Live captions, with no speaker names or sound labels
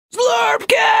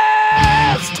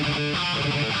Zlurpcast!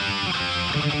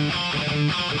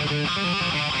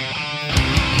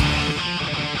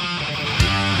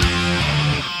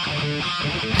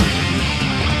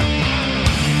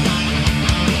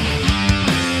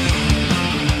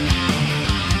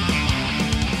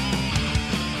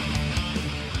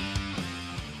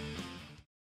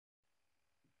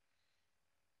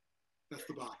 That's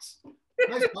the box.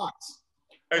 Nice box.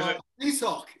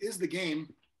 Spacehulk is the game.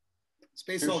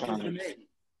 Spacehulk is the name.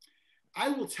 I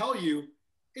will tell you,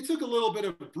 it took a little bit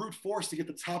of brute force to get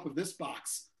the top of this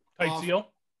box. Tight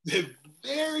seal?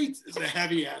 It's a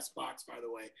heavy ass box, by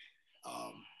the way.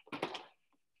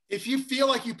 If you feel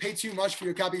like you pay too much for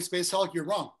your copy of Spacehulk, you're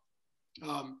wrong.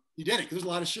 You didn't, because there's a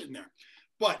lot of shit in there.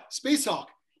 But Spacehulk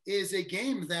is a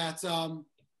game that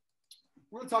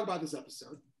we're going to talk about this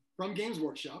episode from Games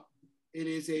Workshop. It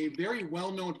is a very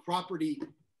well-known property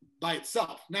by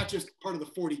itself, not just part of the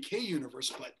 40K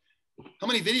universe, but how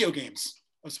many video games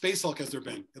of Spacehulk has there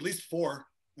been? At least 4,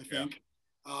 I think.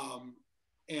 Yeah.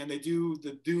 And they do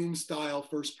the Doom style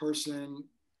first person,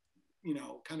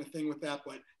 kind of thing with that,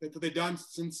 but they've done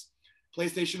since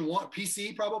PlayStation 1.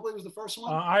 PC probably was the first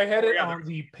one. I had it on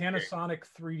the Panasonic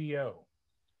 3DO.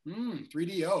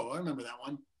 3DO, I remember that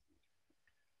one.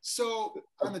 So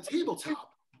on the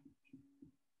tabletop,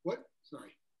 what?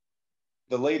 Sorry.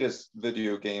 The latest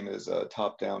video game is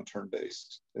top-down,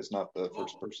 turn-based. It's not the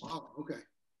first person. Oh, okay.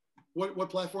 What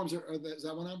platforms is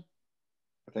that one on?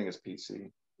 I think it's PC.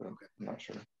 But okay. I'm not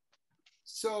sure.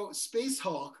 So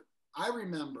Spacehulk, I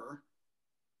remember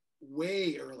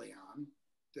way early on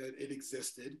that it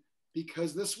existed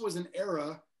because this was an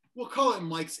era, we'll call it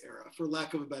Mike's era, for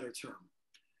lack of a better term.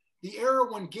 The era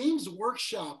when Games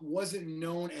Workshop wasn't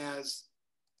known as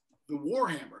the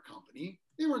Warhammer Company.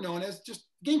 They were known as just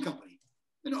Game Company.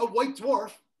 A White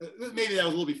Dwarf, maybe that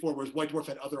was a little before, whereas White Dwarf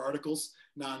had other articles,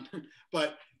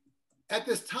 but at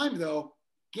this time though,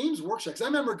 Games Workshop, because I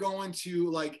remember going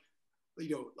to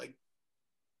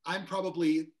I'm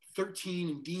probably 13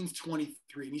 and Dean's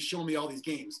 23 and he's showing me all these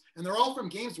games and they're all from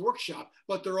Games Workshop,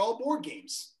 but they're all board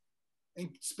games. And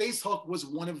Spacehulk was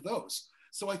one of those.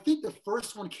 So I think the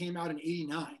first one came out in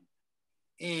 '89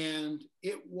 and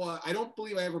I don't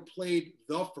believe I ever played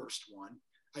the first one.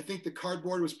 I think the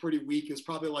cardboard was pretty weak. It was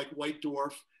probably like White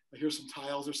Dwarf. Here's some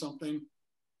tiles or something.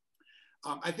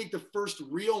 I think the first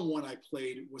real one I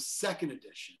played was 2nd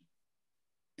edition.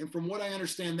 And from what I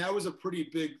understand, that was a pretty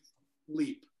big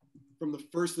leap from the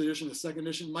 1st edition to 2nd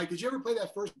edition. Mike, did you ever play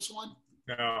that first one?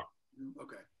 No.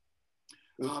 Okay.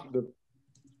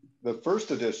 The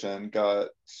 1st edition got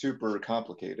super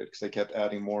complicated because they kept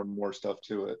adding more and more stuff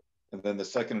to it. And then the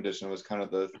 2nd edition was kind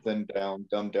of the thinned down,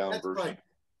 dumbed down That's version. Right.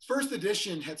 1st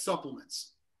edition had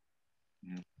supplements,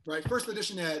 right? 1st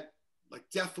edition had like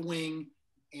Deathwing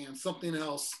and something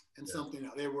else and something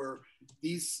else. They were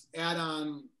these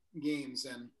add-on games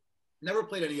and never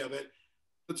played any of it.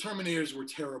 The Terminators were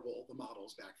terrible, the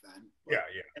models back then.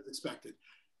 As expected.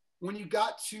 When you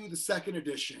got to the 2nd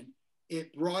edition,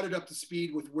 it brought it up to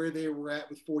speed with where they were at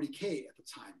with 40K at the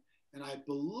time. And I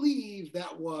believe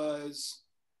that was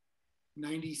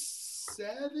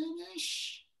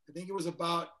 97-ish. I think it was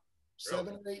about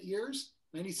 7 or 8 years,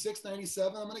 96,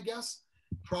 97, I'm going to guess.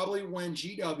 Probably when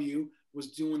GW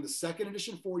was doing the 2nd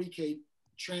edition 40K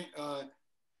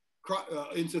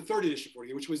into 3rd edition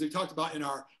 40K, which was, they talked about in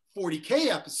our 40K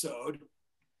episode,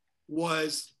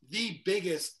 was the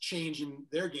biggest change in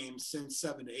their games since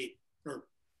 7 to 8, or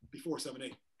before 7 to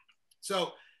 8.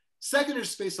 So 2nd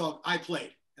edition Spacehulk, I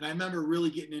played, and I remember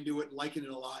really getting into it and liking it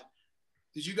a lot.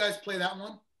 Did you guys play that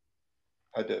one?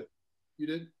 I did. You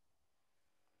did?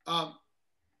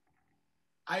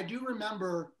 I do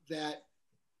remember that,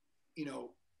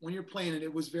 when you're playing it,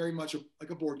 it was very much like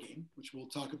a board game, which we'll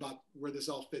talk about where this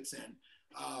all fits in.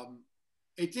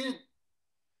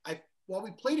 While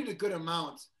we played it a good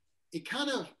amount, it kind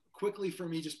of quickly for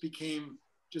me just became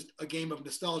just a game of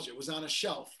nostalgia. It was on a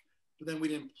shelf, but then we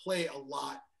didn't play a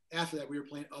lot. After that, we were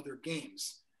playing other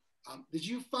games. Did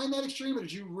you find that extreme, or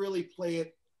did you really play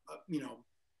it,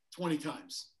 20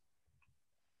 times?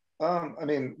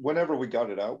 Whenever we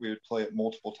got it out, we would play it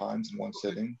multiple times in one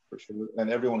sitting, for sure. And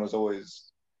everyone was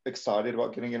always excited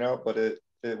about getting it out, but it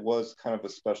was kind of a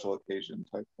special occasion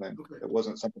type thing. Okay. It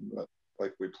wasn't something that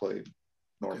we played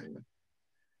normally. Okay.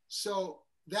 So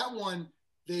that one,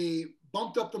 they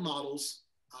bumped up the models.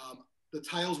 The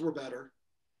tiles were better.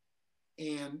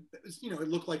 And, it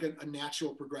looked like a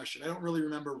natural progression. I don't really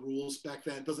remember rules back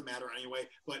then. It doesn't matter anyway.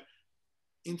 But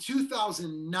in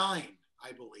 2009,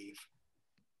 I believe,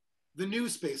 the new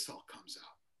Spacehulk comes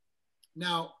out.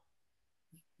 Now,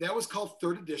 that was called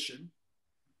 3rd edition.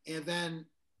 And then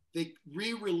they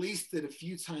re-released it a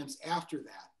few times after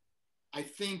that. I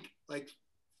think like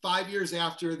 5 years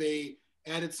after they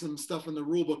added some stuff in the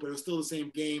rule book, but it was still the same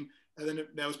game. And then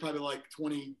that was probably like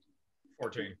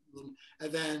 2014.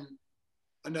 And then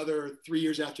another 3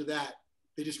 years after that,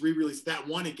 they just re-released that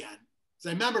one again. So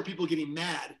I remember people getting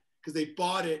mad because they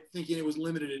bought it thinking it was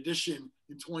limited edition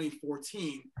in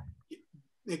 2014.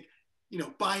 Like, you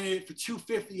know, buying it for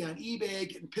 $250 on eBay,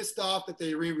 getting pissed off that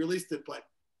they re-released it. But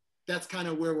that's kind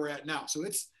of where we're at now. So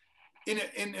it's in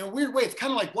a weird way, it's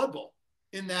kind of like Blood Bowl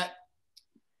in that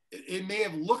it may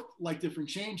have looked like different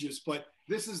changes, but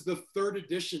this is the 3rd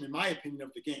edition, in my opinion,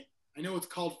 of the game. I know it's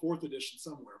called 4th edition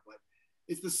somewhere, but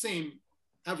it's the same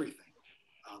everything.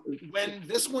 When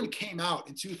this one came out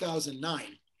in 2009,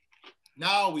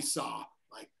 now we saw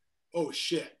like, oh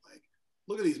shit, like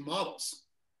look at these models.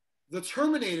 The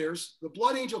Terminators, the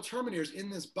Blood Angel Terminators in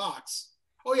this box.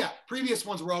 Oh yeah, previous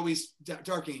ones were always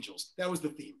Dark Angels. That was the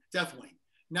theme, Deathwing.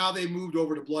 Now they moved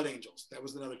over to Blood Angels. That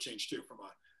was another change too from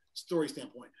a story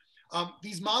standpoint.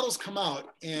 These models come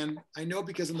out, and I know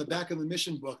because in the back of the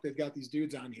mission book, they've got these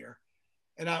dudes on here.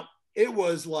 And it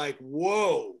was like,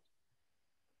 whoa,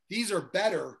 these are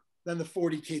better than the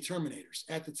 40K Terminators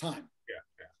at the time.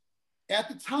 Yeah. At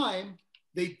the time,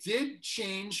 they did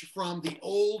change from the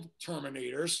old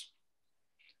Terminators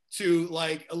to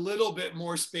like a little bit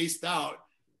more spaced out,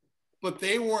 but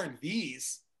they weren't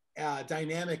these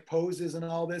dynamic poses and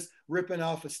all this, ripping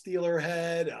off a Steeler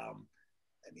head. I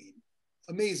mean,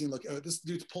 amazing look. This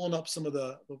dude's pulling up some of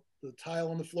the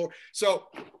tile on the floor. So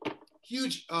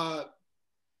huge a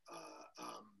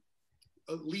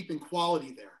leap in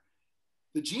quality there.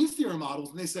 The Genestealer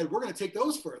models, and they said, we're going to take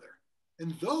those further.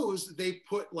 And those, they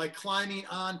put like climbing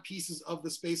on pieces of the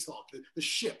Spacehulk, the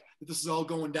ship that this is all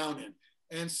going down in.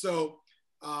 And so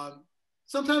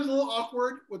sometimes a little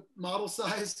awkward with model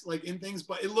size, like in things,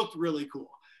 but it looked really cool.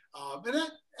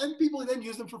 And people then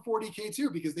use them for 40K too,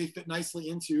 because they fit nicely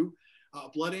into a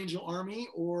Blood Angel army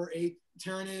or a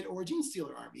Tyranid or a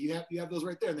Genestealer army. You have those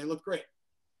right there, and they look great.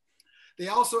 They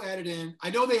also added in, I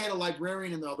know they had a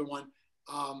librarian in the other one.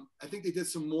 I think they did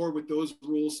some more with those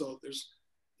rules. So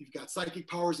you've got psychic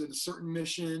powers in a certain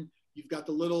mission. You've got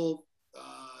the little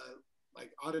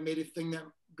like automated thing that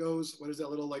goes, what is that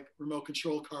little like remote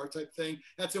control car type thing?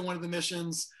 That's in one of the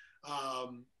missions.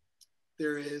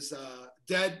 There is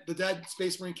the dead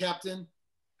Space Marine captain.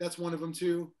 That's one of them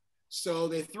too. So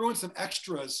they threw in some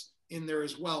extras in there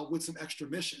as well with some extra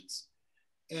missions.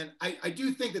 And I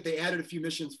do think that they added a few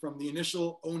missions from the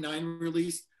initial 09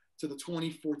 release to the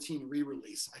 2014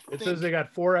 re-release. It says they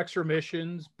got 4 extra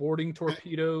missions, boarding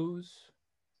torpedoes.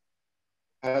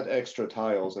 Had extra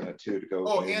tiles in it too to go.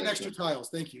 Oh, and extra tiles.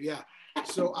 Thank you. Yeah.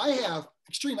 So I have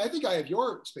Xtreme. I think I have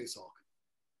your Spacehulk.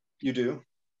 You do.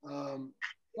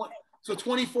 So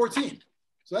 2014.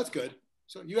 So that's good.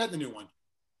 So you had the new one.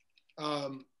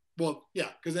 Well, yeah,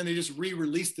 because then they just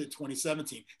re-released it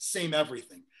 2017. Same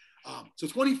everything. So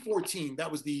 2014,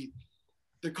 that was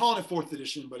they're calling it 4th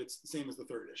edition, but it's the same as the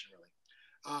 3rd edition,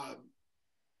 really.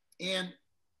 And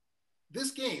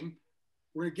this game,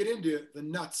 we're going to get into the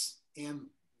nuts and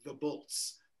the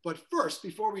bolts. But first,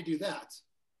 before we do that,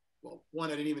 well, one,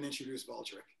 I didn't even introduce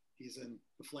Valdric. He's in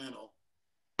the flannel.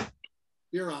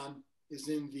 Biran is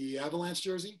in the Avalanche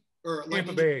jersey, or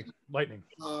Tampa Bay Lightning.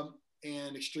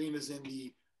 And Xtreme is in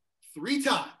the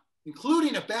 3-time,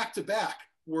 including a back-to-back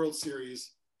World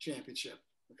Series championship,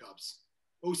 the Cubs.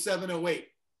 07-08,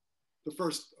 the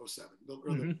first 07, the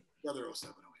other 07-08,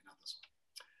 not this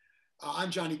one.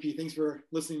 I'm Jonny P. Thanks for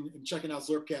listening and checking out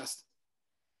Zlurpcast.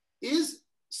 Is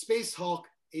Spacehulk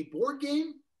a board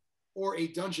game or a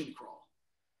dungeon crawl?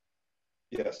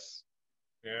 Yes.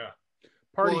 Yeah.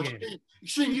 Party game.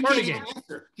 Xtreme, you can't even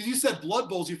answer because you said Blood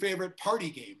Bowl's your favorite party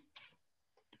game.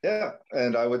 Yeah,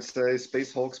 and I would say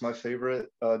Spacehulk's my favorite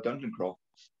dungeon crawl.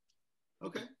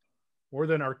 Okay. More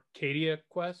than Arcadia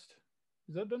Quest?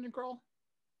 Is that dungeon crawl?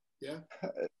 Yeah.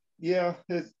 Yeah,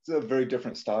 it's a very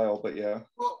different style, but yeah.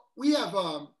 Well, we have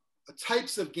a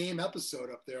types of game episode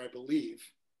up there, I believe.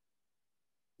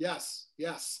 Yes.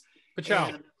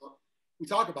 And, we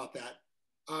talk about that.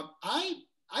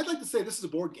 I'd like to say this is a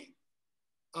board game.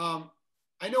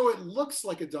 I know it looks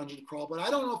like a dungeon crawl, but I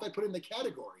don't know if I put it in the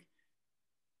category.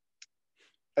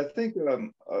 I think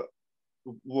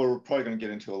we're probably going to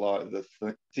get into a lot of the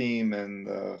theme and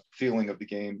the feeling of the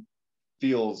game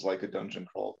feels like a dungeon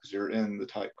crawl because you're in the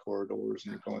tight corridors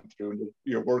and you're going through and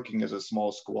you're working as a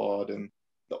small squad and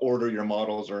the order your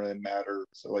models are in matter.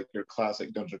 So like your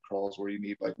classic dungeon crawls where you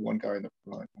need like one guy in the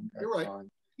front. You're right. Behind.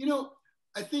 You know,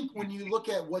 I think when you look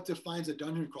at what defines a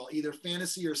dungeon crawl, either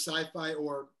fantasy or sci-fi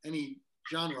or any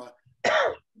genre,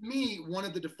 me, one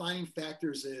of the defining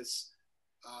factors is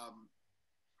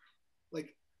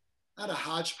like not a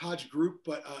hodgepodge group,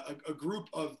 but a group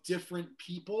of different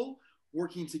people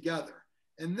working together.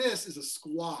 And this is a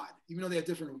squad, even though they have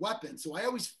different weapons. So I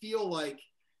always feel like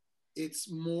it's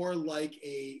more like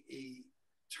a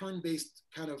turn-based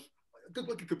kind of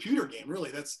like a computer game,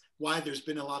 really. That's why there's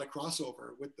been a lot of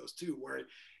crossover with those two, where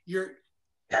you're,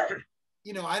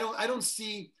 you know, I don't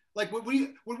see, like, would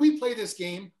we play this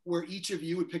game where each of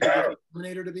you would pick a different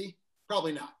Terminator to be?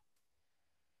 Probably not.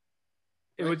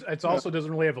 It's also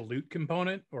doesn't really have a loot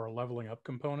component or a leveling up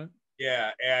component.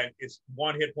 Yeah, and it's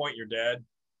one hit point, you're dead.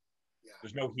 Yeah.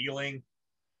 There's no healing.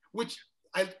 Which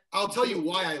I'll tell you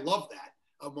why I love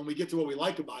that when we get to what we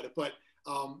like about it. But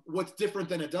what's different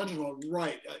than a dungeon crawl,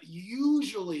 right?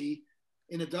 Usually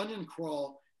in a dungeon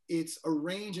crawl, it's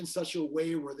arranged in such a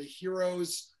way where the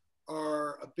heroes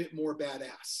are a bit more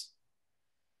badass.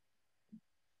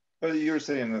 But you're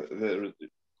saying that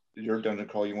your dungeon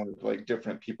crawl, you wanted like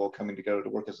different people coming together to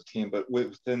work as a team, but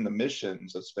within the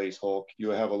missions of Spacehulk, you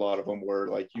have a lot of them where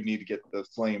like you need to get the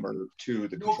flamer to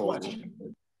the control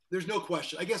room. There's no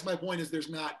question. I guess my point is there's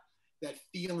not that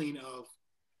feeling of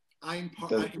I'm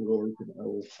part. Yeah,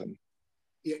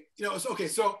 you know. It's okay.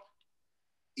 So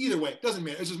either way, it doesn't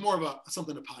matter. It's just more of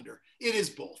something to ponder. It is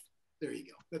both. There you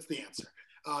go. That's the answer.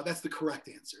 That's the correct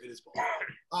answer. It is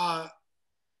both.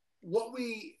 What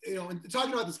we, you know, in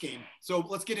talking about this game, so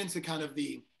let's get into kind of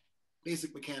the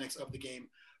basic mechanics of the game.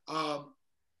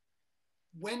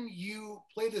 When you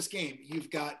play this game,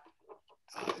 you've got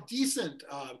a decent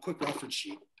quick reference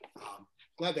sheet.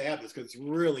 Glad they have this because it's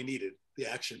really needed, the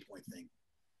action point thing.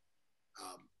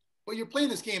 But you're playing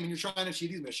this game and you're trying to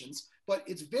achieve these missions, but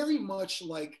it's very much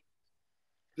like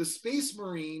the Space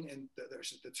Marine and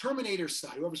the Terminator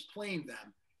side, whoever's playing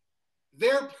them,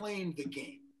 they're playing the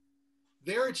game.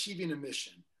 They're achieving a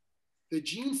mission. The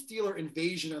Genestealer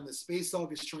invasion on the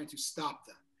Spacehulk is trying to stop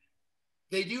them.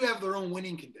 They do have their own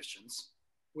winning conditions,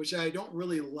 which I don't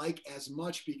really like as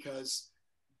much because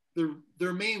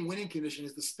their main winning condition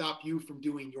is to stop you from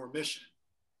doing your mission.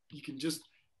 You can just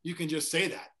say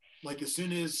that. Like as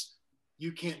soon as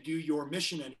you can't do your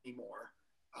mission anymore,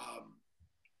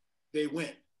 they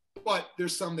win. But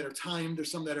there's some that are timed.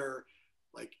 There's some that are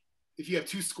like, if you have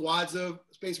two squads of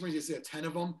Space Marines, you say 10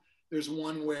 of them. There's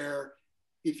one where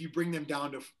if you bring them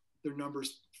down to their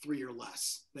numbers 3 or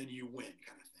less, then you win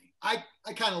kind of thing. I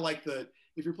kind of like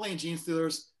if you're playing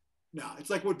Genestealers, no, it's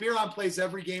like what Biran plays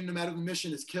every game, no matter the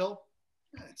mission, is kill.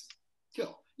 Yeah, it's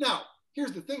kill. Now,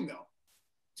 here's the thing though,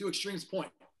 to Xtreme's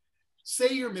point.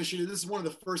 Say your mission, this is one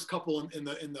of the first couple in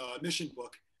the mission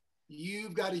book,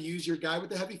 you've got to use your guy with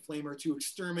the heavy flamer to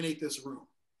exterminate this room.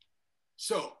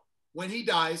 So when he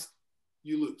dies,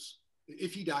 you lose.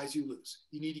 If he dies, you lose.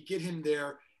 You need to get him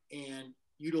there and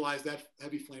utilize that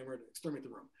heavy flamer to exterminate the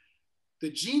room. The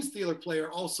Genestealer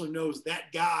player also knows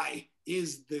that guy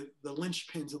is the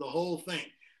linchpin to the whole thing.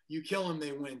 You kill him,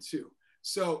 they win too.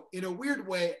 So in a weird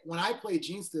way, when I play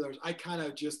Genestealers, I kind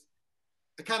of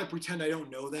pretend I don't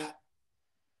know that,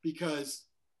 because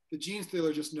the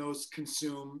Genestealer just knows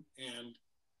consume, and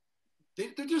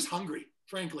they're just hungry,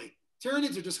 frankly.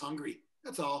 Tyranids are just hungry.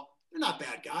 That's all. They're not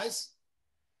bad guys.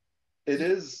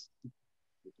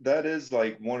 That is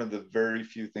like one of the very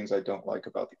few things I don't like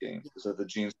about the game, is that the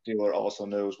Genestealer also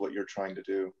knows what you're trying to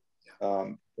do.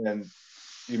 Yeah. And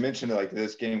you mentioned like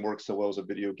this game works so well as a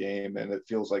video game, and it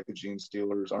feels like the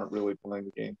Genestealers aren't really playing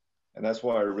the game. And that's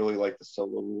why I really like the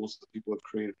solo rules that people have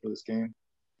created for this game,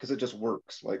 because it just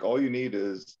works. Like all you need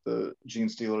is the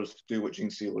Genestealers to do what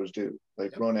Genestealers do,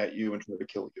 like run at you and try to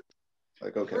kill you.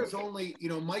 Like, okay. There's only, you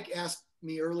know, Mike asked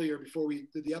me earlier before we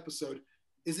did the episode,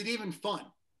 is it even fun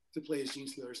to play as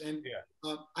Genestealers? And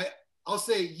I'll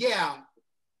say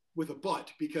with a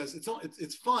but, because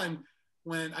it's fun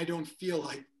when I don't feel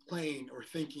like playing or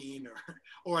thinking,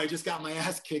 or I just got my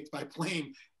ass kicked by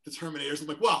playing the Terminators. I'm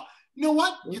like, well, you know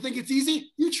what? You think it's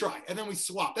easy? You try. And then we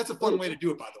swap. That's a fun way to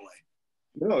do it, by the way.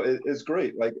 No, it's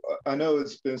great. Like, I know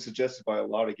it's been suggested by a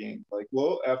lot of games. Like,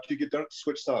 well, after you get done,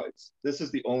 switch sides. This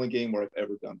is the only game where I've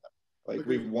ever done that. Like,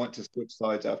 we want to switch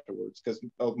sides afterwards, because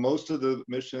most of the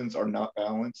missions are not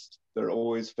balanced. They're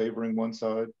always favoring one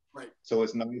side. Right. So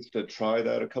it's nice to try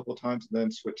that a couple times and then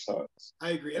switch sides.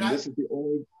 I agree. And this is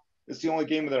it's the only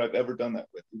game that I've ever done that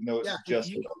with. You know,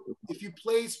 it's if you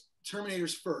play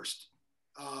Terminators first,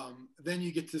 then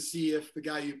you get to see if the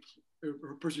guy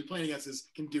or person you're playing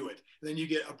against can do it. And then you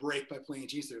get a break by playing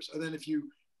Genestealers. And then if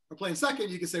you are playing second,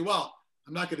 you can say, well,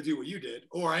 I'm not going to do what you did,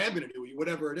 or I am going to do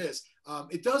whatever it is.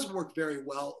 It does work very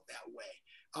well that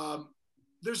way.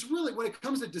 There's really, when it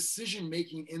comes to decision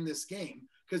making in this game,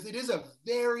 because it is a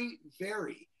very,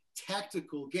 very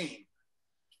tactical game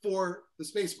for the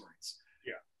Space Marines.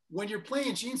 Yeah. When you're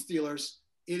playing Genestealers,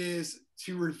 it is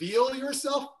to reveal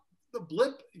yourself, the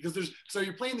blip, because so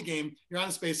you're playing the game, you're on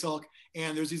a spacehulk,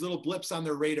 and there's these little blips on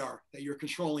their radar that you're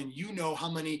controlling. You know how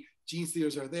many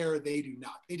Genestealers are there. They do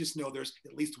not. They just know there's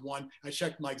at least one. I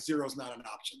checked, Mike, zero's not an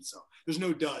option. So there's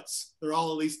no duds. They're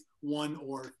all at least one,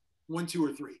 2,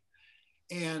 or 3.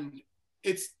 And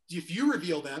it's, if you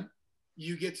reveal them,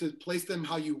 you get to place them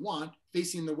how you want,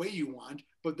 facing the way you want,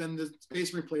 but then the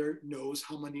Space Marine player knows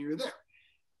how many are there.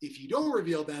 If you don't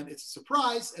reveal them, it's a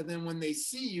surprise, and then when they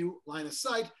see you line of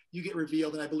sight, you get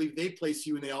revealed, and I believe they place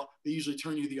you, and they usually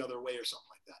turn you the other way or something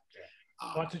like that.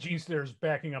 Yeah. Lots of Genestealers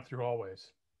backing up through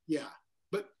hallways. Yeah,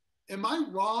 but am I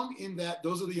wrong in that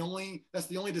that's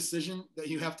the only decision that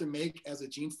you have to make as a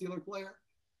Genestealer player?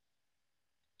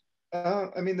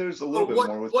 I mean, there's a little bit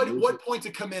more. What point to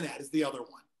come in at is the other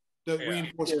one, the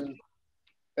reinforcement.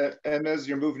 Yeah. And as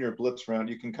you're moving your blips around,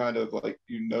 you can kind of like,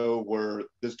 where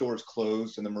this door is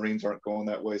closed and the Marines aren't going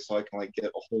that way, so I can like get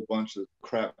a whole bunch of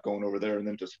crap going over there and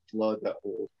then just flood that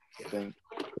whole thing.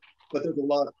 But there's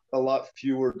a lot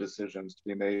fewer decisions to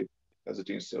be made as a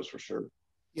Genestealers for sure.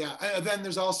 Yeah, and then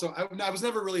there's also, I was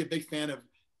never really a big fan of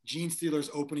Genestealers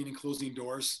opening and closing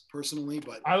doors personally,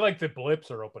 but I like that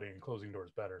blips are opening and closing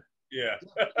doors better. Yeah.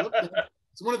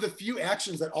 It's one of the few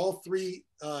actions that all 3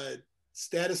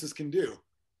 statuses can do.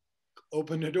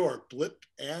 Open the door, blip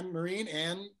and Marine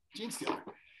and Genestealer.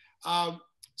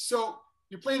 So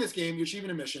you're playing this game, you're achieving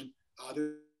a mission.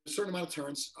 There's a certain amount of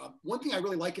turns. One thing I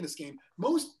really like in this game,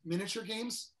 most miniature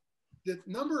games, the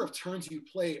number of turns you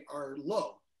play are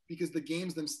low because the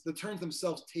turns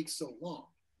themselves take so long.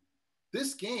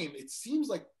 This game, it seems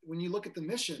like when you look at the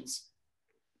missions,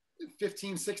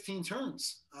 15, 16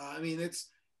 turns. I mean,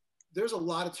 there's a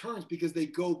lot of turns because they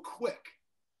go quick.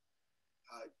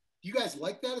 Do you guys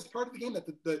like that as part of the game? That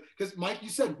because Mike, you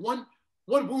said one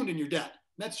wound and you're dead.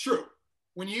 That's true.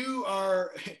 When you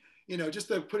are, just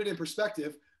to put it in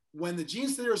perspective, when the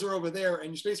Genestealers are over there and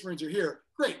your Space Marines are here,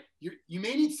 great. You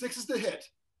may need 6s to hit,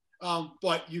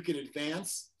 but you can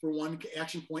advance for one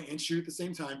action point and shoot at the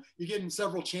same time. You're getting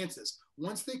several chances.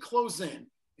 Once they close in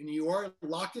and you are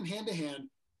locked in hand to hand,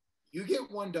 you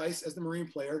get 1 dice as the Marine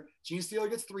player. Genestealer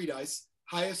gets 3 dice.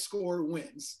 Highest score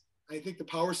wins. I think the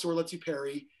Power Sword lets you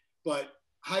parry, but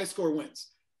highest score wins.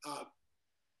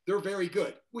 They're very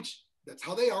good, which that's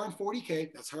how they are in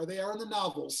 40K. That's how they are in the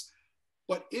novels.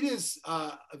 But it is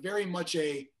very much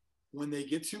when they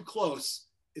get too close,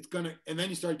 it's going to, and then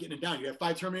you start getting it down. You have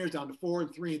 5 Terminators down to 4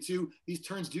 and 3 and 2. These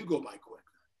turns do go by quick.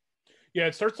 Yeah,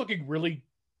 it starts looking really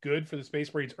good for the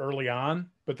Space Marines early on,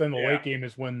 but then the late game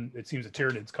is when it seems the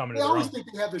Tyranids coming. They always think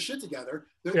they have their shit together.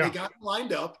 They got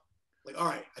lined up. Like, all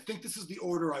right, I think this is the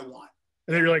order I want.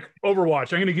 And then you're like,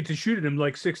 Overwatch, I'm going to get to shoot at him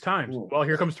like 6 times. Well,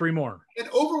 here comes 3 more. And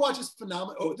Overwatch is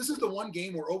phenomenal. Oh, this is the one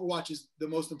game where Overwatch is the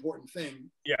most important thing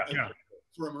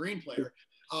for a Marine player.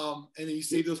 And then you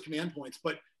save those command points.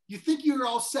 But you think you're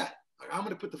all set. Like, I'm going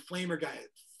to put the Flamer guy at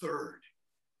 3rd.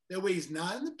 That way he's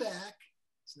not in the back.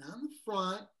 He's not in the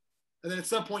front. And then at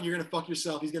some point, you're going to fuck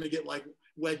yourself. He's going to get like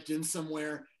wedged in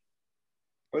somewhere.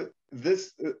 But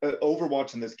this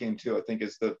Overwatch in this game too, I think,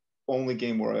 is the only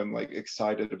game where I'm like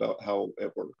excited about how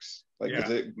it works. Like,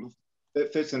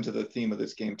 it fits into the theme of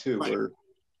this game too, where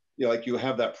like you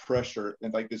have that pressure,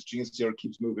 and like this Genestealer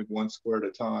keeps moving 1 square at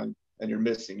a time, and you're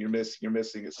missing. As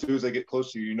soon as they get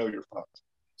close to you, you're fucked.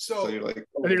 So you're like,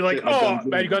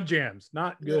 you got jams.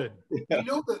 Not good. You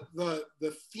know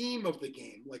the theme of the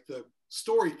game, like the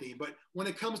story theme, but when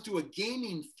it comes to a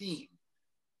gaming theme,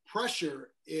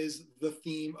 pressure is the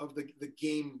theme of the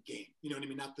game. You know what I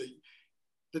mean? Not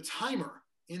the timer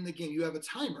in the game. You have a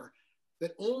timer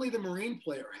that only the Marine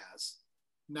player has,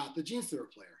 not the Genestealer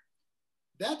player.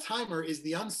 That timer is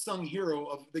the unsung hero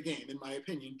of the game, in my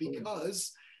opinion,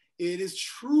 because it is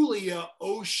truly a,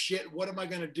 oh shit, what am I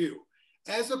going to do?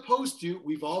 As opposed to,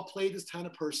 we've all played this kind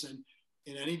of person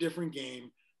in any different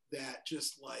game that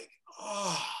just like,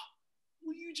 oh,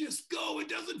 will you just go? It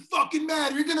doesn't fucking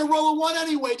matter. You're going to roll a 1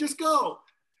 anyway. Just go.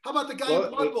 How about the guy in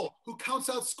Blood Bowl who counts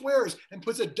out squares and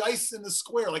puts a dice in the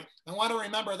square? Like, I want to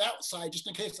remember that side just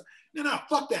in case. No,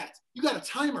 fuck that. You got a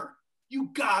timer. You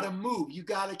got to move. You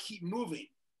got to keep moving.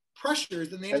 Pressure is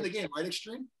the name of the game, right,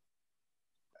 Xtreme?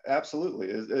 Absolutely.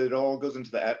 It all goes into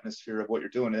the atmosphere of what you're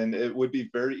doing. And it would be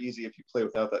very easy if you play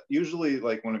without that. Usually,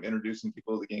 like when I'm introducing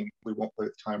people to the game, we won't play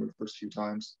with the timer the first few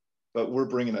times, but we're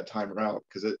bringing that timer out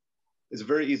because it's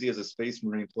very easy as a Space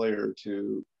Marine player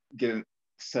to get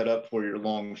set up for your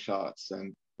long shots.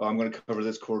 And I'm going to cover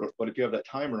this quarter. But if you have that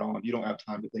timer on, you don't have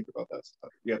time to think about that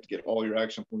stuff. You have to get all your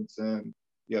action points in.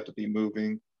 You have to be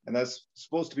moving. And that's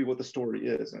supposed to be what the story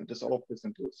is, and it just all fits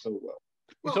into it so well.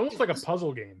 It's almost like a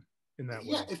puzzle game in that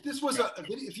way. Yeah, if this was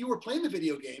if you were playing the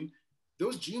video game,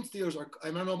 those gene stealers are,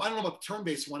 I don't know about the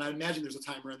turn-based one. I imagine there's a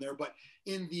timer in there, but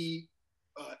in the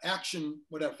action,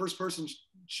 whatever, first-person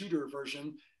shooter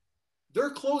version,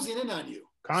 they're closing in on you.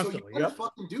 Constantly, so you gotta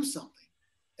fucking do something.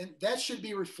 And that should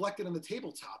be reflected on the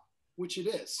tabletop, which it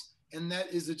is. And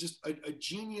that is just a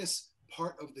genius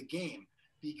part of the game,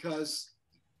 because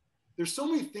there's so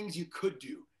many things you could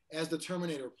do as the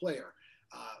Terminator player.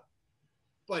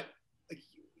 But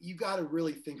you got to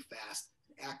really think fast,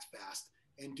 act fast,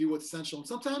 and do what's essential. And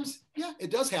sometimes, yeah,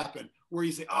 it does happen where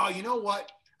you say, oh, you know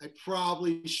what? I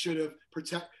probably should have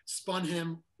spun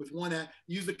him with one act,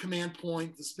 use the command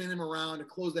point to spin him around to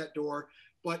close that door.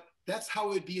 But that's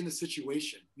how it'd be in the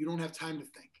situation. You don't have time to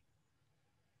think.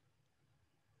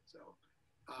 So,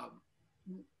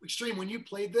 Xtreme, when you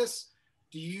played this,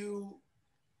 do you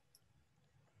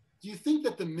think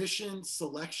that the mission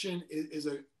selection is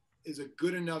a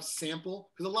good enough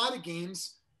sample? Because a lot of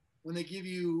games, when they give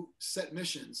you set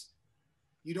missions,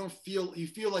 you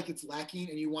feel like it's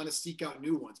lacking and you want to seek out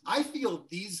new ones. I feel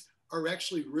these are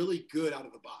actually really good out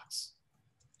of the box.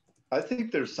 I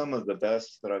think there's some of the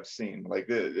best that I've seen. Like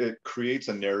it creates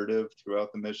a narrative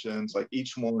throughout the missions. Like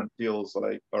each one feels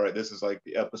like, all right, this is like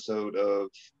the episode of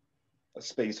a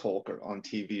Spacehulk on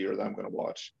TV or that I'm going to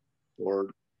watch.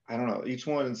 Or I don't know, each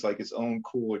one is like its own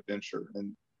cool adventure.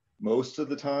 And most of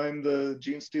the time the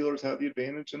genestealers have the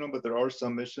advantage in them, but there are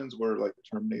some missions where like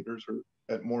the Terminators are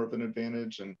at more of an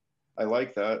advantage. And I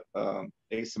like that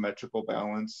asymmetrical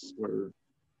balance where,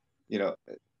 you know,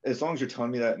 as long as you're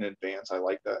telling me that in advance, I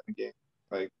like that in the game.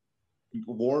 Like,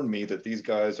 warn me that these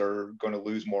guys are going to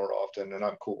lose more often, and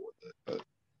I'm cool with it. But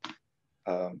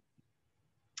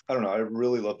I don't know. I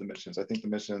really love the missions. I think the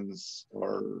missions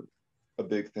are a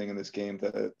big thing in this game.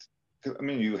 I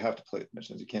mean, you have to play the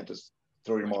missions. You can't just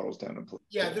throw your models down and play.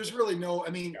 Yeah, there's really no. I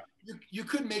mean, you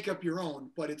could make up your own,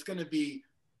 but it's going to be,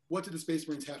 what do the Space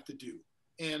Marines have to do?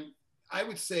 And I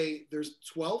would say there's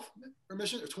 12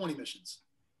 missions or 20 missions.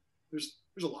 There's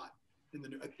a lot in the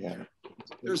new. Yeah.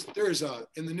 There's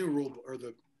in the new rule or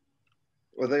the.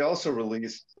 Well, they also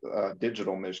released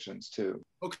digital missions too.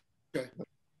 Okay.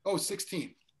 Oh,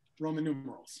 16 Roman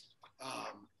numerals.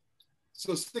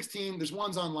 So 16. There's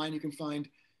ones online you can find.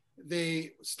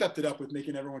 They stepped it up with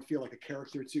making everyone feel like a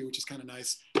character too, which is kind of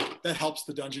nice. That helps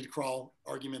the dungeon crawl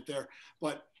argument there.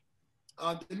 But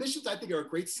the missions, I think, are a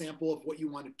great sample of what you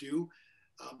want to do.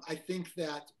 I think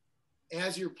that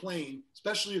as you're playing,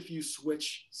 especially if you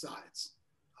switch sides,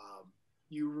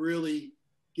 you really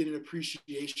get an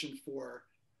appreciation for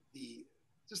the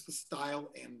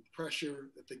style and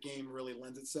pressure that the game really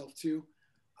lends itself to.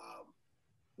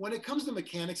 When it comes to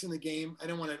mechanics in the game, I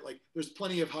don't want to there's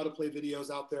plenty of how to play videos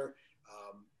out there.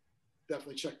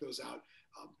 Definitely check those out.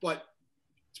 But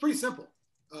it's pretty simple.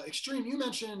 Xtreme, you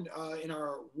mentioned in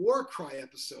our War Cry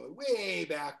episode, way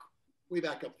back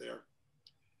up there,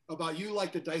 about you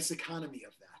like the dice economy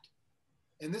of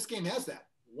that. And this game has that.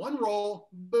 One roll,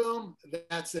 boom,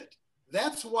 that's it.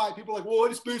 That's why people are like, well,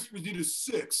 what is Space Marines need a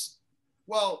 6?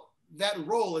 Well, that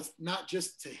roll is not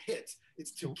just to hit,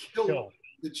 it's to kill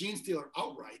the genestealer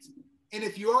outright. And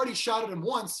if you already shot at him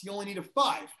once, you only need a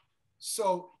 5.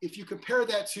 So if you compare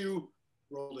that to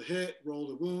roll to hit, roll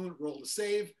to wound, roll to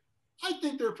save, I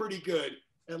think they're pretty good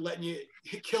at letting you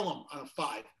kill him on a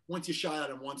 5 once you shot at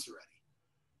him once already.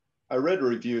 I read a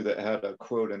review that had a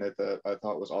quote in it that I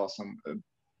thought was awesome,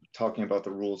 talking about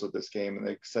the rules of this game, and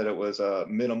they said it was a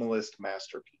minimalist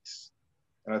masterpiece.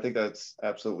 And I think that's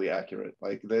absolutely accurate.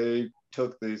 Like, they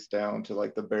took these down to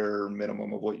like the bare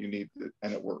minimum of what you need,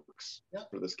 and it works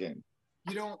for this game.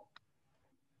 You don't,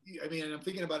 I mean, and I'm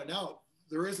thinking about it now,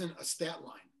 there isn't a stat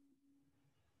line.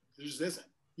 There just isn't.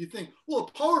 You think, well,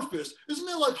 a power fist, isn't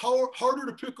that like harder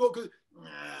to pick up?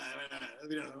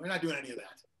 We're not doing any of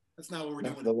that. That's not what we're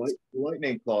doing. The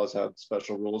lightning claws have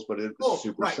special rules, but it's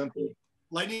super simple.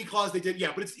 Lightning claws, they did,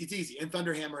 yeah, but it's easy. And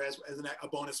Thunderhammer as a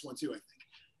bonus one too, I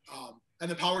think. And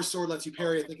the power sword lets you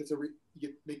parry. I think it's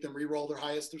you make them re-roll their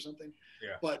highest or something.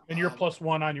 Yeah. But and you're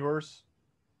 +1 on yours.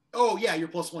 Oh yeah, you're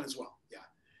 +1 as well. Yeah.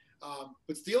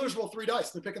 But Steelers roll 3 dice.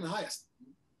 They're picking the highest,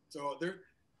 so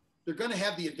they're going to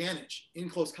have the advantage in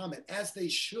close combat, as they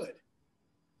should.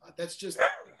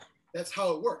 That's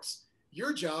how it works.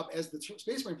 Your job as the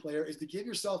Space Marine player is to give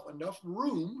yourself enough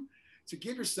room to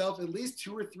give yourself at least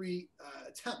 2 or 3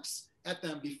 attempts at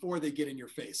them before they get in your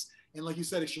face. And like you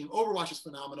said, Xtreme, Overwatch is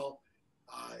phenomenal.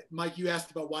 Mike, you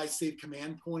asked about why save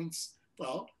command points.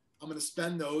 Well, I'm going to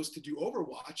spend those to do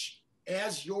Overwatch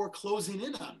as you're closing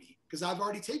in on me, because I've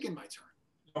already taken my turn.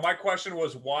 My question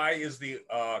was, why is the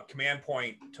command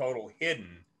point total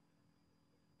hidden?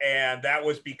 And that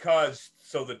was because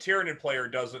so the Tyranid player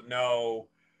doesn't know,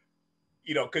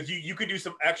 because you could do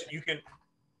some action. You can.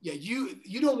 Yeah,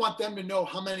 you don't want them to know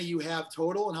how many you have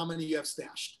total and how many you have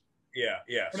stashed. Yeah.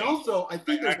 And also, I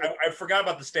think I forgot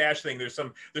about the stash thing. There's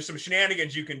some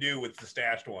shenanigans you can do with the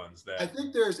stashed ones. I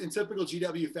think there's, in typical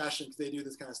GW fashion, because they do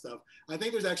this kind of stuff, I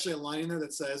think there's actually a line in there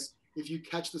that says, if you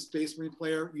catch the Space Marine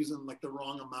player using like the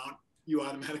wrong amount, you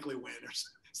automatically win, or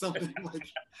something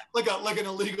like an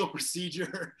illegal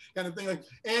procedure kind of thing. Like,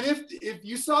 and if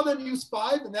you saw them use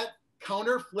 5 and that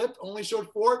counter flipped only showed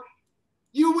 4,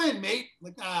 you win, mate.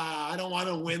 Like, I don't want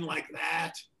to win like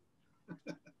that.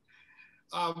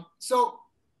 So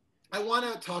I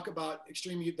want to talk about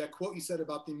Xtreme, that quote you said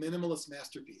about the minimalist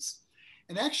masterpiece.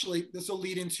 And actually, this will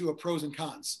lead into a pros and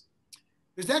cons.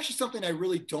 There's actually something I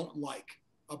really don't like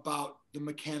about the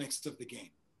mechanics of the game.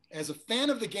 As a fan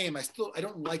of the game, I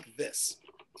don't like this.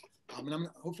 And I'm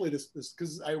hopefully this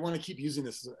because I want to keep using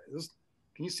this.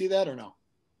 Can you see that or no?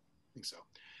 I think so.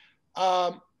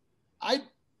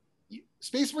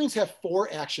 Space Marines have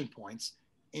 4 action points,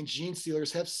 and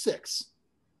Genestealers have 6.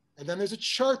 And then there's a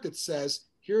chart that says,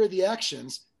 here are the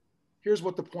actions. Here's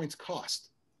what the points cost.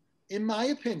 In my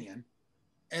opinion,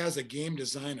 as a game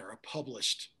designer, a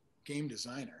published game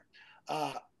designer,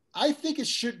 I think it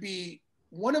should be,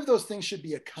 one of those things should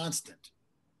be a constant.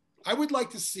 I would like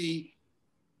to see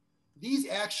these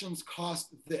actions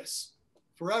cost this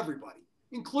for everybody,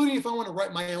 including if I want to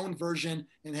write my own version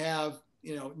and have,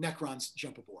 Necrons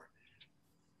jump aboard.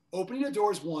 Opening a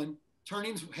door is 1,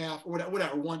 turning's half, or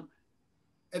whatever, 1.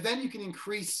 And then you can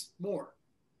increase more.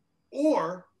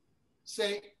 Or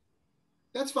say,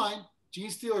 that's fine.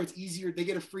 Genestealer, it's easier. They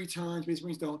get a free turn. Space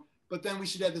Marines don't. But then we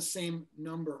should have the same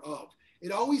number of.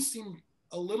 It always seemed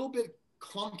a little bit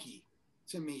clunky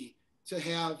to me to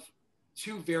have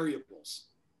 2 variables.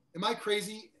 Am I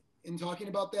crazy in talking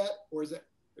about that? Or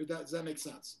does that make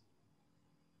sense?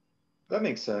 That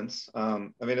makes sense. I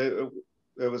mean,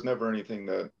 it was never anything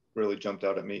that really jumped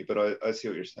out at me, but I see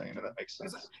what you're saying, and that makes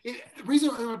sense. The reason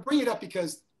I'm going to bring it up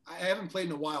because I haven't played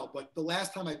in a while, but the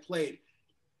last time I played,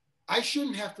 I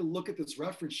shouldn't have to look at this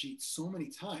reference sheet so many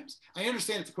times. I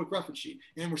understand it's a quick reference sheet,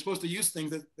 and we're supposed to use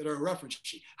things that are a reference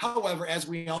sheet. However, as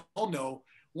we all know,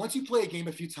 once you play a game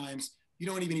a few times, you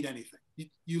don't even need anything.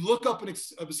 You look up an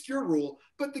obscure rule,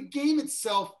 but the game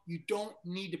itself, you don't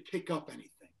need to pick up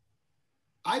anything.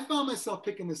 I found myself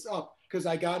picking this up because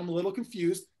I got a little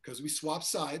confused because we swapped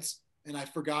sides, and I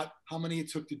forgot how many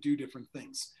it took to do different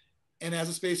things. And as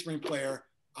a Space Marine player,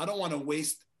 I don't want to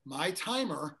waste my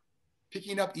timer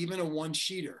picking up even a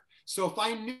 1-sheeter. So if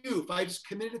I just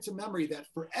committed it to memory that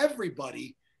for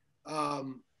everybody,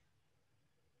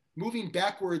 moving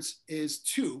backwards is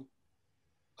 2,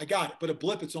 I got it. But a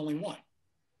blip, it's only 1.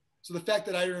 So the fact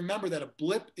that I remember that a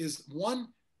blip is 1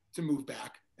 to move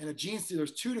back, and a Genestealer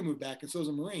is 2 to move back, and so is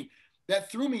a Marine,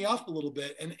 that threw me off a little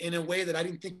bit, and in a way that I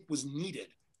didn't think was needed.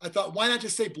 I thought, why not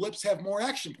just say blips have more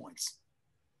action points,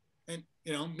 and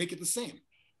make it the same.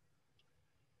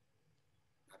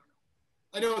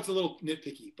 I know it's a little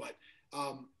nitpicky, but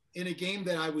in a game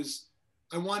that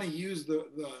I want to use the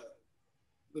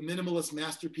minimalist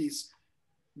masterpiece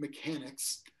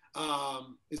mechanics.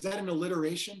 Is that an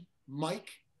alliteration, Mike?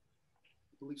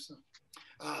 I believe so.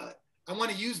 I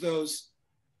want to use those,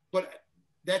 but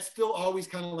that's still always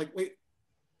kind of like, wait,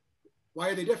 why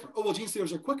are they different? Oh, well,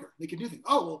 Genestealers are quicker. They can do things.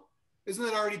 Oh, well, isn't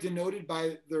that already denoted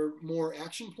by their more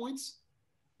action points?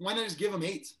 Why not just give them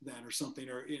 8 then or something?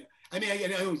 Or, I mean, I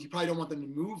know you probably don't want them to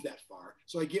move that far,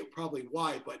 so I get probably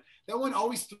why, but that one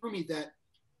always threw me that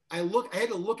I had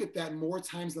to look at that more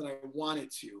times than I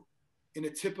wanted to in a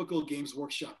typical Games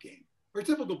Workshop game or a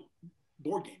typical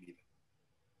board game even.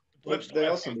 But they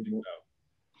also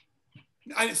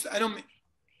I don't.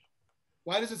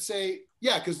 Why does it say?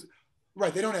 Yeah, because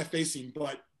right, they don't have facing,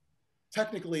 but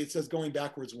technically it says going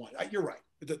backwards 1. You're right.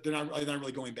 They're not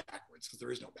really going backwards because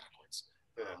there is no backwards.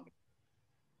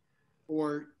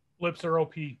 Or flips are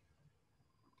OP.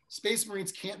 Space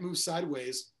Marines can't move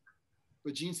sideways,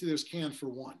 but Genestealers can for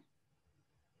 1.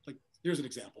 Like here's an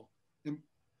example.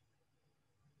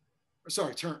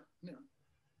 Turn. No.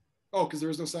 Oh, because there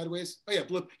is no sideways. Oh yeah,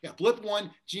 blip. Yeah, blip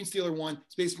 1, Genestealer 1,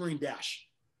 Space Marine dash.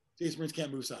 Space Marines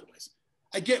can't move sideways.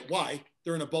 I get why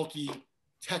they're in a bulky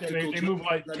technical. Yeah, they move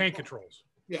like tank controls.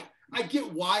 Yeah, I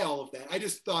get why all of that. I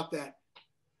just thought that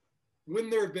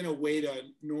wouldn't there have been a way to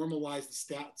normalize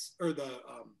the stats or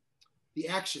the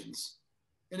actions?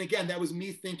 And again, that was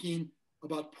me thinking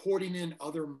about porting in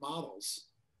other models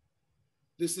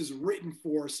this is written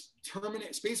for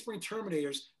Space Marine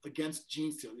Terminators against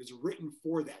Genestealers. It's written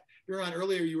for that. Biran,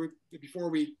 earlier, before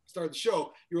we started the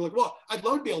show, you were like, well, I'd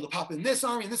love to be able to pop in this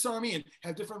army and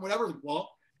have different whatever. Well,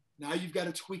 now you've got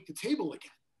to tweak the table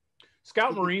again.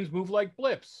 Scout Marines move like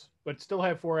blips, but still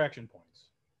have 4 action points.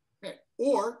 Okay.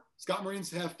 Or Scout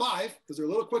Marines have 5 because they're a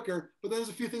little quicker, but then there's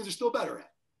a few things they're still better at.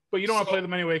 But you don't want to play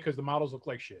them anyway because the models look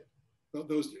like shit.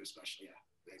 Those do, especially,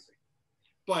 yeah.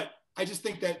 But I just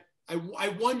think that I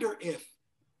wonder if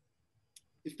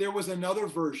there was another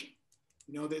version,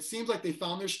 that seems like they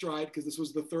found their stride because this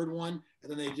was the 3rd one, and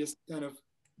then they just kind of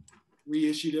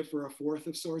reissued it for a 4th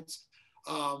of sorts.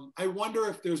 I wonder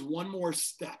if there's one more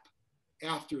step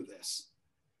after this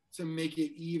to make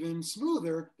it even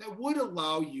smoother that would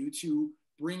allow you to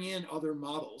bring in other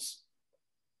models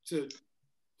to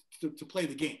play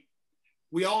the game.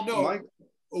 We all know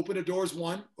open a door is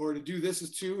 1, or to do this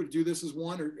is 2, or to do this is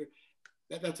 1, or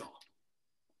that's all.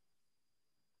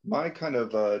 My kind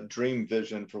of dream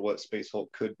vision for what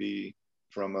Spacehulk could be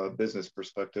from a business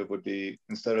perspective would be,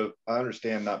 instead of, I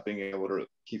understand not being able to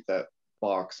keep that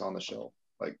box on the shelf,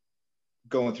 like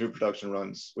going through production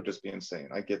runs would just be insane.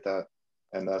 I get that.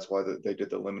 And that's why they did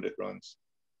the limited runs.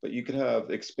 But you could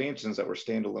have expansions that were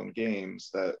standalone games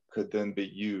that could then be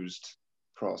used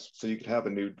cross. So you could have a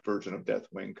new version of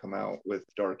Deathwing come out with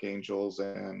Dark Angels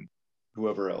and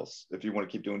whoever else, if you want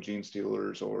to keep doing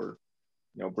Genestealers or,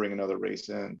 bring another race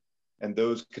in. And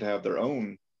those could have their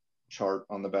own chart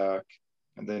on the back.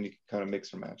 And then you can kind of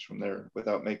mix and match from there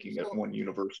without making it one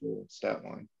universal stat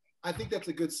line. I think that's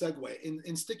a good segue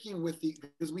in sticking with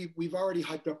because we've already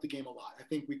hyped up the game a lot. I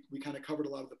think we kind of covered a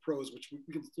lot of the pros, which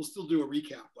we'll still do a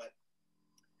recap. But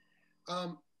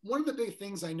one of the big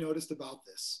things I noticed about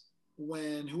this,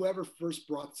 when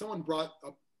someone brought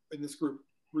up in this group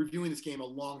reviewing this game a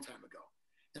long time ago,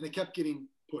 and they kept getting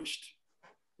pushed.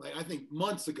 Like, I think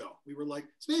months ago, we were like,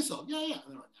 Spacehulk, yeah.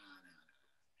 And no.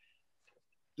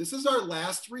 This is our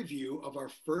last review of our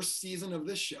first season of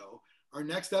this show. Our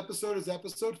next episode is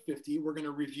episode 50. We're going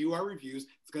to review our reviews.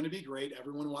 It's going to be great.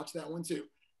 Everyone watch that one too.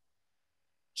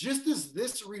 Just as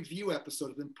this review episode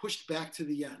has been pushed back to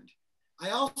the end,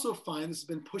 I also find this has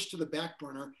been pushed to the back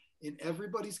burner in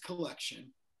everybody's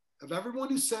collection of everyone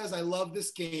who says, I love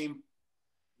this game.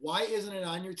 Why isn't it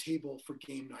on your table for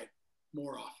game night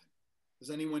more often? Does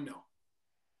anyone know?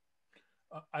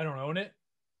 I don't own it.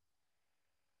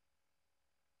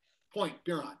 Point,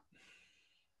 Biran.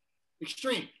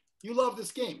 Xtreme, you love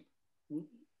this game.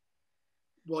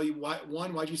 Well,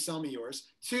 why'd you sell me yours?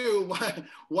 2,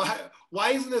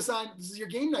 why isn't this is your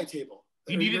game night table?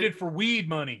 You needed it for weed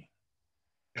money.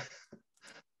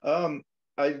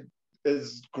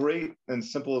 As great and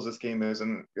simple as this game is,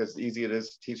 and as easy it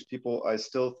is to teach people, I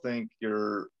still think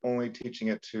you're only teaching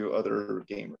it to other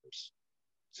gamers.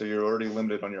 So you're already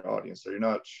limited on your audience. So you're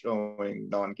not showing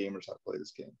non-gamers how to play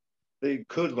this game. They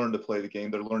could learn to play the game.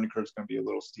 Their learning curve is going to be a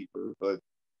little steeper, but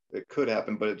it could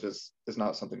happen, but it just is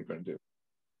not something you're going to do.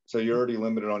 So you're already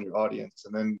limited on your audience.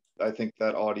 And then I think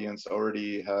that audience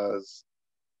already has,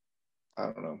 I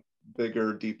don't know,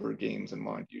 bigger, deeper games in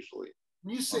mind usually.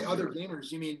 When you say other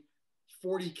gamers, you mean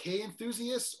 40K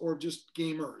enthusiasts or just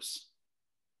gamers?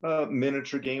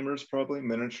 Miniature gamers, probably.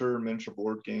 Miniature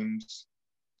board games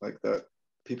like that.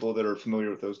 People that are familiar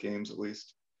with those games, at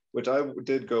least. Which I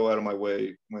did go out of my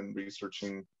way when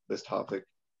researching this topic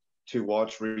to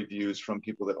watch reviews from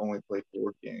people that only play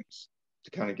board games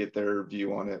to kind of get their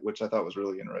view on it, which I thought was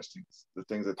really interesting. The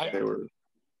things that they were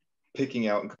picking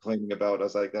out and complaining about, I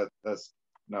was like, that's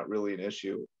not really an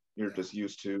issue. You're just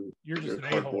used to. You're just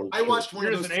an a-hole. I watched one.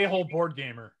 You're just an a-hole board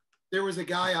gamer. There was a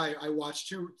guy I watched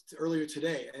too earlier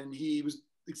today, and he was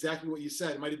exactly what you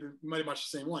said. It might have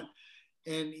watched the same one.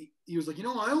 And he was like,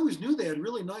 I always knew they had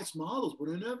really nice models, but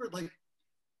I never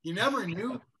you never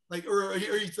knew, or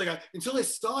he's like, until I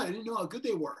saw it, I didn't know how good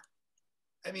they were.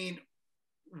 I mean,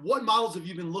 what models have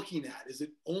you been looking at? Is it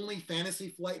only Fantasy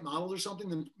Flight models or something?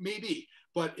 Then maybe,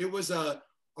 but it was a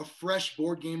fresh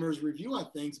board gamer's review on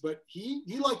things, but he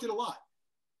liked it a lot.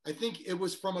 I think it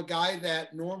was from a guy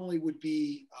that normally would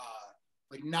be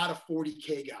not a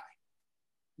 40K guy,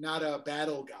 not a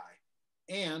battle guy,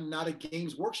 and not a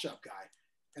Games Workshop guy.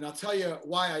 And I'll tell you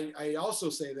why I also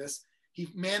say this. He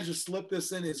managed to slip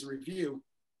this in his review.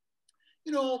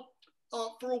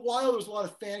 For a while, there was a lot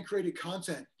of fan-created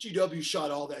content. GW shot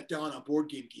all that down on Board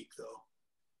Game Geek, though.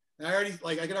 And I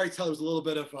could already tell there was a little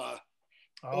bit of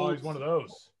he's one of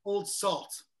those old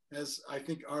salt, as I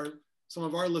think some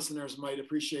of our listeners might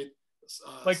appreciate.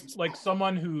 Like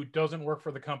someone who doesn't work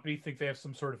for the company think they have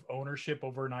some sort of ownership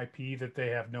over an IP that they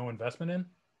have no investment in.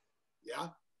 Yeah,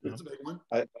 that's a big one.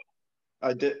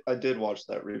 I did watch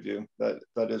that review. That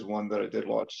is one that I did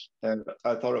watch, and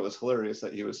I thought it was hilarious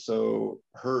that he was so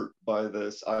hurt by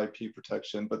this IP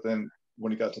protection. But then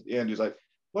when he got to the end, he was like,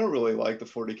 "I don't really like the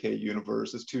 40K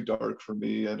universe. It's too dark for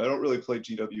me, and I don't really play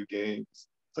GW games."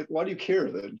 It's like, why do you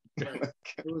care then? Right.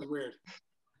 It was weird.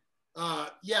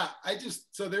 Yeah,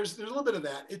 so there's a little bit of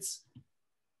that. It's,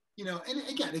 you know, and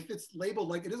again, if it's labeled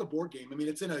like it is a board game, I mean,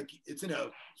 it's in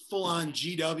a full-on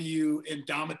GW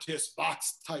Indomitus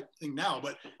box type thing now,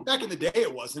 but back in the day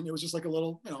it wasn't. It was just like a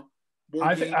little, you know,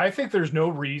 board game. I think there's no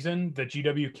reason that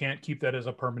GW can't keep that as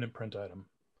a permanent print item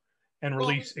and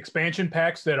release expansion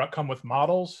packs that come with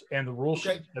models and the rule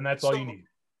sheet, and that's all you need.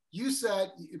 You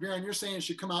said, Biran, you're saying it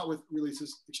should come out with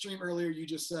releases. Xtreme earlier, you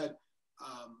just said,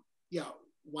 yeah,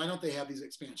 why don't they have these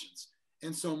expansions?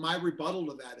 And so my rebuttal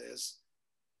to that is,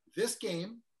 this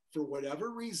game, for whatever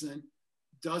reason,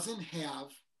 doesn't have,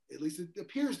 at least it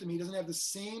appears to me, doesn't have the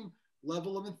same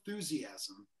level of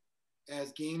enthusiasm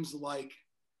as games like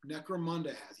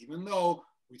Necromunda has, even though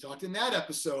we talked in that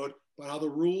episode about how the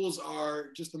rules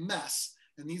are just a mess,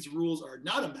 and these rules are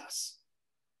not a mess.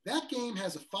 That game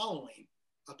has a following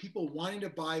of people wanting to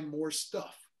buy more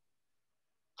stuff.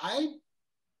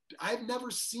 I've never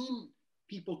seen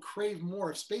people crave more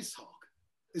of Spacehulk.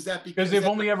 Is that because they've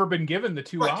only ever been given the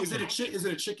two options? Is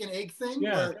it a chicken egg thing?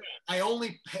 Yeah. Where I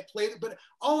only played it, but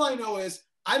all I know is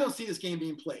I don't see this game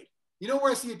being played. You know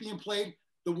where I see it being played?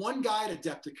 The one guy at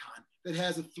Adepticon that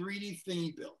has a 3D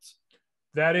thingy built.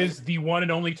 That is the one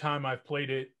and only time I've played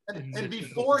it. And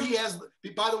before he has,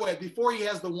 by the way, before he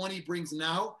has the one he brings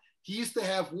now, he used to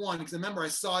have one, because I remember I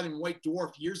saw it in White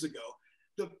Dwarf years ago.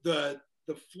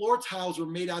 The floor tiles were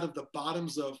made out of the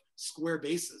bottoms of square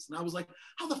bases. And I was like,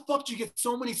 how the fuck do you get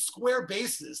so many square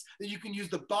bases that you can use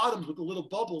the bottoms with the little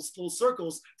bubbles, little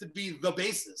circles to be the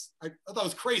bases? I thought it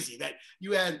was crazy that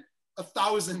you had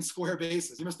 1,000 square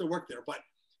bases. You must have worked there. But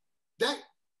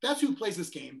that's who plays this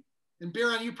game. And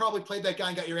Biran, you probably played that guy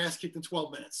and got your ass kicked in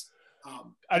 12 minutes.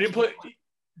 I didn't play.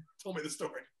 Told me the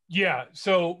story. Yeah.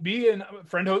 So me and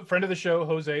friend of the show,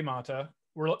 Jose Mata,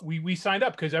 we signed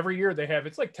up because every year they have,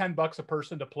 it's like $10 a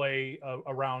person to play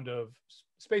a round of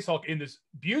Spacehulk in this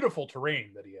beautiful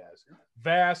terrain that he has.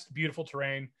 Vast, beautiful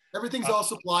terrain. Everything's all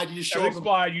supplied. You just show up.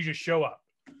 Supplied. You just show up.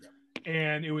 Yeah.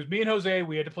 And it was me and Jose.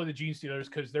 We had to play the genestealers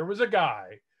because there was a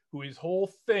guy who his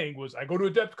whole thing was, I go to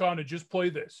Adepticon and just play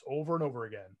this over and over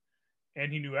again.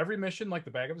 And he knew every mission like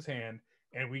the back of his hand.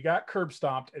 And we got curb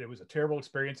stomped, and it was a terrible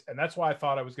experience. And that's why I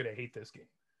thought I was going to hate this game.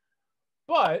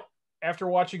 But after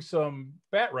watching some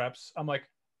bat reps, I'm like,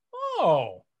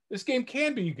 oh, this game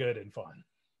can be good and fun.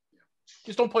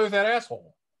 Just don't play with that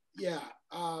asshole. Yeah.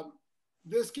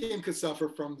 This game could suffer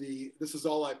from this is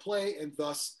all I play, and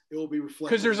thus it will be reflected.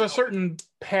 Because there's a certain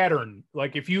pattern.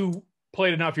 Like if you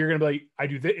played enough, you're going to be like, I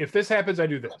do this. If this happens, I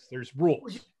do this. There's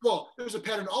rules. Well, there's a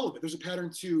pattern to all of it. There's a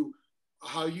pattern to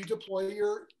how you deploy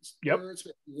your experience.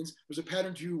 There's a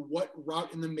pattern to what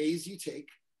route in the maze you take.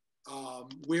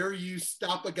 Where you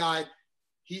stop a guy,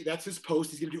 that's his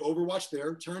post. He's going to do Overwatch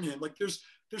there. Turn him. Like there's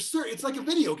certain. It's like a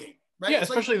video game, right? Yeah,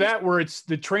 it's especially that where it's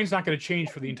the train's not going to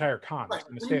change for the entire con. Right.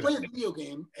 When you play a video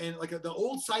game and like the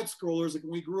old side scrollers, like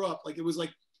when we grew up, like it was like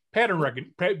pattern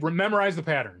memorize the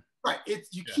pattern. Right.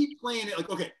 You keep playing it like,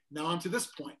 okay, now I'm to this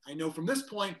point. I know from this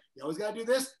point, you always got to do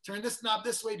this. Turn this knob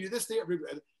this way. Do this there.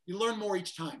 You learn more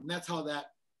each time, and that's how that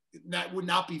would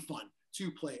not be fun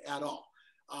to play at all.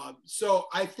 So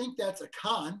I think that's a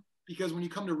con, because when you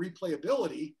come to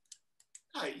replayability,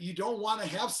 you don't want to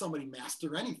have somebody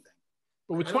master anything.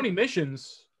 But with 20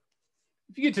 missions,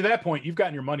 if you get to that point, you've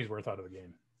gotten your money's worth out of the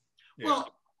game. Yeah.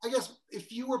 Well, I guess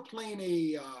if you were playing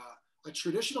a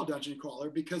traditional dungeon crawler,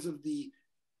 because of the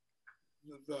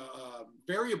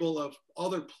variable of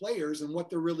other players and what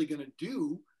they're really going to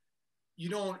do, you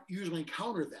don't usually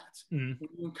encounter that. Mm-hmm. When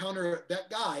you encounter that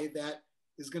guy that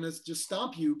is going to just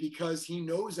stomp you because he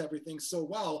knows everything so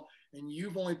well, and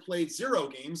you've only played 0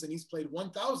 games and he's played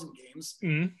 1,000 games,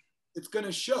 mm-hmm. It's going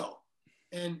to show.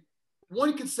 And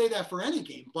one could say that for any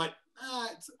game, but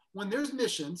when there's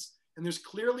missions and there's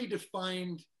clearly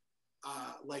defined,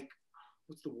 like,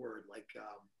 what's the word? Like,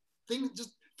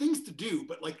 things to do,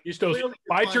 but like, just those,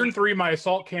 by turn 3, my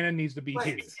assault cannon needs to be right.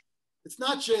 here. It's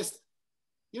not just,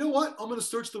 you know what? I'm going to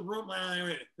search the room.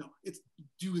 No, it's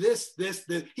do this.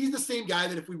 He's the same guy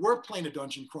that if we were playing a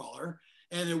dungeon crawler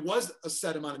and it was a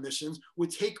set amount of missions,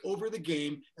 would take over the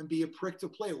game and be a prick to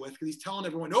play with, because he's telling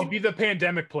everyone, no. He'd be the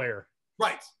pandemic player.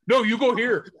 Right. No, you go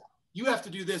here. You have to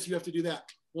do this. You have to do that.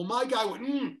 Well, my guy would,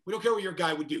 we don't care what your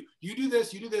guy would do. You do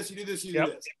this, you do this, you do this, you do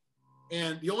this.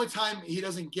 And the only time he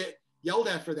doesn't get yelled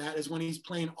at for that is when he's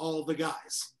playing all the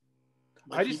guys.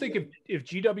 Like I just think if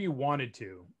GW wanted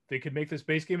to, they could make this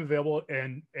base game available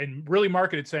and really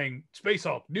market it saying Space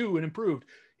Hulk, new and improved.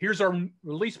 Here's our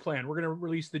release plan. We're going to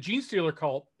release the Genestealer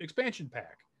Cult expansion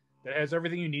pack that has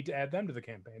everything you need to add them to the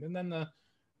campaign. And then the,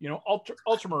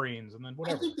 Ultramarines and then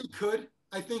whatever. I think they could.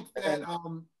 I think that,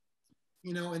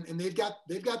 and they've got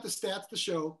the stats to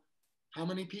show how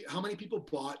many people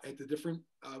bought at the different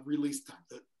release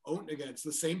times. Again, it's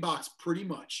the same box pretty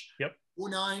much. Yep.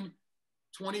 2009,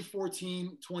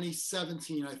 2014,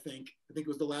 2017, I think it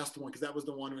was the last one, because that was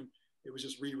the one when it was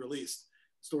just re-released.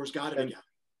 Stores got it again.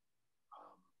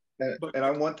 And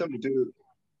I want them to do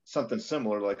something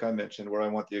similar, like I mentioned, where I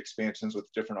want the expansions with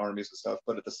different armies and stuff.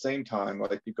 But at the same time,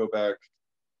 like you go back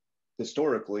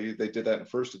historically, they did that in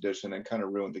first edition and kind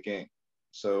of ruined the game.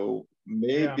 So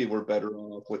maybe we're better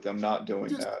off with them not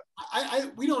doing that.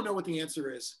 We don't know what the answer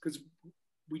is, because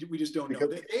we just don't know.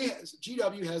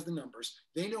 GW has the numbers.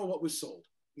 They know what was sold.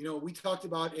 We talked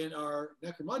about in our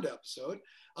Necromunda episode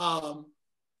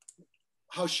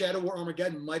how Shadow War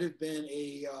Armageddon might have been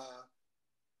a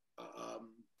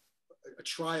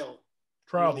trial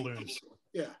balloon.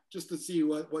 Yeah, just to see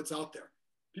what's out there.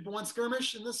 People want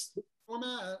skirmish in this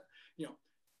format.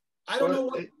 I don't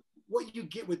know what you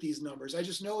get with these numbers. I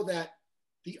just know that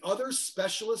the other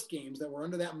specialist games that were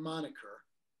under that moniker,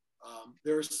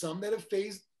 there are some that have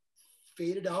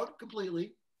faded out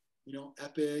completely.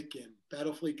 Epic and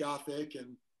Battlefleet Gothic,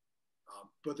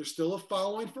 but there's still a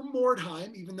following for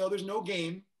Mordheim, even though there's no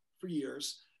game for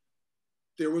years.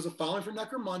 There was a following for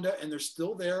Necromunda, and they're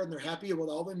still there, and they're happy with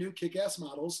all the new kick-ass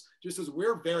models, just as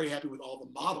we're very happy with all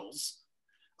the models.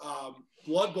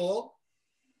 Blood Bowl,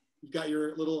 you've got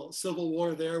your little civil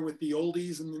war there with the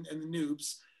oldies and the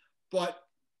noobs, but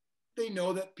they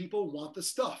know that people want the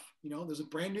stuff. There's a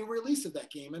brand new release of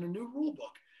that game and a new rule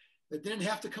book that didn't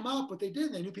have to come out, but they did,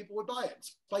 and they knew people would buy it.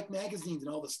 Spike magazines and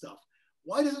all this stuff.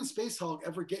 Why doesn't Space Hulk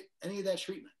ever get any of that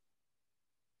treatment?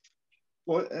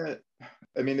 Well,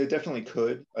 it definitely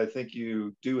could. I think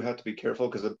you do have to be careful,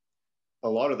 because a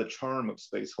lot of the charm of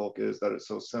Space Hulk is that it's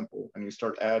so simple, and you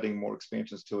start adding more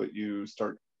expansions to it, you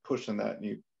start pushing that,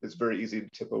 and it's very easy to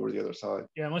tip over the other side.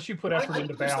 Yeah, unless you put effort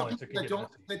into balance.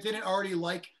 That didn't already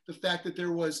like the fact that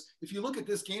there was, if you look at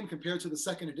this game compared to the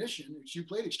second edition, which you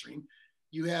played Xtreme,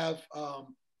 you have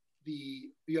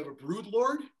you have a Brood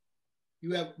Lord,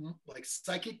 you have like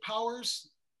psychic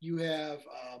powers, you have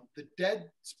the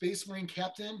dead Space Marine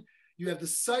Captain, you have the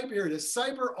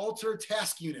Cyber Alter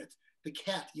Task Unit, the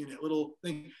CAT unit, little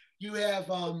thing. You have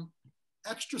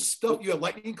extra stuff. You have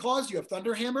Lightning Claws, you have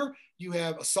Thunderhammer, you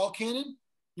have Assault Cannon.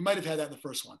 You might have had that in the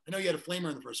first one. I know you had a Flamer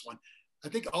in the first one. I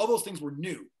think all those things were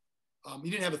new.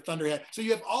 You didn't have a Thunderhead. So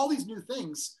you have all these new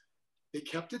things. They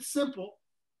kept it simple.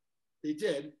 They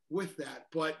did with that.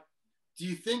 But do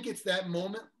you think it's that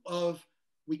moment of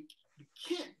we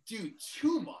can't do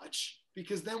too much,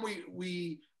 because then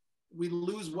we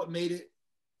lose what made it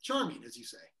charming, as you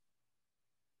say?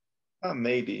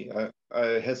 Maybe. I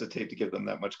hesitate to give them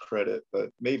that much credit, but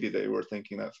maybe they were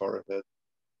thinking that far ahead.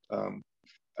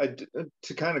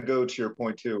 To kind of go to your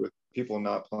point too, with people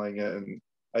not playing it, and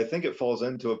I think it falls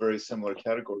into a very similar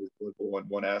category to Blood Bowl in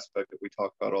one aspect that we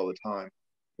talk about all the time.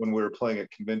 When we were playing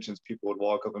at conventions, people would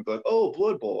walk up and be like, "Oh,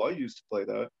 Blood Bowl, I used to play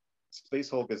that." Space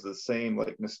Hulk is the same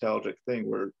like nostalgic thing,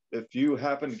 where if you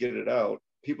happen to get it out,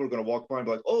 people are going to walk by and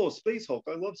be like, "Oh, Space Hulk,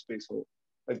 I love Space Hulk."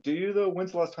 Like, do you though?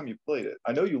 When's the last time you played it?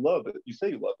 I know you love it. You say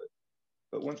you love it,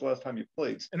 but when's the last time you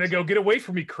played? And they go, "Get away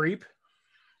from me, creep."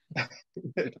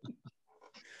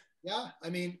 Yeah,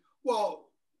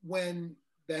 well, when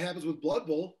that happens with Blood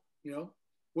Bowl,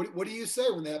 what do you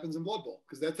say when that happens in Blood Bowl?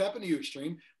 Because that's happened to you,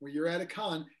 Xtreme, where you're at a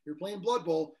con, you're playing Blood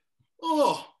Bowl.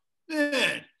 Oh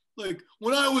man, like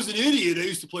when I was an idiot, I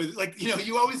used to play this. Like,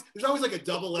 there's always like a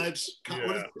double-edged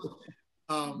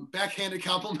backhanded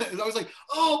compliment. It's always like,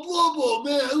 "Oh, Blood Bowl,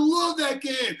 man, I love that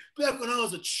game back when I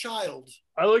was a child.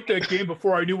 I liked that game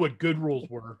before I knew what good rules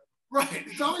were." Right.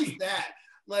 It's always that.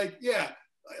 Like, yeah,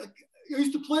 I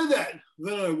used to play that.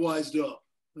 Then I wised up.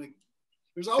 Like,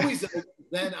 there's always that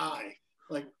then I.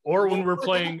 Like, or when we're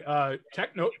playing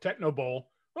Techno Bowl.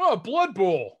 Oh, Blood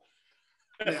Bowl.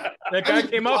 Yeah. That guy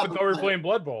came up and thought we were playing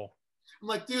Blood Bowl. I'm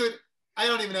like, dude, I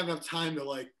don't even have enough time to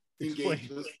like engage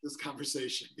this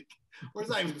conversation. It's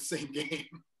not even the same game.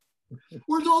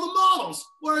 Where's all the models?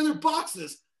 Where are their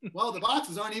boxes? Well, the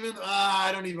boxes aren't even.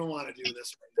 I don't even want to do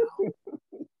this right now.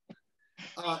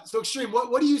 So Xtreme,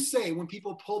 what do you say when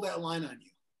people pull that line on you?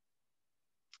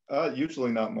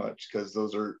 Usually not much, because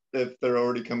those are, if they're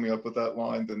already coming up with that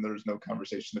line, then there's no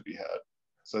conversation to be had.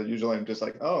 So usually I'm just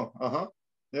like, oh,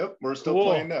 yep, we're still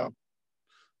playing now.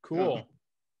 Cool.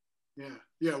 Yeah.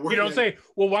 You don't say,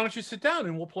 well, why don't you sit down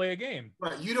and we'll play a game?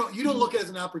 Right. You don't look at it as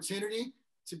an opportunity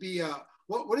to be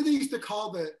what do they used to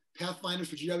call the Pathfinders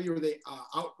for GW? Were they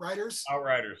Outriders?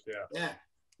 Outriders, yeah. Yeah.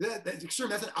 That's Xtreme.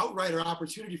 That's an outrider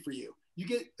opportunity for you. You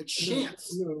get a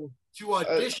chance to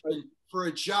audition for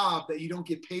a job that you don't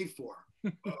get paid for.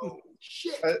 Oh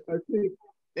shit! I think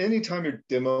anytime you're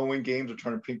demoing games or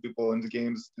trying to bring people into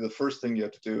games, the first thing you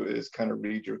have to do is kind of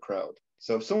read your crowd.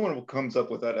 So if someone comes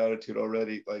up with that attitude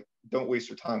already, like, don't waste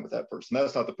your time with that person.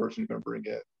 That's not the person you're going to bring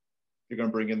in. You're going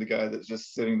to bring in the guy that's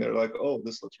just sitting there like, oh,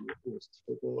 this looks really cool. Is this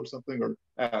football or something? Or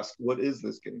ask, what is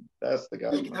this game? That's the guy.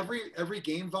 I think every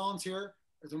game volunteer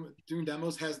doing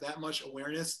demos has that much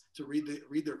awareness to read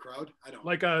their crowd. I don't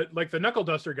like the knuckle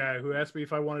duster guy who asked me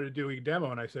if I wanted to do a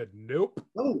demo, and I said nope.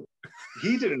 Oh,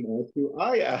 he didn't ask you.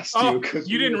 I asked you. Because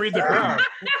you didn't read the crowd.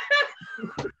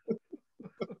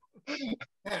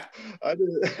 Yeah. I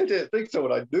didn't think so.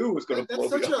 What I knew was going to blow me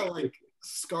up. That's such a like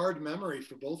scarred memory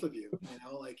for both of you. You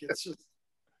know, like it's just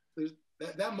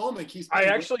that moment keeps. I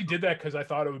actually did that because I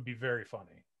thought it would be very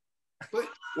funny. But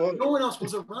no one else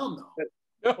was around though.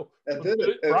 No, and then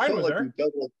it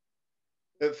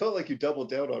felt like you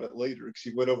doubled down on it later because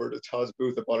you went over to Todd's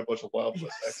booth and bought a bunch of Wild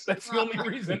West. Yes, that's the only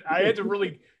reason. I had to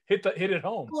really hit it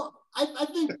home. Well, I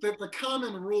think that the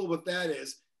common rule with that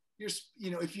is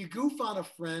if you goof on a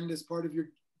friend as part of your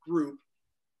group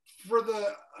for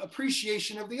the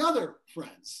appreciation of the other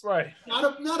friends, right? Not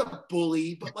a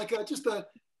bully, but like I did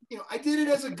it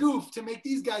as a goof to make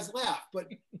these guys laugh. But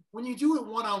when you do it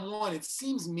one-on-one, it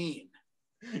seems mean.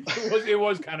 It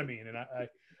was kind of mean, and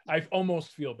I almost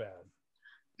feel bad.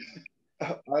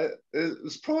 It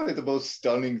was probably the most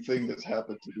stunning thing that's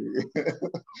happened to me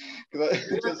because I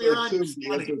just assumed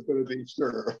the answer was going to be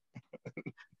sure.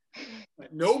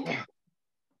 Nope.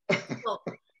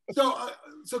 So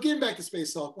getting back to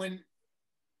spacehulk,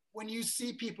 when you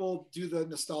see people do the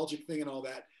nostalgic thing and all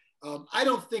that, I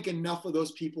don't think enough of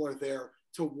those people are there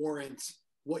to warrant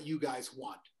what you guys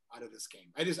want out of this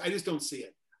game. I just don't see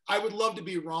it. I would love to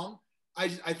be wrong. I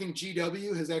think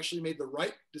GW has actually made the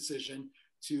right decision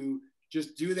to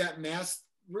just do that mass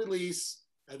release,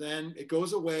 and then it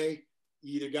goes away.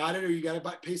 You either got it or you got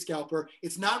to pay scalper.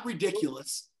 It's not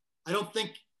ridiculous. I don't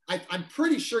think. I'm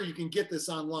pretty sure you can get this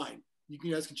online. You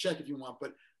guys can check if you want,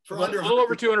 but for a little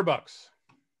over $200,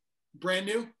 brand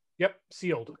new. Yep,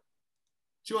 sealed.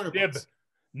 $200.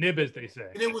 Nib, as they say.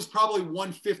 And it was probably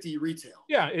 $150 retail.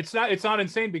 Yeah, it's not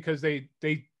insane because they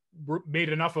made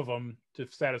enough of them to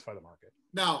satisfy the market.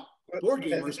 Now, board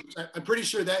gamers, I'm pretty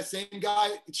sure that same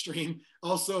guy, Xtreme,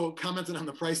 also commented on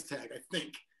the price tag. I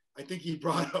think he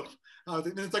brought up.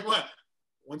 It's like, what?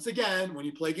 Once again, when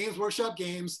you play Games Workshop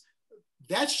games,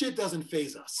 that shit doesn't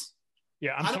faze us.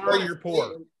 Yeah, I'm sorry you're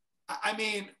poor. I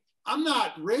mean, I'm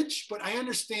not rich, but I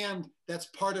understand that's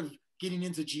part of getting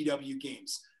into GW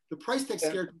games. The price tag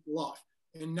scared people off.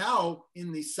 And now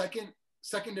in the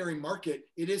secondary market,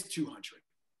 it is $200.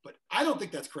 But I don't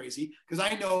think that's crazy because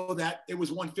I know that it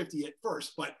was $150 at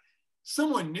first, but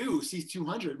someone new sees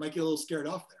 $200 might get a little scared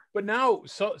off there. But now,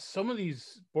 some of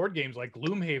these board games like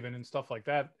Gloomhaven and stuff like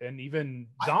that, and even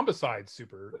Zombicide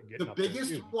Super. The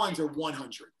biggest ones are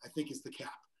 100, I think, is the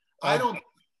cap.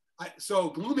 So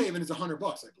Gloomhaven is $100, I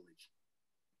believe.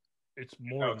 It's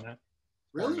more than that.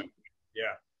 Really?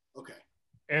 Yeah. Okay.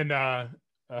 And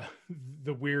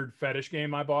the weird fetish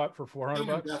game I bought for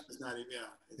 $400. Is not even,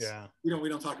 yeah. We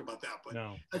don't talk about that, but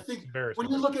no, I think when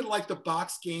you look at like the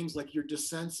box games, like your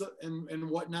Descents and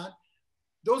whatnot,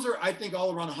 those are, I think,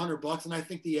 all around $100. And I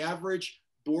think the average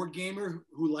board gamer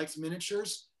who likes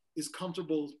miniatures is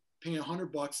comfortable paying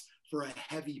 $100 for a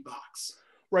heavy box.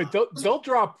 Right. They'll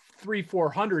drop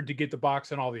 $300-400 to get the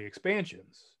box and all the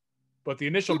expansions, but the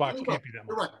initial box can't be that much.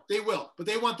 You're right. They will, but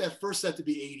they want that first set to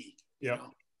be 80. Yeah.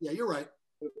 Yeah, you're right.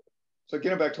 So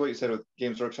getting back to what you said with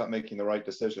Games Workshop making the right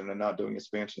decision and not doing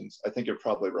expansions, I think you're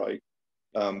probably right.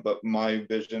 But my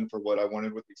vision for what I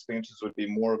wanted with expansions would be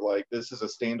more of like, this is a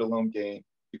standalone game.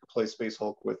 You could play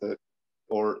Spacehulk with it,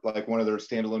 or like one of their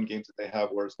standalone games that they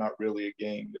have where it's not really a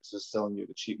game. It's just selling you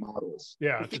the cheap models.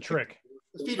 Yeah, it's a trick.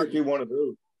 Why not do one of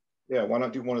those? Yeah, why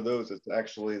not do one of those? It's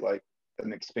actually like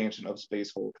an expansion of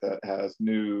Spacehulk that has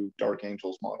new Dark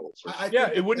Angels models.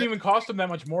 It wouldn't even cost them that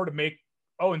much more to make.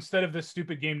 Oh, instead of this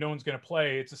stupid game no one's going to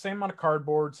play, it's the same amount of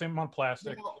cardboard, same amount of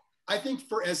plastic. You know, I think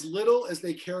for as little as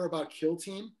they care about Kill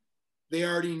Team, they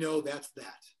already know that's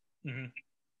that. Mm-hmm.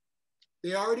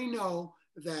 They already know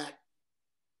that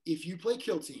if you play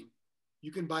Kill Team,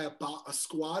 you can buy a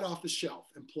squad off the shelf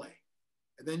and play.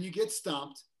 And then you get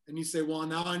stomped and you say, well,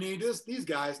 now I need these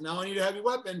guys. Now I need a heavy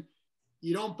weapon.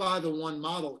 You don't buy the one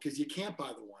model because you can't buy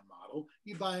the one model.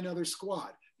 You buy another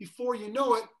squad. Before you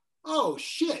know it, oh,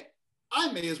 shit. I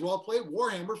may as well play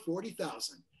Warhammer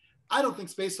 40,000. I don't think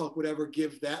Space Hulk would ever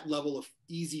give that level of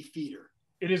easy feeder.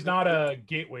 It is not a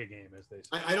gateway game, as they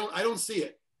say. I don't see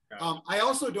it. I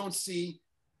also don't see,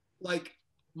 like,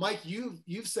 Mike,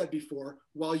 you've said before,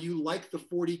 while you like the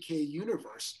 40K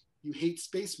universe, you hate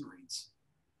Space Marines.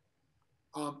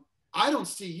 I don't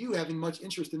see you having much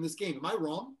interest in this game. Am I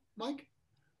wrong, Mike?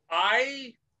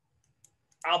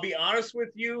 I'll be honest with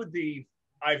you.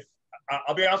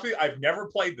 I'll be honest with you. I've never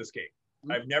played this game.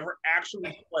 I've never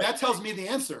actually played. That tells me the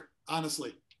answer,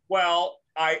 honestly. Well,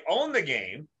 I own the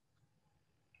game.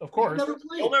 Of course.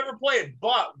 You'll never play it.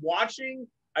 But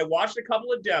I watched a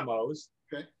couple of demos.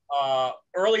 Okay.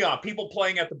 Early on, people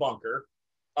playing at the bunker.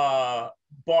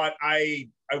 But I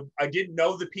didn't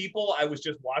know the people. I was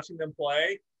just watching them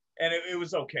play, and it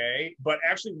was okay. But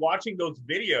actually watching those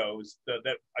videos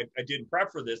that I did in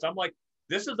prep for this, I'm like,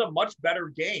 this is a much better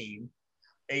game,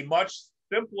 a much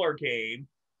simpler game,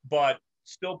 but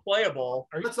still playable.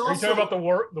 Are you talking about the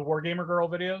Wargamer Girl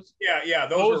videos? Yeah,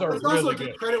 those are really also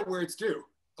good. Credit where it's due.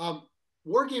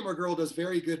 Wargamer Girl does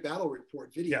very good battle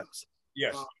report videos.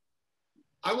 Yes.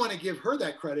 I want to give her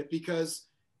that credit because,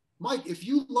 Mike, if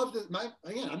you loved it,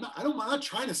 again, I'm not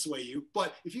trying to sway you,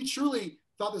 but if you truly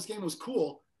thought this game was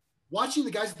cool, watching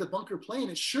the guys at the bunker playing,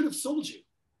 it should have sold you.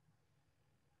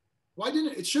 Why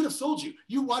didn't it? It should have sold you.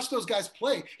 You watched those guys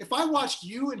play. If I watched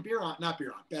you and Biran, not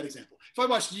Biran, bad example. If I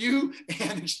watched you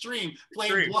and Xtreme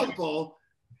playing Blood Bowl,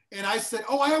 and I said,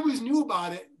 oh, I always knew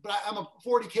about it, but I'm a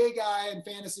 40K guy in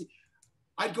fantasy,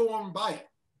 I'd go on and buy it.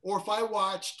 Or if I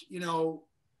watched,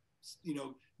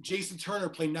 Jason Turner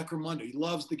play Necromunda. He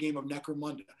loves the game of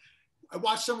Necromunda. I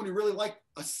watched someone who really liked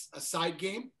a side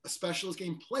game, a specialist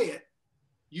game, play it.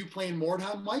 You playing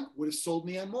Mordheim, Mike, would have sold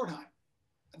me on Mordheim.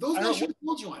 Those guys should have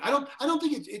sold you on. I don't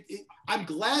think I'm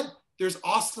glad there's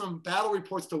awesome battle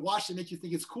reports to watch that make you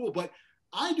think it's cool, but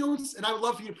I don't, and I would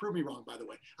love for you to prove me wrong, by the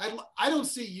way. I don't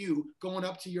see you going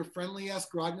up to your friendly-ass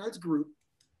Grognard's group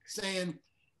saying,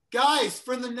 guys,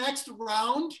 for the next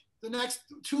round, the next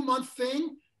 2-month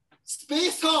thing,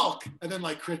 Space Hulk, and then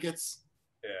like crickets.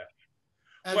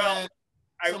 Yeah. And well,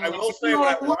 I will say when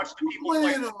I watched the people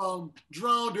play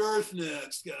Drowned Earth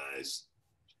next, guys.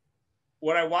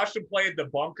 When I watched them play at the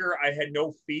bunker, I had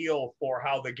no feel for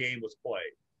how the game was played.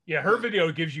 Yeah, her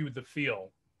video gives you the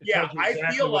feel. I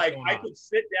feel like I could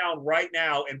sit down right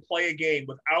now and play a game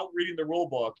without reading the rule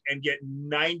book and get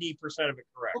 90% of it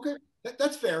correct. Okay,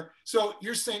 that's fair. So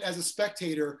you're saying as a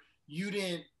spectator, you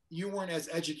weren't as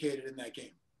educated in that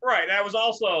game. Right. And I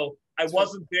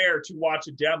wasn't there to watch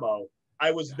a demo.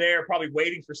 I was there probably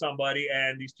waiting for somebody,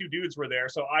 and these two dudes were there.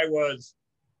 So I was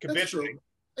convincing.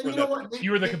 And you know what?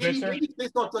 You were the convincer? Maybe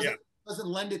baseball doesn't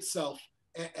lend itself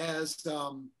as,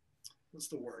 what's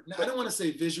the word? Now, I don't want to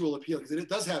say visual appeal because it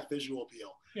does have visual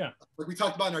appeal. Yeah. Like we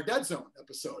talked about in our Dead Zone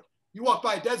episode. You walk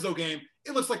by a Dead Zone game,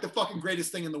 it looks like the fucking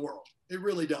greatest thing in the world. It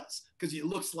really does. Because it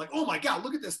looks like, oh my God,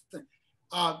 look at this thing.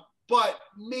 But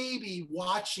maybe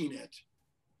watching it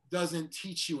doesn't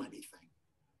teach you anything.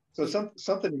 So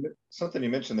something you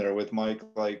mentioned there with Mike,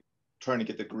 like trying to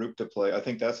get the group to play, I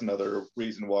think that's another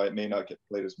reason why it may not get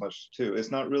played as much too.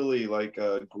 It's not really like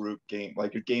a group game,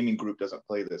 like your gaming group doesn't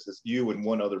play this. It's you and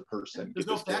one other person. There's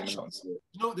no factions.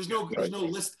 There's no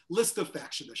list of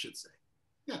factions, I should say.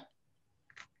 Yeah,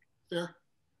 fair.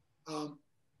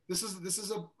 This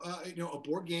is a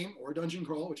board game or a dungeon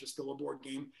crawl, which is still a board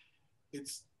game.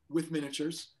 It's with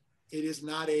miniatures. It is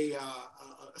not a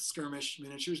skirmish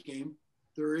miniatures game.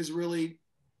 There is really,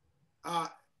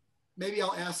 maybe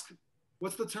I'll ask,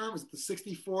 what's the term? Is it the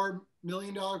 $64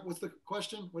 million? What's the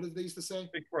question? What did they used to say?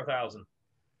 64,000.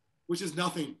 Which is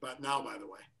nothing but now, by the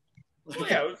way. Well,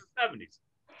 yeah, it was the 70s.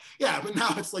 Yeah, but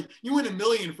now it's like you win $1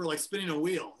 million for like spinning a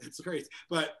wheel. It's crazy.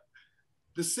 But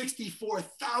the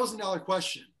 $64,000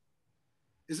 question,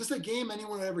 is this a game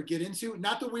anyone would ever get into?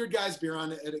 Not the weird guys,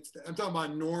 Biran. I'm talking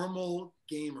about normal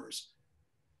gamers.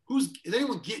 Is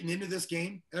anyone getting into this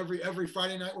game every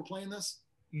Friday night we're playing this?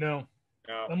 No.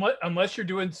 Unless you're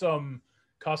doing some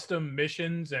custom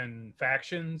missions and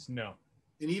factions, no.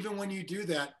 And even when you do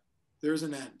that, there's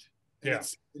an end. And yeah.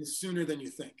 It's sooner than you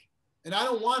think. And I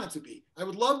don't want it to be. I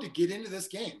would love to get into this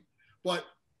game. But,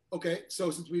 okay, so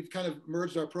since we've kind of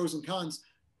merged our pros and cons,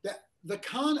 that the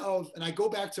con of, and I go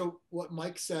back to what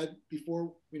Mike said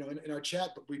before, in our chat,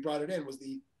 but we brought it in, was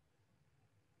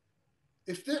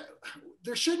if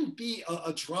there shouldn't be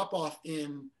a drop-off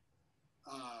in,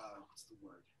 what's the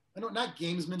word? I know, not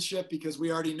gamesmanship, because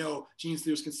we already know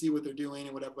genestealers can see what they're doing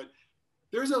and whatever, but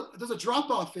there's a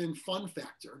drop-off in fun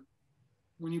factor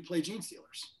when you play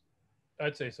genestealers.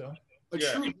 I'd say so. A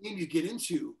true game you get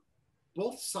into,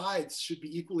 both sides should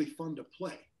be equally fun to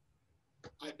play.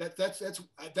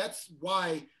 That's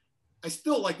why I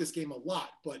still like this game a lot,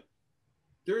 but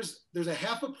there's a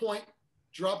half a point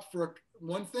drop for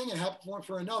one thing and half a point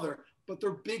for another, but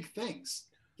they're big things.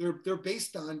 They're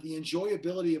based on the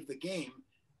enjoyability of the game.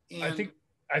 And I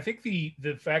think the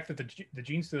fact that the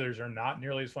Gene Stealers are not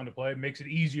nearly as fun to play makes it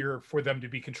easier for them to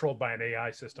be controlled by an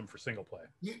AI system for single play.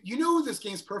 You know who this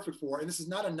game's perfect for, and this is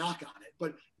not a knock on it,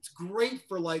 but it's great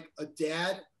for like a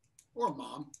dad or a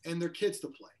mom and their kids to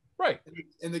play. Right.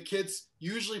 And the kids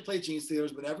usually play Gene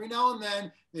Stealers, but every now and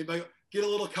then they might get a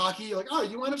little cocky, like, oh,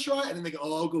 you want to try it? And then they go,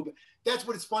 oh, I'll go. That's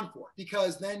what it's fun for,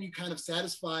 because then you kind of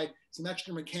satisfy some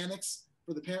extra mechanics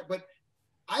for the parent. But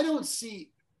I don't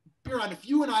see, Biran, if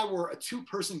you and I were a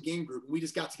 2-person game group and we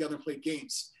just got together and played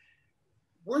games,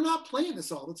 we're not playing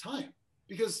this all the time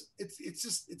because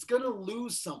it's going to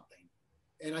lose something.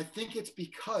 And I think it's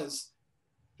because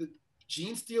the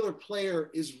Gene Stealer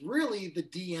player is really the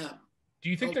DM. Do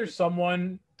you think there's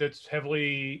someone that's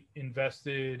heavily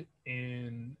invested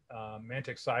in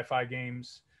Mantic sci-fi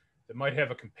games that might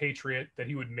have a compatriot that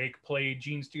he would make play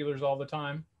Gene Stealers all the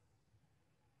time?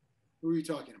 Who are you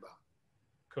talking about?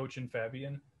 Coach and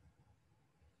Fabian?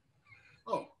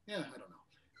 Oh, yeah, I don't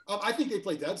know. I think they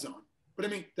play Dead Zone. But I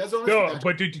mean, Dead Zone is no,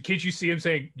 but can't you see him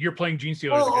saying, you're playing Gene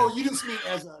Stealers? Oh, you just mean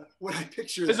as what I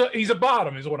picture. He's a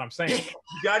bottom is what I'm saying.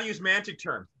 You got to use Mantic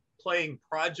terms. Playing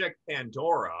Project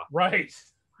Pandora. Right.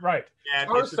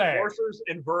 And it's Enforcers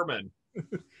and Vermin.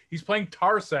 He's playing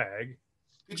Tarsag.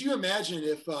 Could you imagine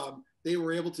if they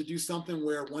were able to do something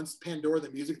where once Pandora,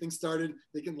 the music thing started,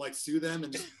 they can like sue them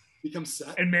and become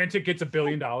set? And Mantic gets $1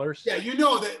 billion. Yeah, you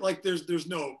know that like there's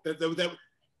no that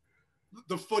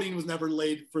the footing was never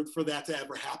laid for that to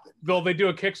ever happen. Though they do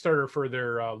a Kickstarter for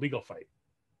their legal fight.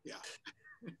 Yeah.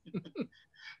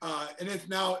 And it's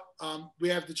now we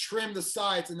have to trim the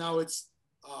sides, and now it's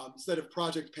instead of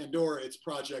Project Pandora, it's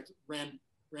Project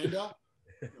Randa.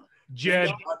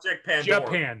 Project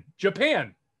Pandora.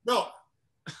 Japan. No.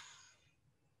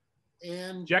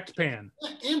 And Japan.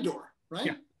 Andor, right?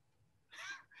 Yeah.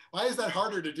 Why is that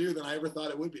harder to do than I ever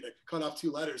thought it would be to cut off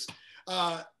 2 letters?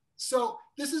 So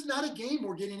this is not a game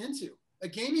we're getting into. A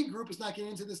gaming group is not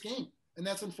getting into this game, and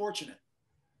that's unfortunate.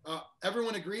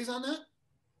 Everyone agrees on that?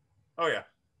 Oh, yeah.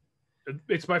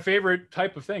 It's my favorite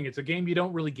type of thing. It's a game you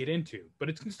don't really get into, but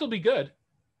it can still be good.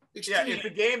 Yeah, it's a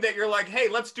game that you're like, hey,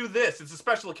 let's do this. It's a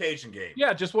special occasion game.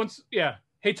 Yeah, just once. Yeah.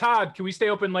 Hey, Todd, can we stay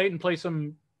open late and play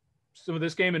some of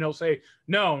this game? And he'll say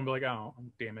no, and be like, oh,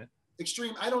 damn it.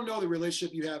 Xtreme, I don't know the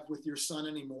relationship you have with your son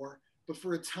anymore, but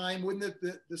for a time, wouldn't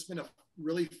this been a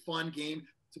really fun game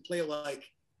to play like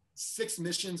 6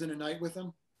 missions in a night with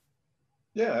him?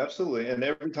 Yeah, absolutely. And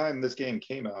every time this game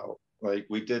came out, like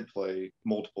we did play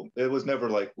multiple. It was never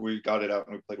like we got it out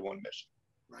and we played 1 mission.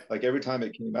 Right. Like every time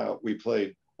it came out, we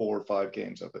played 4 or 5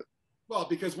 games of it. Well,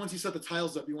 because once you set the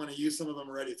tiles up, you want to use some of them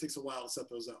already. It takes a while to set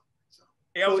those up. So.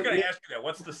 Yeah, I was going to ask you that.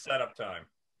 What's the setup time?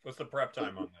 What's the prep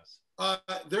time on this?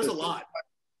 There's a lot.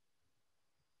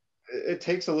 It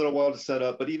takes a little while to set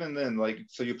up, but even then, like,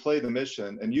 so you play the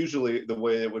mission, and usually the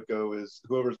way it would go is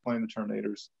whoever's playing the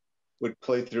Terminators would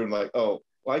play through and like, oh,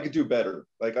 well, I could do better.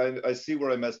 Like, I see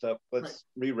where I messed up. Let's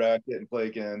re-rack it and play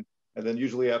again. And then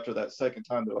usually after that second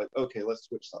time, they're like, okay, let's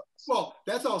switch sides. Well,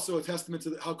 that's also a testament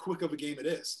to how quick of a game it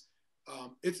is.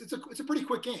 It's a pretty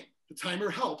quick game. The timer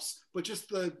helps, but just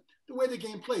the way the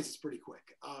game plays is pretty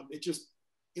quick.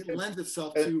 It lends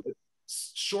itself to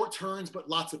short turns, but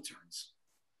lots of turns.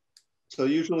 So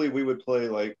usually we would play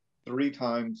like 3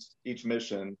 times each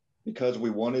mission because we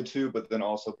wanted to, but then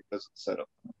also because of the setup.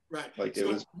 Right. Like so it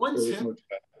was one tip,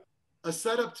 a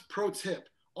setup pro tip: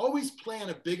 always play on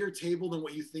a bigger table than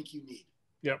what you think you need.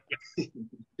 Yep.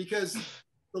 Because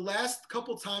the last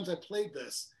couple times I played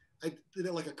this, I did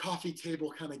it like a coffee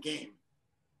table kind of game,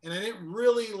 and I didn't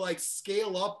really like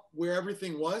scale up where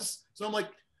everything was. So I'm like,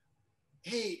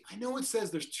 hey, I know it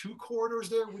says there's 2 corridors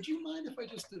there. Would you mind if I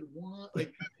just did 1?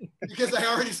 Like, because I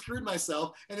already screwed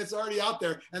myself and it's already out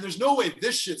there. And there's no way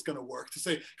this shit's going to work to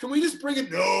say, can we just bring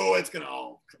it? No, it's going to,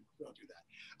 don't do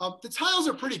that. The tiles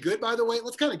are pretty good, by the way.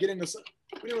 Let's kind of get into some,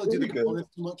 we don't really do the components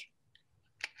too much.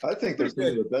 I think they're some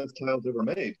of the best tiles ever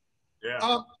made. Yeah.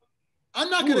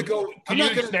 I'm not going to go. Can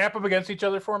you snap them against each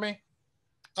other for me?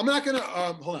 I'm not going to,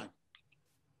 hold on.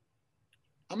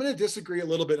 I'm going to disagree a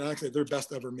little bit, and actually they're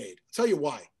best ever made. I'll tell you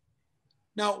why.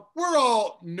 Now, we're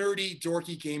all nerdy,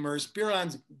 dorky gamers.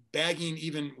 Biran's bagging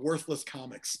even worthless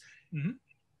comics. Mm-hmm.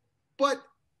 But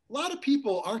a lot of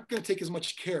people aren't going to take as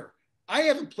much care. I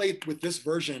haven't played with this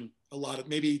version a lot of,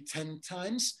 maybe 10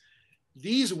 times.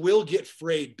 These will get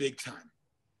frayed big time.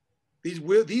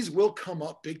 These will come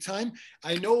up big time.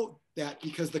 I know that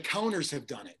because the counters have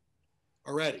done it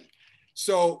already.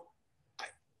 So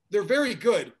they're very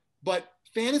good. But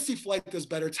Fantasy Flight does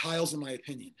better tiles, in my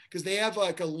opinion, because they have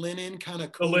like a linen kind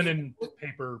of the linen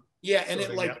paper. Yeah, and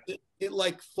it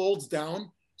like folds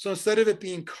down. So instead of it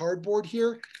being cardboard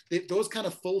here, those kind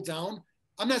of fold down.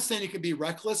 I'm not saying you can be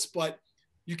reckless, but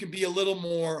you can be a little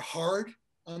more hard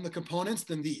on the components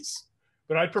than these.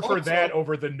 But I'd prefer that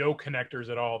over the no connectors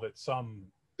at all. That some.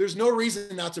 There's no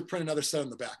reason not to print another set on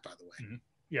the back, by the way. Mm-hmm.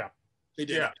 Yeah, they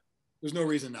did. Yeah. There's no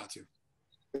reason not to.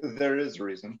 There is a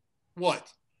reason. What?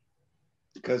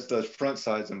 Because the front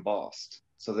side's embossed.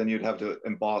 So then you'd have to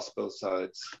emboss both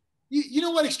sides. You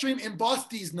know what, Extreme? Emboss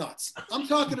these nuts. I'm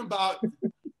talking about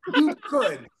you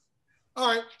could. All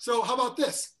right, so how about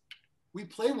this? We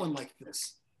play one like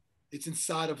this. It's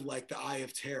inside of like the Eye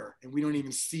of Terror, and we don't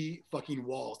even see fucking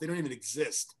walls. They don't even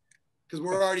exist because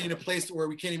we're already in a place where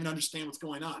we can't even understand what's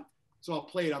going on. So I'll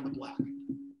play it on the black.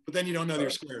 But then you don't know your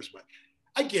squares. But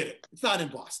I get it. It's not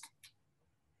embossed.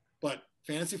 But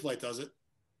Fantasy Flight does it.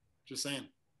 Just saying.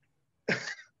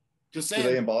 Just saying. Do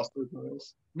they emboss their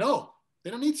tiles? No,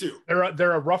 they don't need to.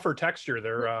 They're a rougher texture.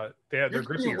 They're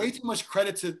grippier. Way too much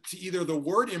credit to either the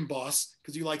word emboss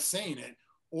because you like saying it,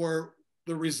 or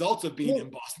the result of being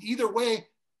embossed. Either way,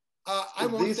 I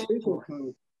won't say more.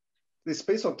 These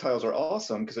spacehulk tiles are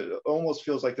awesome because it almost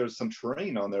feels like there's some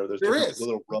terrain on there. There is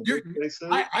little rubber places.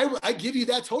 I give you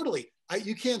that totally.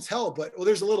 You can't tell, but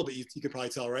there's a little bit. You could probably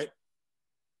tell, right?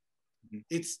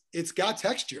 Mm-hmm. It's got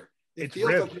texture. It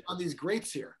feels like you're on these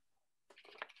grates here.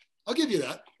 I'll give you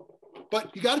that,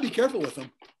 but you got to be careful with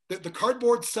them. The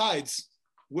cardboard sides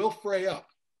will fray up.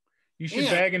 You should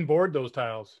bag and board those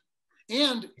tiles.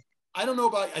 And I don't know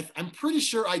about. I'm pretty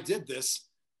sure I did this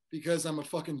because I'm a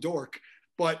fucking dork.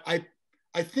 But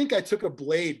I think I took a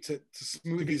blade to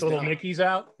smooth these little down. nickies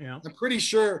out. Yeah, I'm pretty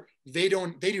sure they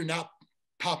do not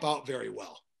pop out very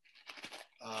well.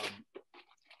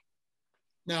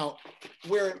 Now,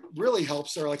 where it really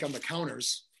helps are like on the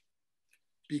counters,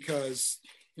 because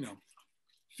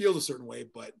feels a certain way,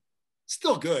 but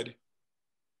still good.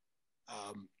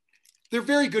 They're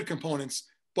very good components,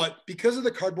 but because of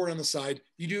the cardboard on the side,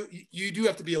 you do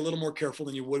have to be a little more careful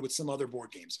than you would with some other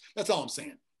board games. That's all I'm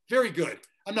saying. Very good.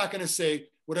 I'm not going to say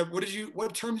whatever.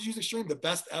 What term did you use, Extreme? The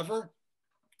best ever?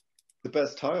 The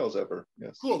best tiles ever.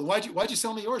 Yes. Cool. Why'd you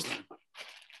sell me yours then?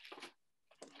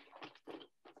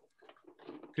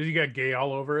 Because you got gay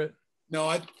all over it. No,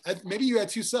 I maybe you had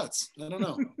two sets. I don't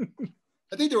know.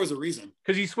 I think there was a reason.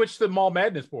 Because you switched the Mall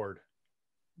Madness board.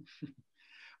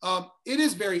 It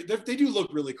is they do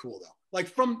look really cool though. Like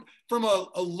from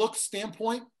a look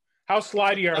standpoint. How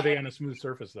slidey are they on a smooth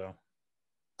surface though?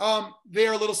 They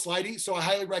are a little slidey, so I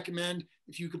highly recommend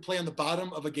if you could play on the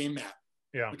bottom of a game mat.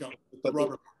 Yeah. Like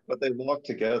but they lock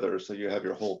together, so you have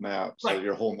your whole map. So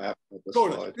your whole map.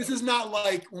 Totally. This is not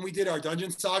like when we did our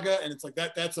Dungeon Saga, and it's like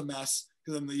that's a mess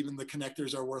because then even the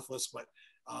connectors are worthless. But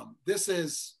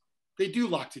they do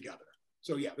lock together.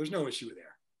 So yeah, there's no issue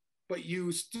there. But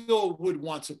you still would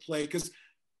want to play because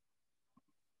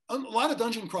a lot of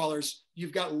dungeon crawlers,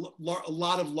 you've got a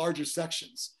lot of larger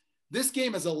sections. This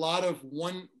game has a lot of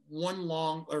one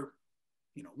row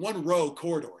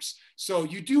corridors. So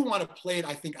you do want to play it,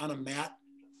 I think, on a mat,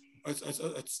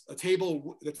 a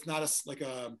table that's not like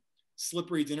a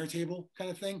slippery dinner table kind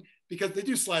of thing, because they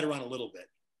do slide around a little bit,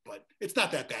 but it's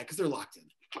not that bad because they're locked in.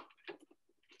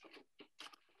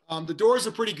 The doors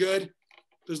are pretty good.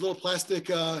 There's a little plastic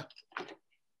pop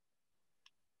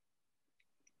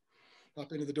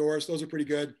into the doors. Those are pretty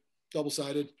good,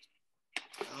 double-sided.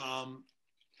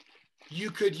 You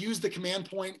could use the command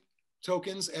point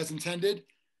tokens as intended.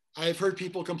 I've heard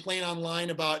people complain online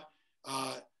about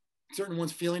certain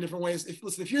ones feeling different ways.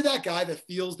 If you're that guy that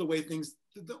feels the way things,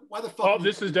 why the fuck? Oh,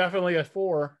 this is definitely a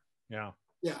 4. Yeah.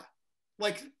 Yeah.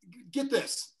 Like, get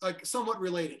this, like somewhat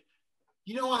related.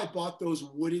 I bought those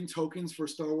wooden tokens for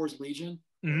Star Wars Legion,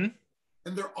 and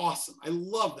they're awesome. I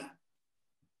love them.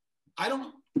 I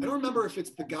don't remember if it's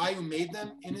the guy who made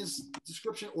them in his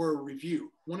description or a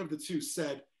review. One of the two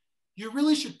said, you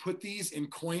really should put these in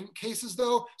coin cases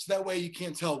though, so that way you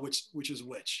can't tell which is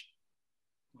which.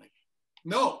 Like,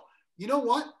 no, you know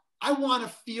what? I want to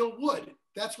feel wood.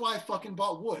 That's why I fucking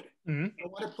bought wood. I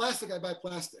wanted plastic, I buy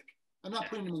plastic. I'm not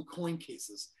putting them in coin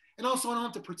cases. And also I don't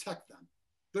have to protect them.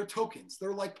 They're tokens.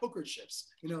 They're like poker chips.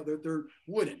 They're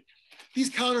wooden. These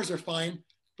counters are fine,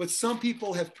 but some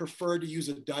people have preferred to use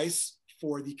a dice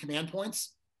for the command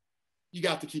points. You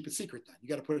got to keep it secret then. You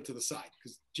got to put it to the side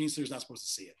because Genestealer's not supposed to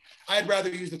see it. I'd rather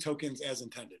use the tokens as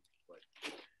intended. But,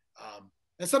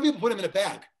 and some people put them in a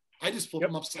bag. I just flip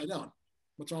them upside down.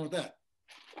 What's wrong with that?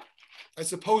 I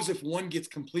suppose if one gets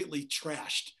completely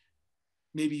trashed,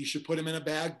 maybe you should put them in a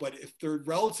bag. But if they're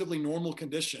relatively normal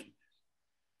condition,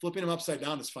 Flipping them upside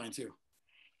down is fine too.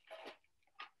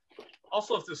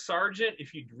 Also, if the sergeant,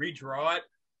 if you redraw it,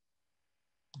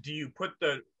 do you put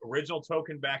the original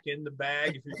token back in the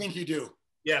bag? I think you do.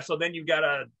 Yeah, so then you've got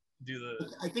to do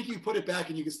the... I think you put it back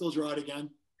and you can still draw it again.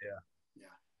 Yeah. Yeah.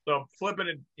 So flipping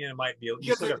it, might be...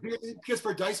 Because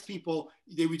for dice people,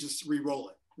 they would just re-roll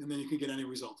it, and then you can get any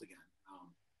result again.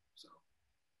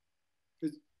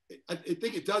 I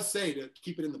think it does say to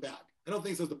keep it in the bag. I don't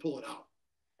think it says to pull it out.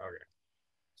 Okay.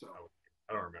 So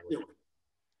I don't remember. Yeah.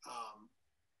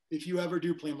 If you ever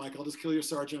do play Mike, I'll just kill your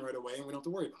sergeant right away, and we don't have to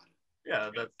worry about it. Yeah,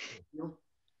 that's...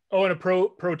 Oh, and a pro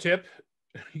tip,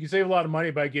 you can save a lot of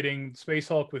money by getting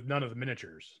Spacehulk with none of the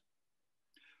miniatures.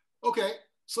 Okay,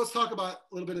 so let's talk about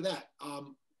a little bit of that.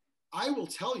 I will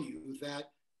tell you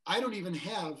that I don't even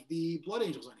have the Blood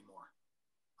Angels anymore.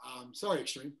 Sorry,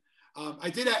 Xtreme.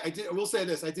 I will say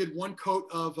this. I did one coat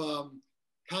of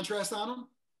contrast on them.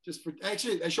 I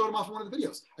showed them off in one of the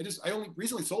videos. I only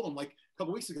recently sold them like a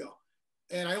couple weeks ago.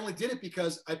 And I only did it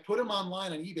because I put them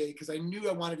online on eBay because I knew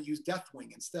I wanted to use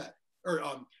Deathwing instead, or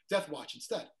Deathwatch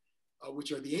instead,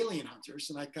 which are the alien hunters.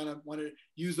 And I kind of wanted to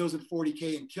use those in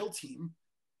 40K and Kill Team.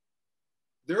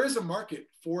 There is a market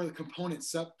for the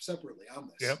components separately on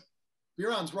this. Yep.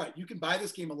 Biran's right. You can buy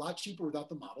this game a lot cheaper without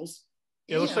the models.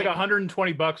 It looks like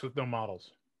 $120 with no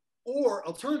models. Or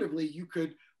alternatively, you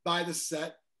could buy the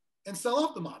set and sell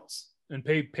off the models. And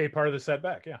pay part of the set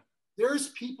back, yeah. There's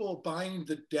people buying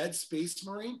the dead Space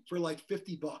Marine for like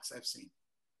 $50 I've seen.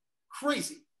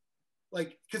 Crazy.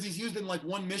 Like, because he's used in like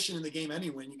one mission in the game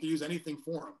anyway, and you could use anything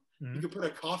for him. Mm-hmm. You could put a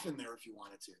coffin there if you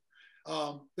wanted to.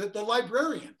 The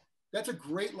Librarian, that's a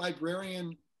great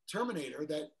Librarian Terminator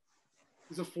that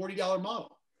is a $40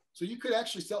 model. So you could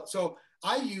actually sell. So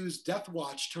I use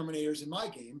Deathwatch Terminators in my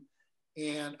game.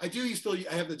 And I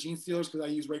have the genestealers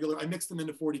because I mix them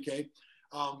into 40K.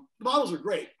 The models are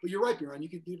great, but you're right, Biran.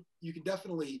 You could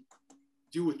definitely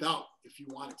do without if you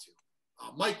wanted to.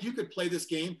 Mike, you could play this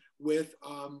game with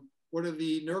what are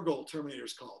the Nurgle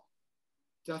Terminators called?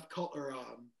 Death Cult, or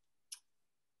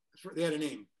they had a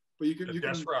name, but you could.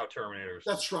 Death Shroud Terminators.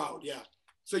 Death Shroud, yeah.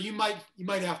 So you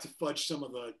might have to fudge some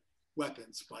of the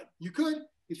weapons, but you could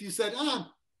if you said,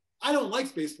 I don't like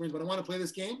Space Marines, but I want to play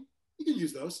this game. You can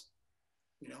use those.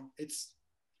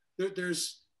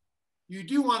 You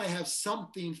do want to have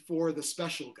something for the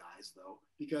special guys, though,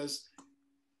 because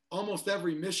almost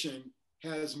every mission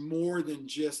has more than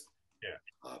just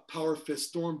Power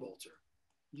Fist Stormbolter.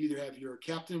 You either have your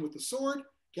captain with the sword,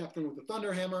 captain with the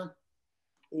Thunderhammer,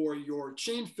 or your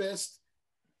Chain Fist,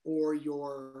 or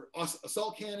your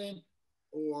Assault Cannon,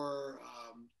 or...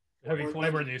 Heavy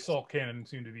Flamer and the Assault Cannon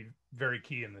seem to be very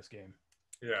key in this game.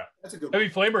 Yeah. That's a good Heavy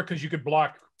Flamer, because you could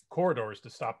block corridors to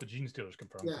stop the genestealers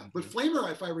from. Yeah, but Flamer,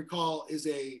 if I recall,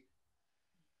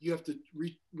 you have to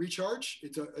recharge.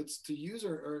 It's to use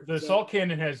or the Assault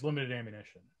Cannon has limited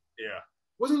ammunition. Yeah.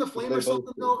 Wasn't the Flamer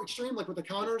something though Xtreme, like with the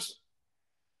counters?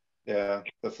 Yeah,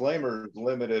 the Flamer is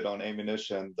limited on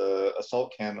ammunition. The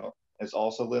Assault Cannon is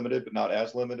also limited, but not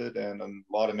as limited, and a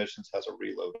lot of missions has a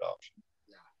reload option.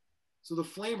 Yeah. So the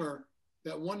Flamer,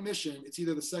 that one mission, it's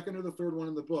either the second or the third one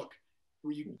in the book,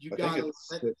 where you got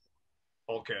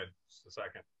Bulkhead, it's the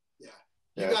second. Yeah.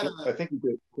 I think you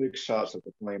get quick shots at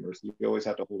the Flamers. You always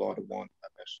have to hold on to one in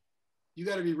that mission. You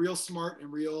got to be real smart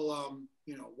and real,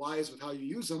 wise with how you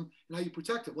use them and how you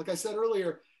protect them. Like I said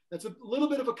earlier, that's a little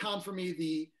bit of a con for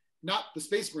me. Not the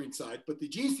Space Marine side, but the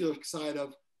Genestealer side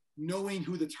of knowing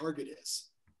who the target is.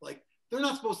 Like they're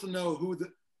not supposed to know who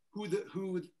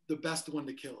the best one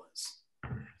to kill is.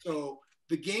 So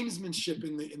the gamesmanship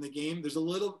in the game,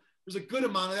 there's a good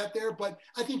amount of that there, but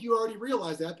I think you already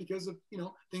realize that because of,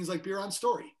 things like Biran's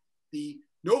story.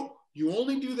 Nope, you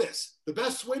only do this. The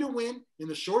best way to win in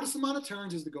the shortest amount of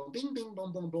turns is to go bing, bing,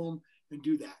 boom, boom, boom, and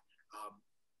do that.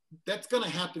 That's going to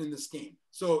happen in this game.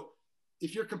 So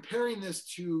if you're comparing this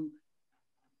to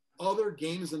other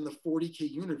games in the 40K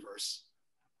universe,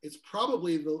 it's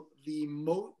probably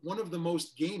one of the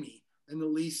most gamey and the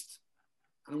least,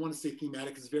 I don't want to say thematic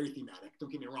because it's very thematic.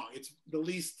 Don't get me wrong. It's the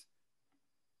least,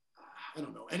 I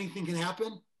don't know, anything can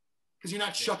happen because you're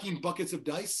not shucking buckets of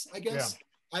dice, I guess.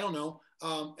 Yeah. I don't know.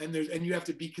 And you have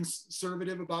to be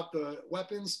conservative about the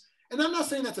weapons. And I'm not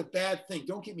saying that's a bad thing.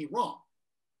 Don't get me wrong.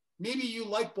 Maybe you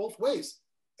like both ways.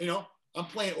 I'm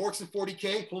playing Orcs in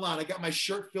 40K. Hold on. I got my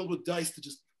shirt filled with dice to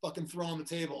just fucking throw on the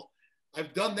table.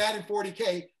 I've done that in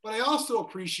 40K, but I also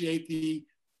appreciate the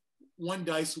one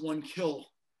dice, one kill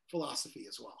philosophy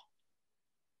as well.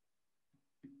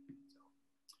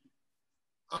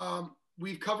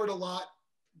 We've covered a lot,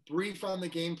 brief on the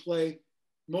gameplay,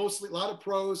 mostly a lot of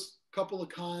pros, couple of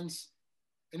cons.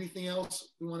 Anything else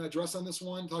we want to address on this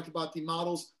one? Talked about the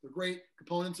models. They're great.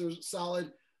 Components are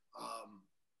solid.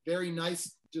 Very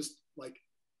nice. Just like,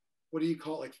 what do you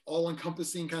call it? Like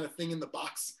all-encompassing kind of thing in the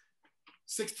box.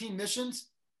 16 missions.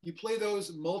 You play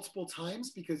those multiple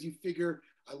times because you figure,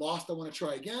 I lost, I want to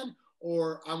try again,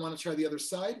 or I want to try the other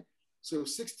side. So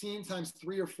 16 times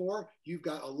 3 or 4, you've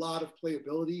got a lot of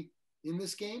playability in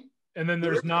this game. And then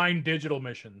there's 9 digital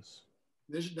missions.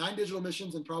 There's 9 digital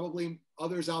missions and probably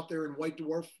others out there in White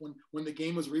Dwarf. When the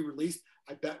game was re-released,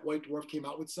 I bet White Dwarf came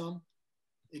out with some.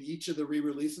 In each of the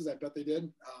re-releases, I bet they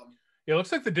did. Yeah, it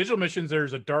looks like the digital missions,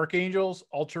 there's a Dark Angels,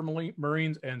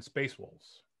 Ultramarines, and Space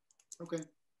Wolves. Okay.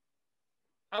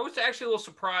 I was actually a little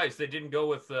surprised they didn't go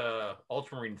with the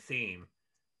Ultramarine theme,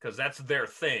 because that's their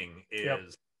thing.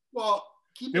 Well,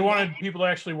 they wanted people to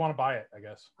actually want to buy it, I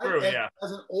guess. True, yeah.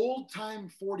 As an old-time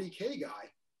 40K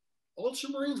guy,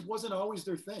 Ultramarines wasn't always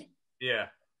their thing. Yeah.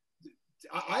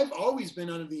 I've always been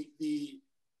under the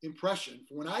impression,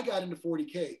 when I got into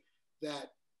 40K,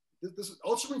 that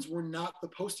Ultramarines were not the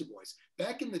poster boys.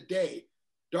 Back in the day,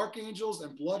 Dark Angels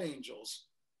and Blood Angels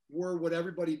were what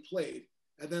everybody played.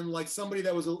 And then like somebody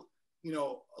that was a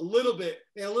little bit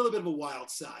of a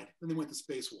wild side, and they went to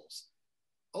Space Wolves.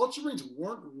 Ultramarines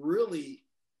weren't really,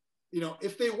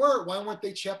 if they were, why weren't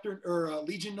they chapter or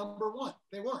Legion number 1?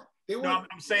 They weren't. No,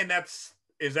 I'm saying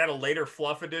is that a later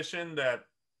fluff edition that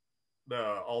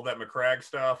all that McCragg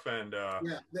stuff and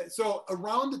yeah. So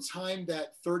around the time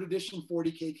that 3rd edition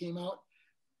 40K came out,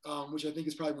 which I think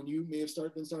is probably when you may have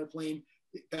started playing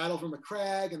Battle for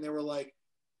McCragg, and they were like,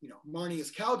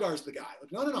 Marnius Calgar's the guy.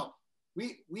 Like, no.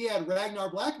 We had Ragnar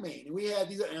Blackmane, and we had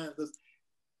these.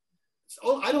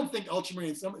 I don't think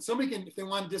Ultramarines. Somebody can, if they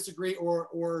want to disagree or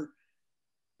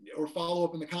follow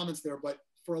up in the comments there. But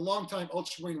for a long time,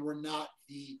 Ultramarine were not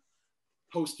the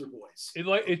poster boys.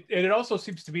 It also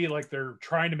seems to be like they're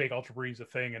trying to make Ultramarines a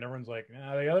thing, and everyone's like,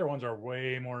 nah, the other ones are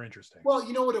way more interesting. Well,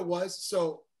 you know what it was.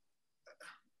 So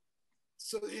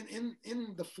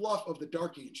in the fluff of the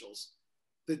Dark Angels,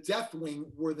 the Deathwing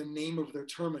were the name of their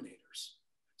Terminators.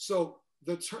 So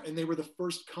and they were the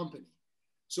first company.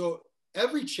 So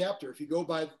every chapter, if you go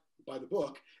by the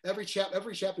book, every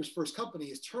chapter's first company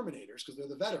is Terminators because they're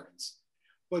the veterans.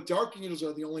 But Dark Angels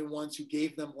are the only ones who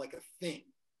gave them like a thing.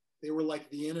 They were like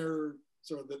the inner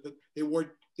sort of they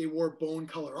wore bone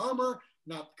color armor,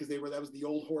 not because that was the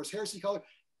old Horus Heresy color.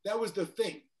 That was the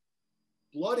thing.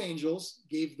 Blood Angels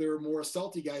gave their more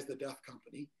assaulty guys the Death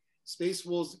Company. Space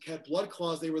Wolves had Blood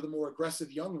Claws. They were the more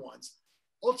aggressive young ones.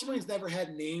 Ultramarines never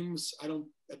had names,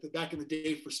 back in the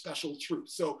day for special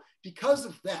troops. So because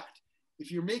of that,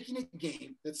 if you're making a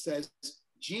game that says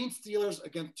Genestealers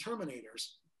against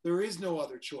Terminators, there is no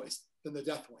other choice than the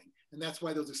Deathwing. And that's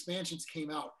why those expansions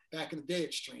came out back in the day,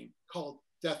 Xtreme, called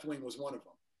Deathwing was one of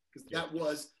them. Because that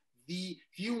was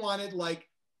if you wanted like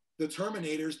the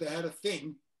Terminators that had a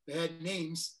thing, that had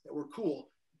names that were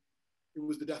cool, it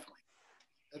was the Deathwing.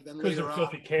 And then later on,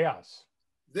 Filthy Chaos.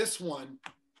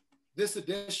 This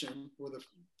edition, or the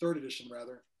 3rd edition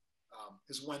rather,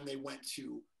 is when they went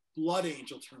to Blood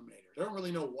Angel Terminators. I don't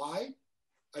really know why.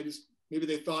 Maybe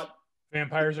they thought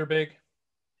vampires are big.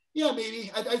 Yeah, maybe.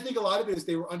 I think a lot of it is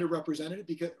they were underrepresented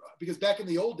because back in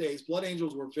the old days, Blood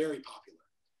Angels were very popular.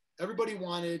 Everybody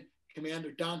wanted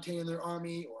Commander Dante in their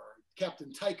army or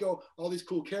Captain Tycho, all these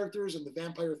cool characters and the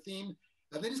vampire theme.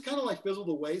 And they just kind of like fizzled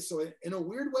away. So in a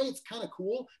weird way, it's kind of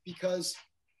cool because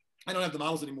I don't have the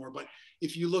models anymore, but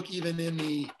if you look even in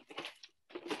the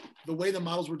way the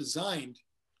models were designed,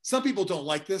 some people don't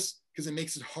like this because it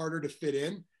makes it harder to fit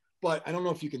in, but I don't know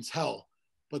if you can tell,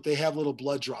 but they have little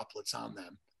blood droplets on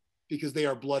them because they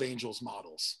are Blood Angels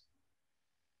models.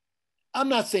 I'm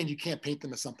not saying you can't paint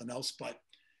them as something else, but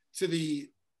to the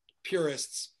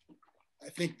purists, I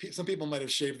think some people might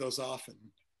have shaved those off and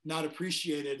not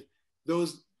appreciated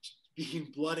those being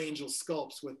Blood Angel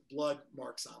sculpts with blood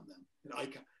marks on them and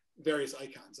various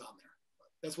icons on there.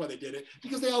 That's why they did it,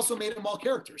 because they also made them all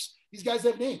characters. These guys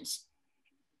have names,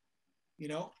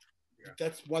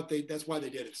 That's why they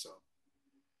did it. So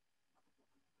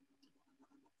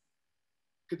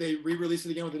could they re-release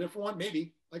it again with a different one?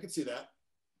 Maybe. I could see that,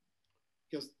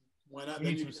 because why not?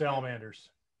 We need some salamanders.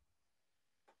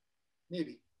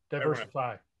 Maybe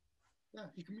diversify. Yeah,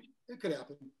 it could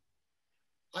happen.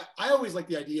 I always like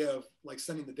the idea of like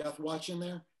sending the Death Watch in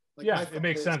there. Like, yeah, it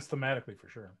makes sense thematically for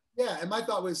sure. Yeah, and my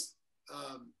thought was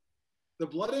the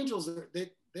Blood Angels,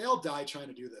 they all died trying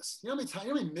to do this. You know how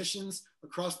many missions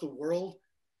across the world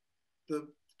the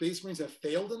Space Marines have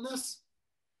failed in this?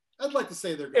 I'd like to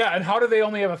say they're good. Yeah, and how do they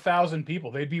only have 1,000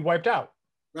 people? They'd be wiped out.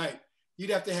 Right. You'd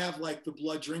have to have like the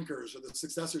Blood Drinkers or the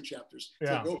successor chapters.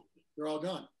 Yeah. They're all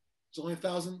gone. It's only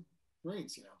 1,000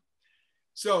 Marines, you know.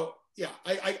 So yeah,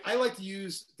 I like to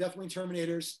use definitely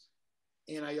Terminators,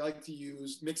 and I like to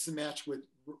use mix and match with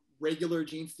regular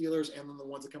Genestealers and then the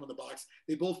ones that come in the box.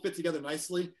 They both fit together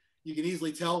nicely. You can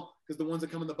easily tell because the ones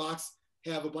that come in the box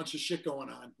have a bunch of shit going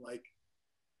on, like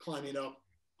climbing up.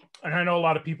 And I know a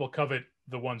lot of people covet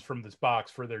the ones from this box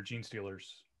for their Genestealers.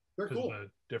 They're cool. Of the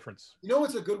difference. You know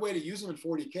what's a good way to use them in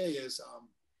 40K is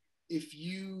if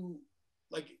you,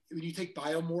 like, when you take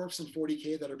biomorphs in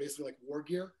 40K that are basically like war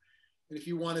gear, and if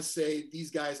you want to say these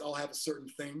guys all have a certain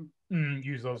thing,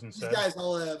 use those instead. These guys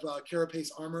all have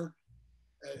carapace armor.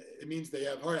 It means they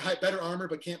have better armor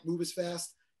but can't move as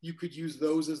fast. You could use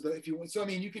those as if you want. So I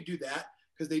mean, you could do that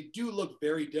because they do look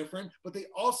very different, but they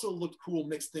also look cool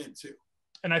mixed in too.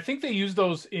 And I think they used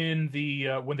those in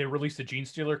the when they released the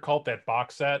Genestealer cult, that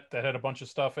box set that had a bunch of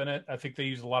stuff in it. I think they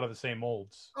used a lot of the same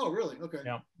molds. Oh, really? Okay.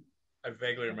 Yeah. I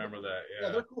vaguely remember that. Yeah.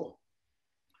 Yeah, they're cool.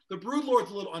 The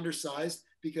Broodlord's a little undersized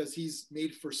because he's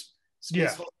made for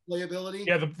spacehulk playability.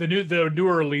 Yeah, the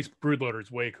newer release Broodlord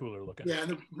is way cooler looking. Yeah,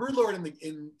 and the Broodlord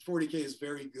in 40K is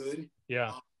very good.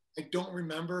 Yeah. I don't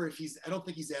remember if I don't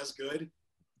think he's as good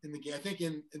in the game. I think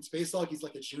in spacehulk he's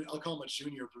like a junior. I'll call him a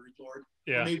junior Broodlord.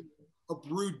 Yeah. Or maybe a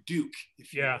Brood Duke,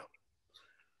 if you will.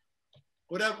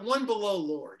 Whatever, one below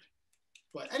Lord.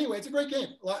 But anyway, it's a great game.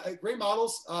 Great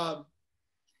models,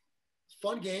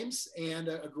 fun games, and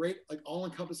a great like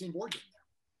all-encompassing board game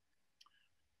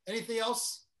there. Anything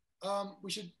else we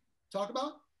should talk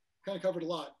about? Kind of covered a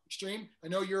lot. Xtreme, I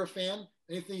know you're a fan.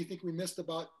 Anything you think we missed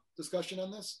about discussion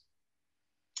on this?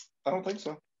 I don't think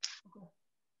so. Okay.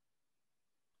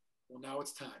 Well, now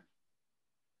it's time.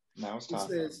 Now it's time.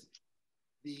 This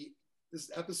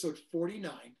is episode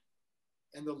 49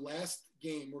 and the last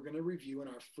game we're going to review in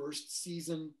our first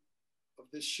season of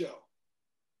this show.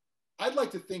 I'd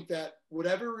like to think that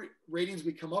whatever ratings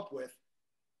we come up with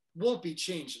won't be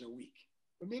changed in a week,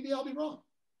 but maybe I'll be wrong.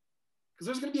 Because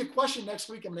there's going to be a question next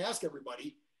week I'm going to ask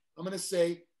everybody. I'm going to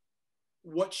say,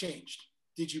 what changed?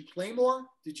 Did you play more?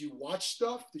 Did you watch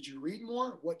stuff? Did you read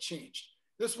more? What changed?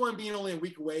 This one being only a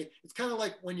week away, it's kind of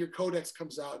like when your codex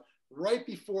comes out right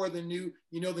before the new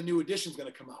edition is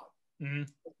going to come out. Mm-hmm.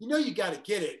 You know you got to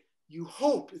get it. You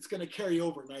hope it's going to carry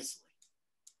over nicely.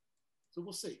 So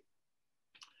we'll see.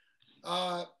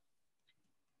 I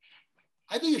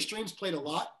think Xtreme's played a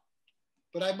lot,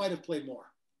 but I might have played more.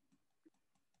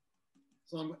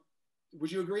 So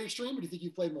would you agree, Xtreme, or do you think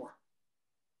you played more?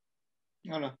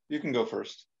 I don't know. You can go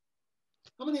first.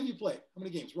 How many have you played? How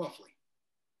many games, roughly?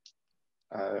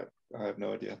 I have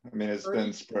no idea. I mean, it's 30?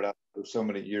 been spread out for so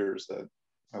many years that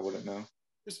I wouldn't know.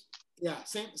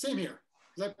 Same here.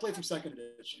 Because I played from second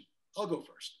edition. I'll go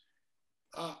first.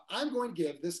 I'm going to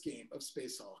give this game of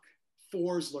Spacehulk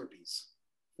 4 Zlurpees.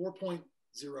 4.0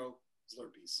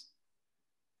 Zlurpees.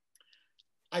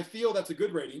 I feel that's a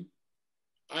good rating.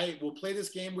 I will play this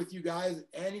game with you guys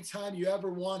anytime you ever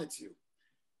wanted to.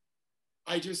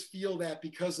 I just feel that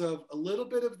because of a little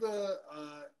bit of the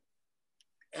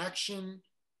action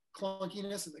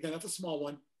clunkiness, again, that's a small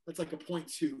one. That's like a 0.2.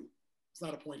 It's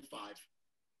not a 0.5.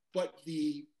 But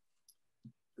the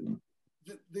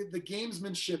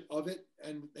gamesmanship of it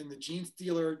and the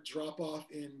Genestealer drop off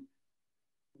in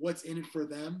what's in it for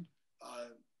them, a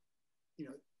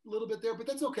little bit there, but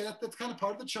that's okay. That's kind of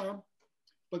part of the charm.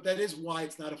 But that is why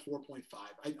it's not a 4.5.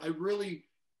 I really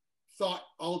thought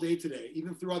all day today,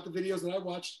 even throughout the videos that I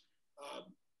watched,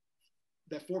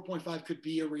 that 4.5 could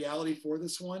be a reality for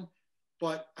this one.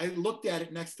 But I looked at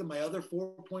it next to my other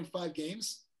 4.5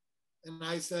 games, and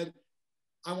I said,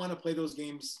 I want to play those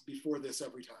games before this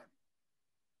every time.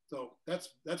 So that's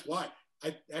why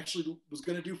I actually was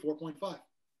going to do 4.5. But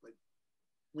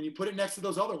when you put it next to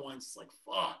those other ones, it's like,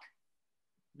 fuck.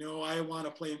 No, I want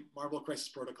to play Marvel Crisis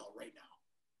Protocol right now.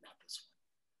 Not this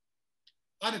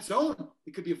one. On its own,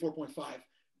 it could be a 4.5.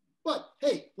 But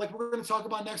hey, like we're going to talk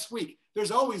about next week, there's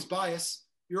always bias.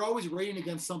 You're always rating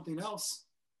against something else.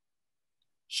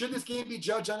 Should this game be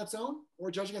judged on its own or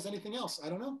judged against anything else? I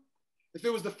don't know. If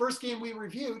it was the first game we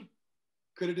reviewed,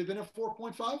 could it have been a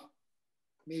 4.5?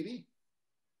 Maybe.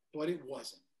 But it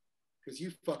wasn't. Because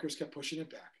you fuckers kept pushing it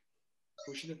back.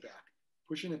 Pushing it back.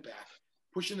 Pushing it back.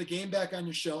 Pushing the game back on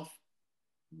your shelf.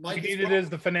 Mike, you need it as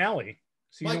the finale.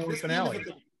 Season 1 finale.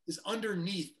 Is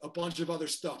underneath a bunch of other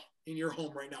stuff in your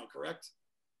home right now, correct?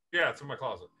 Yeah, it's in my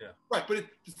closet. Yeah. Right, but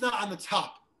it's not on the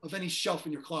top of any shelf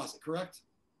in your closet, correct?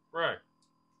 Right.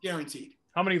 Guaranteed.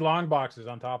 How many long boxes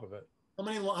on top of it?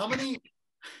 How many?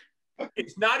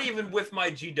 It's not even with my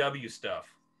GW stuff.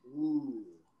 Ooh.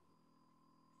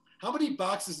 How many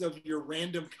boxes of your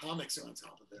random comics are on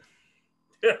top of it?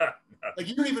 Yeah. Like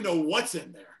you don't even know what's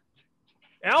in there.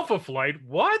 Alpha Flight?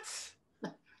 What?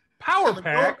 Power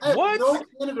pack? What? No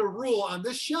Canada rule on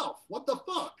this shelf. What the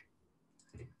fuck?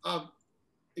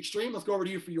 Xtreme, let's go over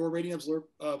to you for your rating of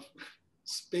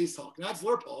Spacehulk. Not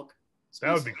Zlurpcast.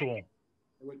 That would be cool. It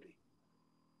would be.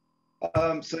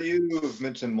 So you've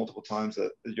mentioned multiple times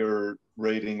that your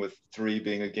rating with 3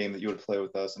 being a game that you would play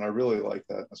with us, and I really like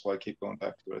that. That's why I keep going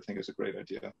back to it. I think it's a great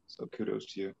idea. So kudos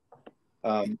to you.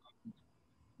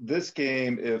 This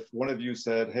game, if one of you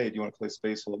said, "Hey, do you want to play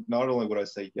Spacehulk?" Not only would I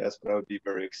say yes, but I would be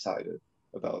very excited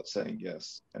about saying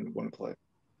yes and want to play.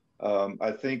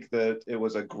 I think that it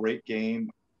was a great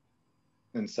game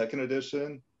in 2nd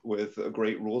edition with a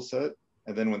great rule set.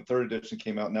 And then when 3rd edition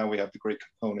came out, now we have the great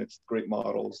components, great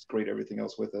models, great everything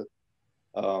else with it.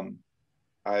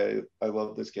 I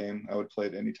love this game. I would play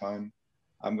it anytime.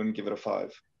 I'm going to give it a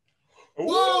 5.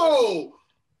 Whoa!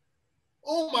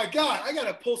 Oh my God! I got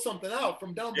to pull something out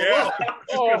from down below.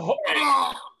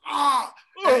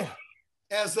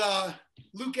 As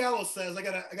Luke Gallo says, I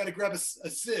gotta grab a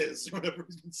sizz or whatever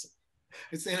he's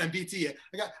been saying on BT. I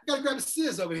gotta grab a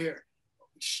sizz over here.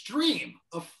 Xtreme,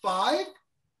 a 5.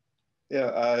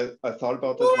 Yeah, I thought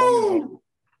about this long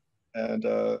and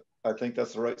I think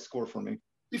that's the right score for me.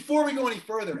 Before we go any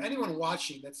further, anyone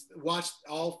watching that's watched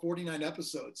all 49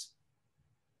 episodes,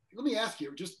 let me ask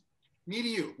you, just me to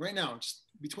you right now, just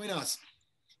between us.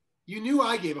 You knew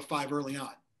I gave a 5 early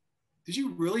on. Did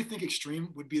you really think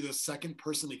Xtreme would be the second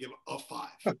person to give a 5?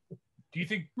 Do you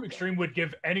think Xtreme would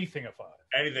give anything a 5?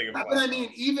 Anything a 5. But I mean,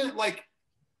 even like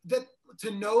that,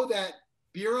 to know that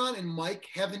Biran and Mike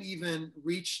haven't even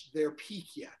reached their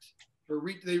peak yet, or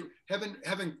they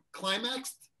haven't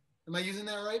climaxed. Am I using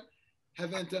that right?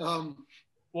 Haven't.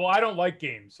 Well, I don't like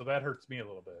games, so that hurts me a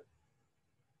little bit.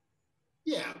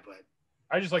 Yeah, but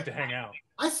I just like to hang out.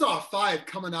 I saw a 5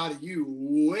 coming out of you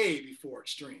way before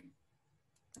Xtreme.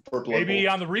 Maybe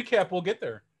on the recap we'll get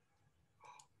there.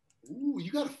 Ooh,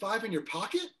 you got a 5 in your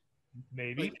pocket?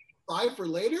 Maybe. Like 5 for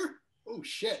later? Oh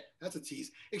shit, that's a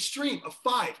tease. Xtreme, a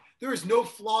 5. There is no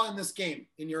flaw in this game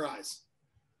in your eyes.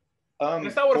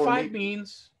 That's not what a 5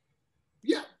 means.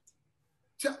 Yeah.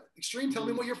 Xtreme, tell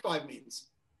me what your 5 means.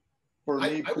 For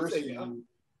me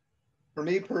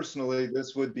personally,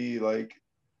 this would be like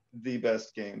the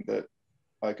best game that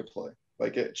I could play.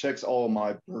 Like, it checks all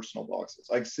my personal boxes.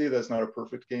 I see that's not a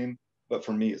perfect game, but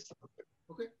for me, it's the perfect.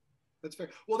 Okay, that's fair.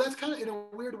 Well, that's kind of in a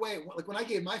weird way. Like when I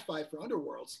gave my 5 for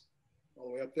Underworlds, all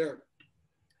the way up there,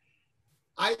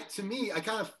 I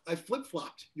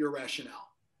flip-flopped your rationale.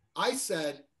 I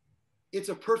said it's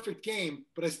a perfect game,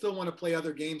 but I still want to play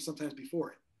other games sometimes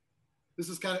before it. This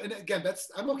is kind of, and again,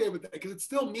 I'm okay with that because it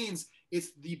still means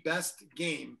it's the best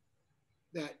game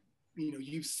that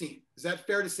you've seen. Is that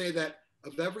fair to say that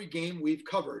of every game we've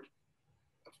covered,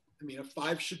 I mean, a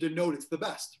 5 should denote it's the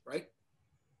best, right?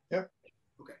 Yeah.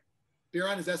 Okay.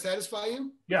 Biran, does that satisfy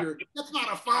you? Yeah. That's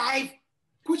not a 5.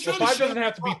 Quit trying 5 doesn't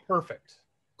have to be perfect.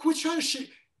 Quit trying to shit.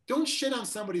 Don't shit on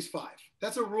somebody's 5.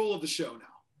 That's a rule of the show now.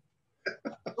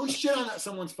 Don't shit on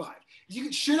someone's 5. You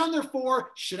can shit on their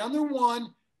 4, shit on their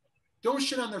 1. Don't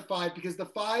shit on their 5 because the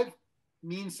 5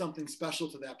 means something special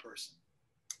to that person.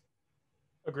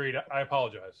 Agreed. I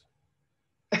apologize.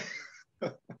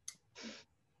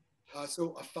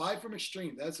 So a 5 from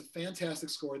Xtreme. That's a fantastic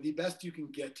score. The best you can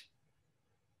get.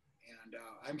 And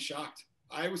I'm shocked.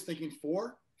 I was thinking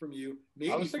 4 from you.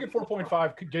 Maybe I was thinking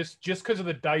 4.5 just because of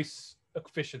the dice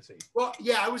efficiency. Well,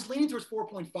 yeah, I was leaning towards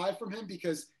 4.5 from him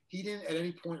because he didn't at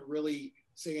any point really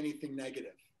say anything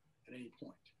negative at any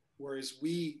point. Whereas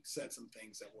we said some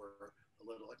things that were a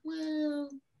little like, well,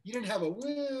 you didn't have a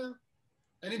well.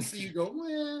 I didn't see you go,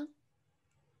 well.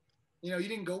 You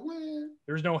didn't go, well.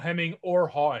 There was no hemming or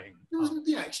hawing.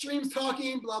 Xtreme's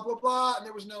talking, blah, blah, blah, and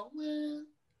there was no, well.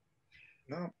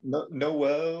 No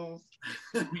wells.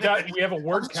 We have a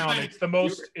word count. It's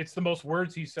the most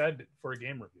words he said for a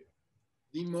game review.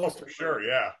 The most for sure,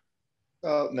 yeah.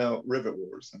 No, Rivet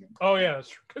Wars. Oh yeah,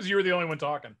 that's because you were the only one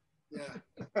talking. Yeah.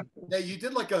 Yeah, you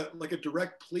did like a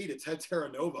direct plea to Ted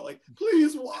Terra Nova, like,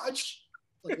 please watch.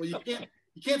 Like, well, you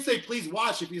can't say please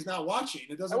watch if he's not watching.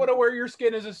 It doesn't. I want to wear your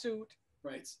skin as a suit.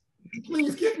 Right.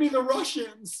 Please give me the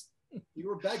Russians. You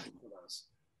were begging for those.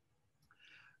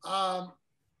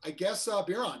 I guess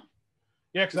Biran.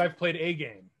 Yeah, because I've played a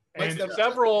game and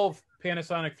several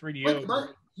Panasonic 3DO. Mike,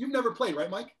 you've never played, right,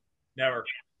 Mike? Never.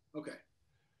 Okay.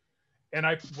 And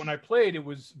when I played, it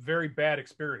was very bad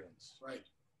experience. Right.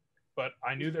 But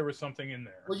I knew there was something in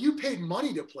there. Well, you paid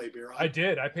money to play Biran. I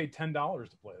did. I paid $10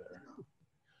 to play there.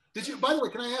 Did you? By the way,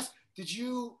 can I ask? Did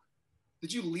you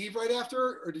leave right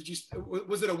after, or did you?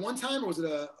 Was it a one time, or was it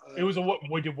a? It was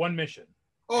we did one mission.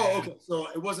 Oh, okay. So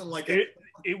it wasn't like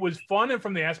it was fun, and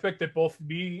from the aspect that both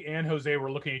me and Jose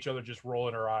were looking at each other, just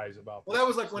rolling our eyes about. Well, that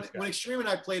was like when Xtreme and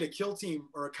I played a kill team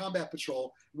or a combat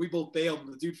patrol. We both bailed,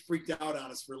 and the dude freaked out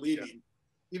on us for leaving,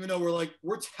 even though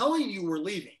we're telling you we're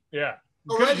leaving. Yeah,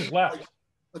 already just left. Like,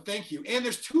 but thank you. And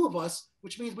there's 2 of us,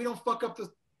 which means we don't fuck up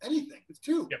anything. It's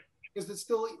 2. Yep. Because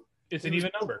it's an even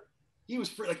number. He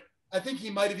was like, I think he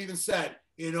might have even said,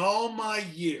 in all my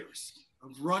years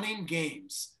of running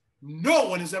games, no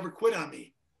one has ever quit on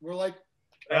me. We're like,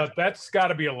 that's got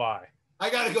to be a lie. I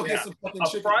got to go get some fucking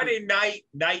chicken. Friday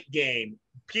night game,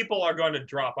 people are going to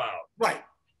drop out. Right.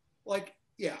 Like,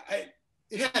 yeah,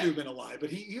 it had to have been a lie, but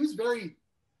he was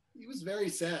very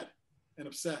sad and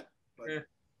upset. But,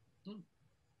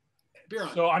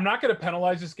 So I'm not going to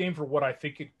penalize this game for what I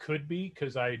think it could be,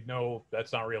 because I know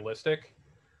that's not realistic.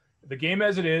 The game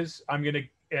as it is,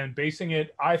 and basing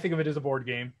it, I think of it as a board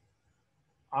game.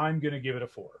 I'm going to give it a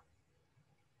 4.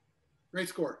 Great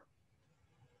score.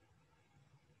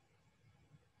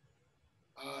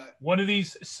 One of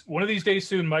these days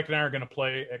soon, Mike and I are going to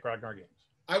play at Grognard Games.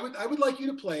 I would like you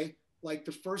to play like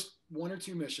the first 1 or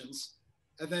 2 missions,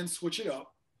 and then switch it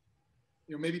up.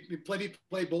 You know, maybe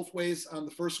play both ways on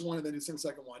the first one and then the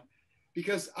second one,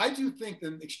 because I do think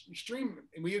that Xtreme,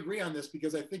 and we agree on this,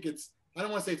 because I think I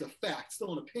don't want to say it's a fact, it's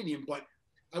still an opinion, but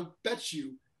I bet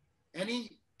you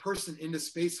any person into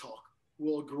Spacehulk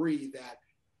will agree that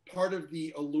part of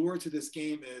the allure to this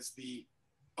game is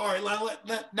all right,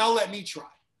 now let me try.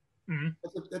 Mm-hmm.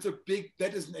 That's a big,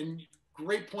 and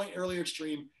great point earlier,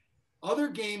 Xtreme. Other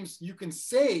games, you can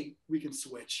say we can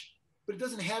switch, but it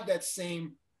doesn't have that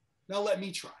same, now let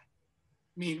me try.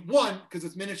 I mean, one, because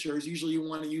it's miniatures, usually you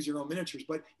want to use your own miniatures,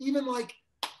 but even like,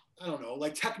 I don't know,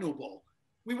 like Techno Bowl,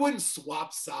 we wouldn't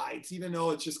swap sides, even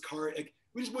though it's just card, like,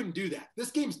 we just wouldn't do that.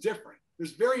 This game's different.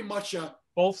 There's very much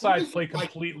both sides play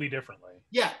completely differently.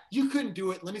 Yeah, you couldn't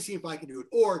do it. Let me see if I can do it.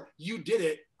 Or you did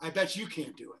it. I bet you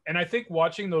can't do it. And I think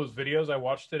watching those videos I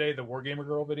watched today, the Wargamer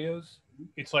Girl videos,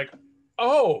 it's like,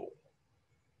 oh,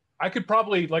 I could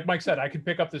probably, like Mike said, I could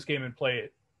pick up this game and play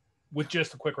it with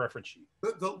just a quick reference sheet.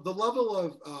 The level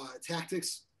of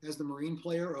tactics as the Marine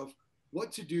player of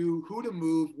what to do, who to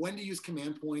move, when to use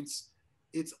command points,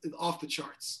 it's off the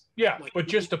charts. Yeah, like, but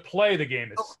just to play the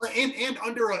game is... And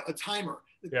under a timer.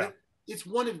 Yeah. It's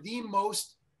one of the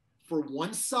most, for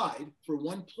one side, for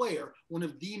one player, one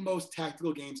of the most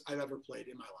tactical games I've ever played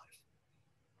in my life.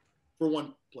 For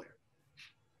one player.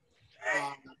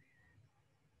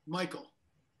 Michael.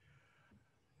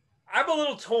 I'm a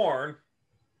little torn,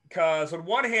 because on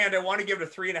one hand, I want to give it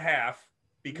a 3.5,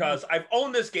 because I've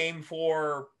owned this game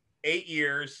for 8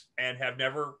 years and have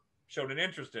never shown an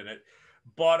interest in it.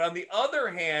 But on the other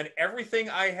hand, everything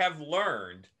I have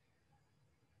learned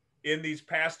in these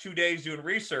past 2 days doing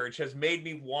research has made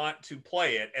me want to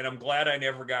play it, and I'm glad I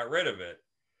never got rid of it.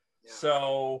 Yeah.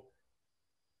 So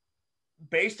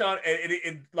based on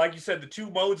it, like you said, the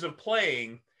 2 modes of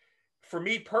playing, for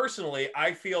me personally,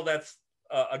 I feel that's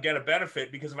again a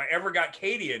benefit, because if I ever got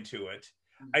Katie into it,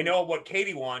 I know what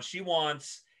Katie wants. She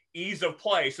wants ease of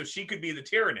play, so she could be the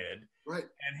Tyrannid, right,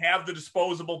 and have the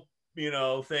disposable,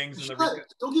 things.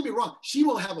 Don't get me wrong, she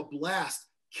will have a blast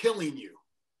killing you.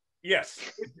 Yes,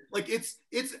 like it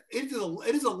is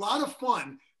a lot of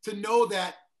fun to know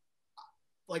that.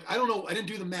 Like, I don't know, I didn't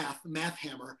do the math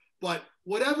hammer, but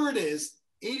whatever it is,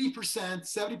 80%,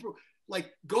 70%,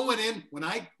 like going in, when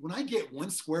I get 1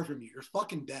 square from you, you're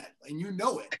fucking dead, and you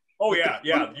know it. Oh yeah,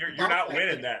 you're not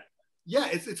winning that. Yeah,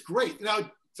 it's great.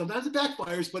 Now sometimes it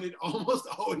backfires, but it almost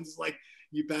always is like,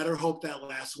 you better hope that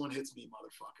last one hits me,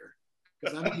 motherfucker,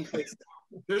 because I'm gonna face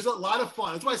down. There's a lot of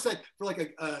fun. That's why I said for like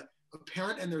a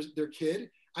parent and their kid,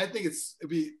 I think it'd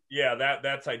be. Yeah,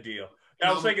 that's ideal.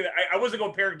 I was thinking, I wasn't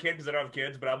going parent kid because I don't have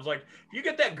kids, but I was like, if you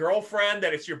get that girlfriend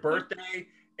that it's your birthday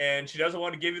and she doesn't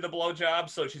want to give you the blowjob,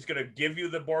 so she's going to give you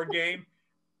the board game,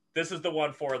 this is the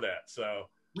one for that. So,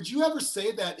 would you ever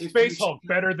say that if Spacehulk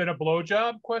better than a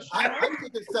blowjob? Question. I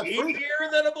think it's that easier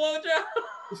than a blowjob.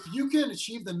 If you can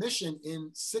achieve the mission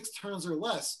in 6 turns or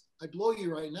less, I blow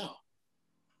you right now.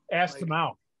 Ask them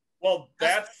out. Well,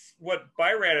 that's what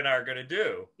Biran and I are going to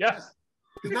do. Yes.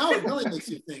 Because now it really makes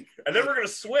you think. And then we're going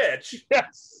to switch.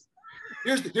 Yes.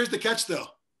 Here's the catch, though.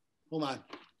 Hold on.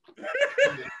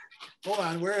 Hold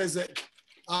on. Where is it?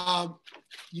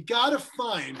 You got to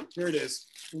find, here it is.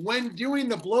 When doing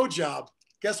the blowjob,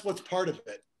 guess what's part of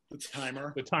it? The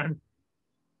timer. The timer.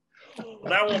 Well,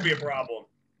 that won't be a problem.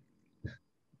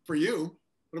 For you.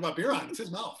 What about Biran? It's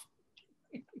his mouth.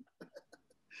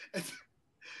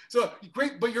 So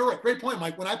great, but you're right. Great point,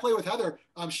 Mike. When I play with Heather,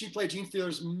 she played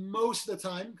genestealers most of the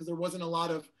time because there wasn't a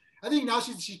lot of. I think now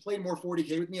she's played more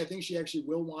 40K with me. I think she actually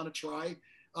will want to try.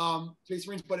 Space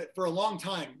Marines, but for a long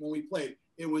time when we played,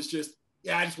 it was just,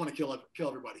 yeah, I just want to kill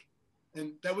everybody.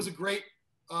 And that was a great,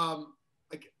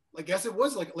 I guess it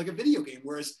was like a video game,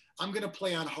 whereas I'm going to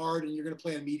play on hard and you're going to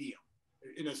play on medium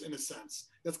in a sense.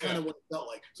 That's kind of what it felt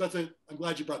like. So I'm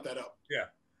glad you brought that up. Yeah.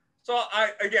 So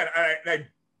I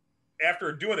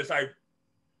after doing this, I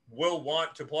will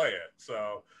want to play it.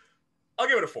 So I'll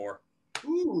give it a 4.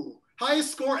 Ooh,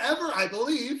 highest score ever, I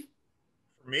believe.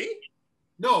 For me?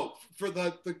 No, for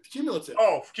the cumulative.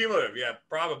 Oh, cumulative, yeah,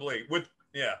 probably.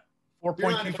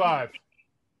 4.25.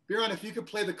 Biran, if you could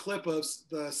play the clip of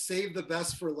the Save the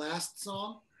Best for Last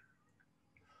song.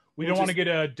 We don't want to get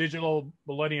a digital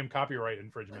Millennium copyright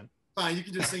infringement. Fine, you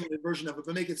can just sing a version of it,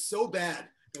 but make it so bad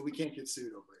that we can't get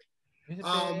sued over it.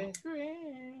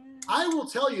 I will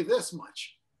tell you this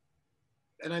much,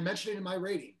 and I mentioned it in my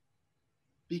rating,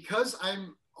 because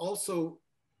I'm also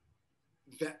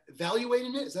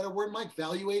evaluating it. Is that a word, Mike?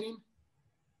 Evaluating?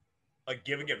 Like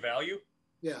giving it value?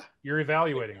 Yeah. You're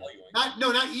evaluating. Not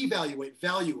evaluate,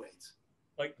 evaluate.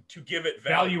 Like to give it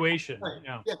value. Valuation.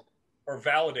 Right. Yeah. Or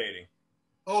validating.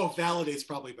 Oh, validate's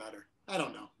probably better. I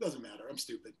don't know. Doesn't matter. I'm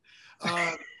stupid.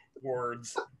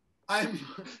 Words. I'm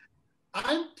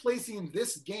placing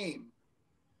this game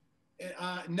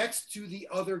next to the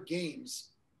other games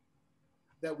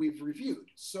that we've reviewed.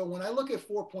 So when I look at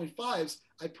 4.5s,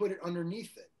 I put it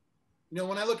underneath it. You know,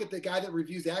 when I look at the guy that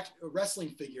reviews wrestling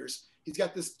figures, he's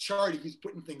got this chart he's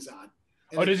putting things on.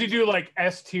 Oh, does he do like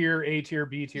S tier, A tier,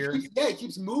 B tier? He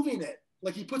keeps moving it.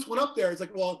 Like he puts one up there. It's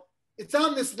like, well, it's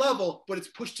on this level, but it's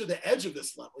pushed to the edge of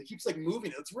this level. He keeps like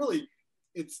moving it. It's really,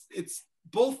 it's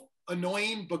both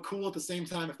annoying but cool at the same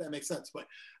time, if that makes sense. But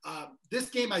this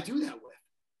game I do that with.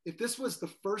 If this was the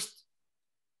first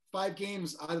 5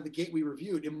 games out of the gate we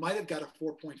reviewed, it might have got a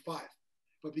 4.5.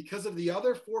 But because of the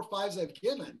other 4 5s I've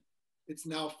given, it's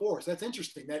now 4. So that's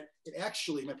interesting that it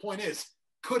actually, my point is,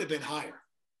 could have been higher.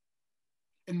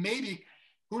 And maybe,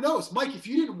 who knows, Mike, if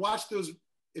you didn't watch those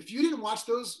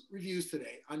reviews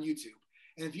today on YouTube,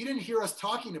 and if you didn't hear us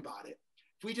talking about it,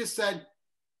 if we just said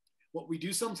what we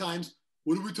do sometimes,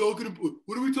 what are we talking about?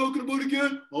 What are we talking about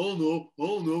again? Oh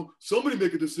no. Somebody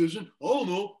make a decision. Oh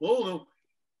no.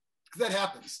 Because that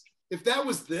happens. If that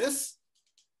was this,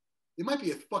 it might be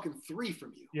a fucking 3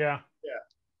 from you. Yeah.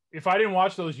 If I didn't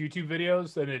watch those YouTube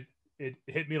videos, then it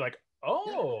hit me like,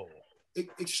 oh. Yeah.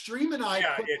 Xtreme and I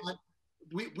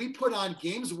we put on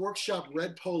Games Workshop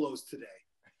red polos today.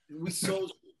 And we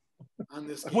sold on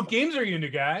this game. What games are you into,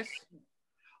 guys?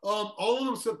 All of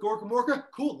them except Gorka Morka.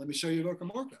 Cool. Let me show you Gorka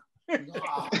Morka.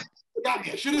 Got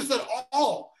me. I should have said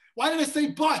all. Why did I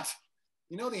say but?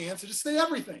 You know the answer. Just say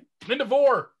everything.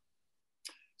 Lindavor.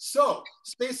 So,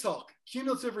 Spacehulk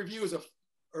cumulative review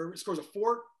scores a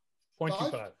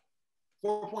 4.25.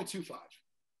 4.25.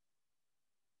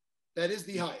 That is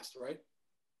the highest, right?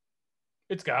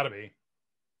 It's got to be.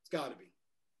 It's got to be.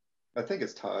 I think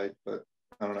it's tied, but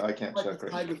I don't know. I can't check right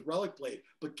now. Tied with Relic Blade,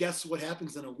 but guess what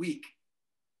happens in a week?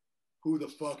 Who the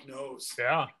fuck knows?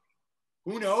 Yeah.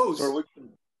 Who knows? So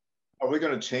are we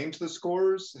going to change the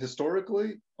scores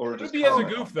historically, or It'll just be as a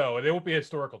goof though? They won't be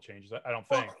historical changes. I don't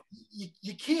think.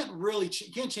 You can't really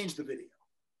you can't change the video.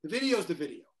 The video is the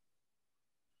video.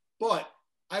 But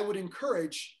I would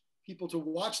encourage people to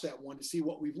watch that one to see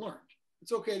what we've learned.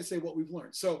 It's okay to say what we've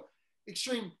learned. So,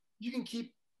 Xtreme, you can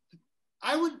keep.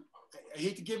 I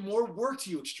hate to give more work to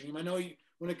you, Xtreme. I know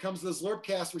when it comes to the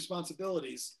Zlurpcast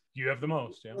responsibilities, you have the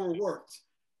most. Yeah. Overworked.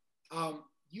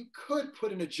 You could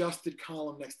put an adjusted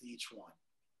column next to each one.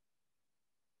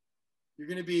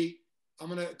 I'm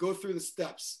going to go through the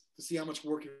steps to see how much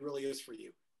work it really is for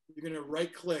you. You're going to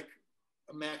right click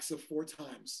a max of 4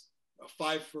 times,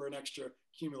 5 for an extra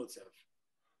cumulative.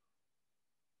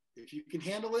 If you can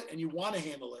handle it and you want to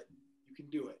handle it, you can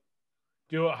do it.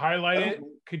 Do it, highlight it,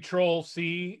 Control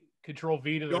C, Control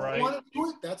V to the right. Don't want to do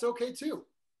it? That's okay too.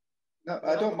 No,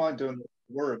 I don't mind doing the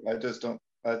work. I just don't.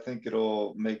 I think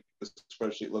it'll make the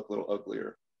spreadsheet look a little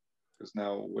uglier because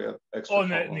now we have extra. Oh,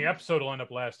 and the episode will end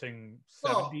up lasting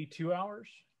 72 hours.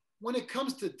 When it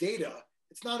comes to data,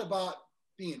 it's not about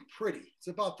being pretty. It's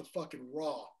about the fucking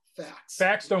raw facts.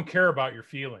 Facts don't care about your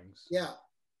feelings. Yeah,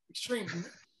 Xtreme.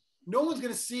 No one's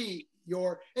gonna see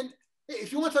and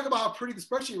if you want to talk about how pretty the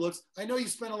spreadsheet looks, I know you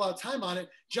spent a lot of time on it.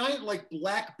 Giant like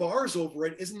black bars over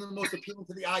it isn't the most appealing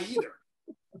to the eye either.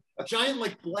 Giant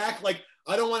like black, like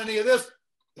I don't want any of this.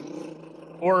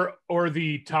 Or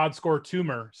the Todd score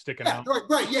tumor sticking out.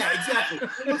 Right, yeah, exactly.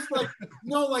 It looks like,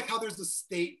 like how there's a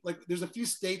state, like there's a few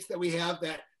states that we have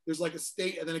that there's like a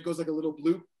state, and then it goes like a little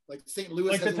bloop, like St.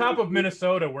 Louis. Like the top of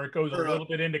Minnesota, where it goes a little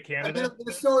bit into Canada.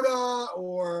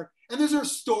 Minnesota, and there's a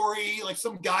story, like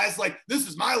some guy's like, this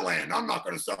is my land, I'm not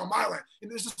going to sell my land.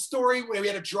 And there's a story where we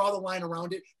had to draw the line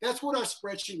around it. That's what our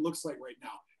spreadsheet looks like right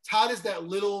now. Todd is that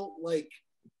little, like,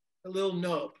 a little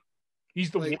nub.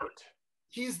 He's the wart.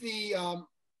 He's the,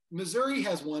 Missouri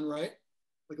has one, right?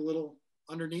 Like a little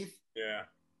underneath. Yeah.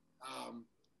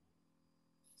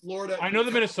 Florida. I know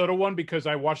the Minnesota one because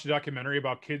I watched a documentary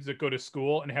about kids that go to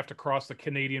school and have to cross the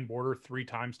Canadian border 3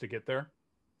 times to get there.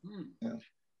 Yeah.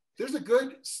 There's a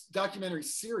good documentary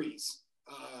series.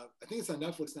 I think it's on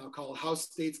Netflix now, called How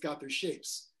States Got Their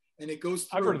Shapes. And it goes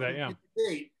through. I've heard of that, yeah.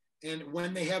 State, and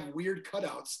when they have weird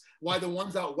cutouts, why the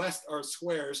ones out west are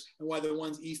squares and why the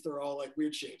ones east are all like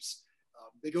weird shapes.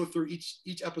 They go through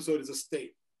each episode as a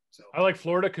state. So I like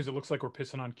Florida because it looks like we're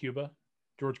pissing on Cuba.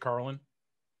 George Carlin.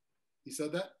 He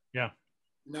said that? Yeah.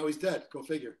 Now he's dead. Go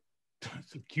figure.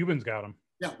 The Cubans got him.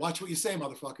 Yeah, watch what you say,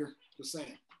 motherfucker. Just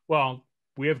saying. Well,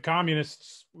 we have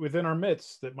communists within our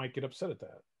midst that might get upset at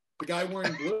that. The guy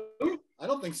wearing blue? I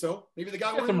don't think so. Maybe the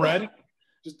guy wearing some red.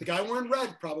 Just the guy wearing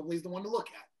red probably is the one to look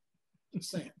at.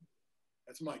 Just saying.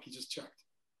 That's Mike. He just checked.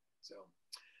 So,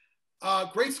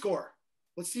 great score.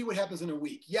 Let's see what happens in a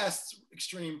week. Yes,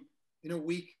 Extreme. In a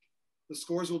week, the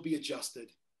scores will be adjusted.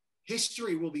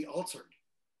 History will be altered.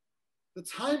 The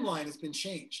timeline has been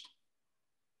changed.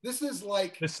 This is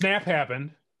like the snap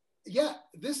happened. Yeah,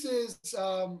 this is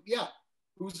yeah.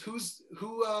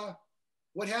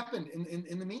 What happened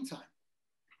in the meantime?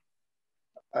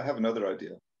 I have another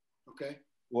idea. Okay.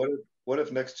 What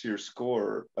if next to your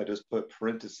score I just put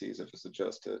parentheses if it's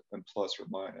adjusted and plus or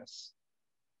minus?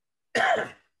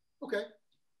 Okay.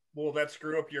 Will that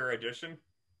screw up your addition?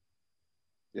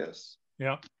 Yes.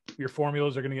 Yeah. Your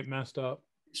formulas are going to get messed up.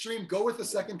 Extreme, go with the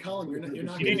second column. You're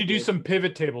not. You need to do some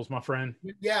pivot tables, my friend.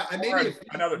 Yeah, I maybe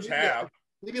another tab.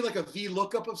 Maybe like a V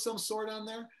lookup of some sort on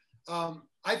there.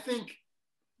 I think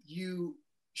you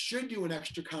should do an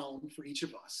extra column for each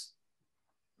of us.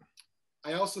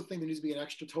 I also think there needs to be an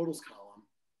extra totals column.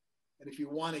 And if you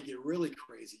want to get really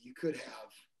crazy, you could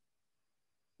have.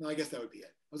 No, I guess that would be it.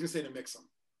 I was gonna say to mix them.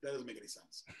 That doesn't make any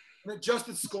sense. An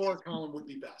adjusted score column would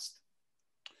be best.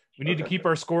 We need to keep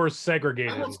our scores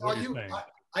segregated. I will tell you,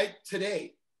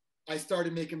 today I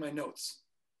started making my notes.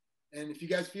 And if you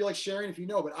guys feel like sharing, if you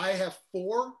know, but I have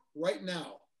 4 right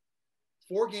now,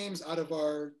 4 games out of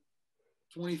our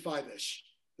 25-ish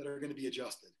that are going to be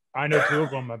adjusted. I know 2 of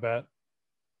them, I bet.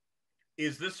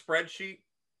 Is this spreadsheet,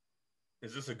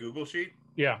 is this a Google sheet?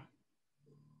 Yeah.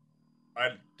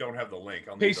 I don't have the link.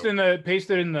 Paste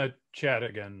it in the chat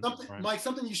again. Mike,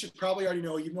 something you should probably already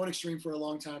know. You've known Extreme for a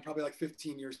long time, probably like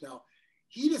 15 years now.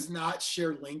 He does not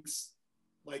share links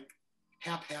like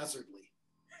haphazardly.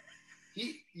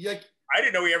 I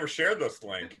didn't know he ever shared this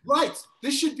link. Right.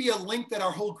 This should be a link that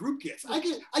our whole group gets. I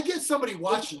get somebody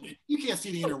watching it. You can't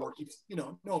see the inner workings. You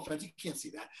know, no offense, you can't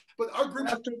see that. But our group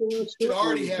should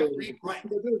already have right. Put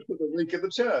the link in the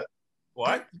chat.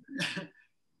 What?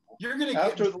 You're gonna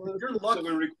after get. The you're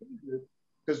lucky.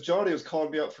 Because Johnny was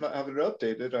calling me out for not having it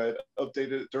updated. I had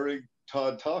updated it during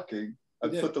Todd talking. I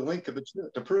put the link in the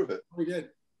chat to prove it. We did.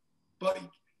 But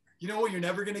you know what you're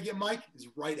never going to get, Mike, is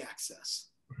right access.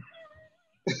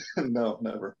 No,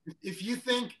 never. If you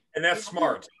think, and that's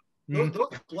smart. Those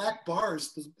black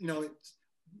bars, you know,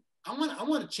 I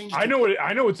want to change. I know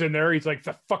what's in there. He's like,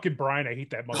 the fucking Brian. I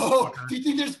hate that motherfucker. Oh, do you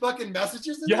think there's fucking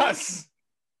messages in yes. there?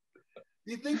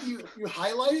 Do you think you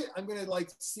highlight it? I'm gonna like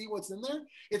see what's in there.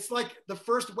 It's like the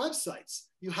first websites.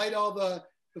 You hide all the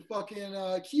fucking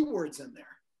keywords in there.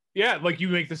 Yeah, like you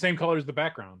make the same color as the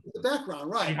background. The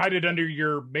background, right? You hide it under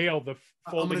your mail,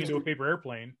 folding into a paper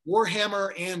airplane.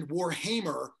 Warhammer and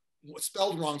Warhammer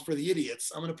spelled wrong for the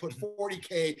idiots. I'm gonna put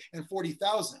 40K and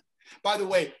 40,000. By the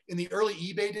way, in the early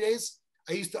eBay days,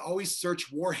 I used to always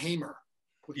search Warhammer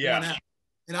with one F.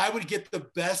 And I would get the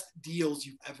best deals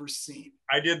you've ever seen.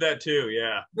 I did that too,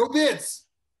 yeah. No bids.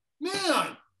 Man,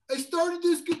 I started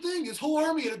this good thing, this whole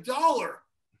army at $1.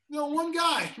 You know, one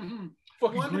guy.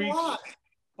 Fucking one Greek.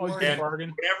 And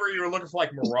bargain. whenever you were looking for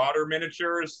like Marauder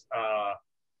miniatures,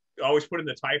 always put in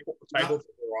the typo for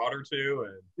Marauder too.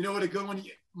 And you know what a good one,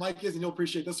 Mike, is, and you'll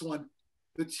appreciate this one.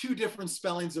 The 2 different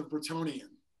spellings of Bretonnian.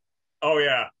 Oh,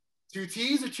 yeah. 2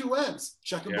 T's or 2 N's.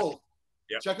 Check them both.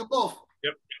 Yep. Check them both.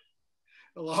 Yep.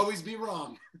 They'll always be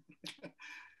wrong.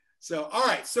 So, all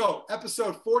right. So,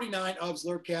 episode 49 of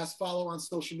Zlurpcast. Follow on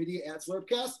social media at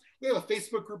Zlurpcast. We have a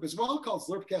Facebook group as well called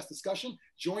Zlurpcast Discussion.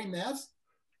 Join that.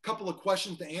 A couple of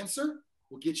questions to answer.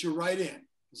 We'll get you right in.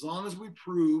 As long as we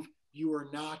prove you are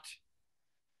not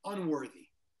unworthy.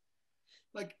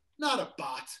 Like, not a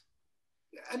bot.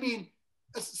 I mean,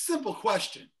 a simple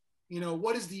question.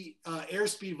 What is the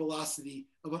airspeed velocity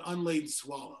of an unladen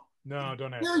swallow? No,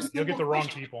 don't ask that. You'll get the wrong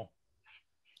people.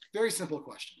 Very simple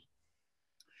question.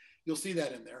 You'll see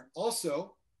that in there.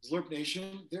 Also, Zlurp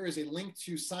Nation, there is a link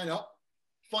to sign up.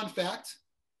 Fun fact,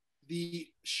 the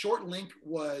short link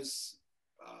was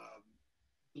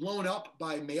blown up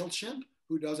by MailChimp,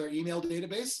 who does our email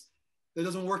database. That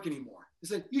doesn't work anymore. They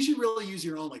said, you should really use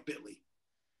your own, like Bitly.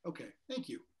 Okay, thank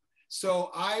you.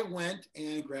 So I went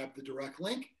and grabbed the direct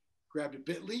link, grabbed a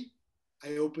Bitly.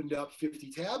 I opened up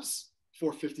 50 tabs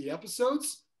for 50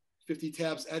 episodes, 50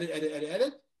 tabs,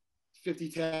 edit, 50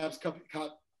 tabs, cut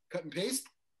and paste,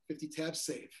 50 tabs,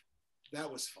 save.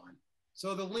 That was fun.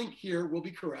 So the link here will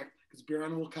be correct because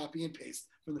Biran will copy and paste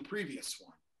from the previous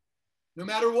one. No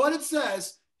matter what it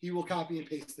says, he will copy and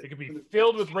paste it. It could be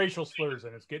filled with racial slurs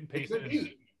and it's getting pasted in.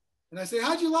 And I say,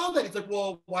 how'd you allow that? He's like,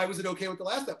 well, why was it okay with the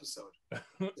last episode?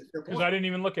 Because I didn't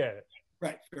even look at it.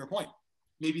 Right, fair point.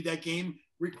 Maybe that game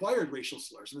required racial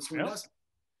slurs and this one doesn't.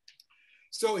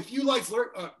 So if you like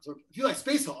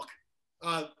Space Hulk,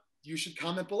 you should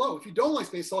comment below. If you don't like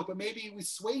Space Hulk, but maybe we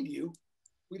swayed you,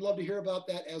 we'd love to hear about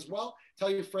that as well. Tell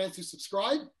your friends to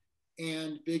subscribe.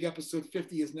 And big episode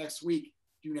 50 is next week.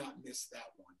 Do not miss that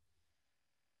one.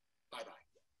 Bye-bye.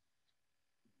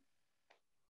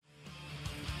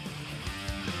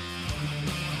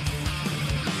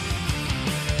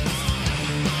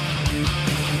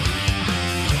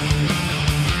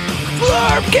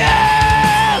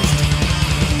 Zlurpcast!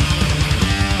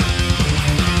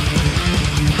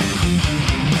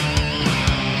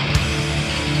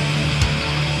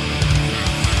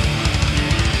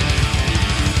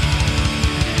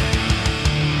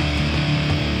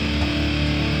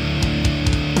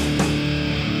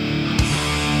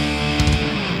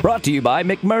 Brought to you by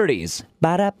McMurdy's.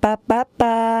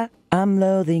 Ba-da-ba-ba-ba. I'm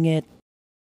loathing it.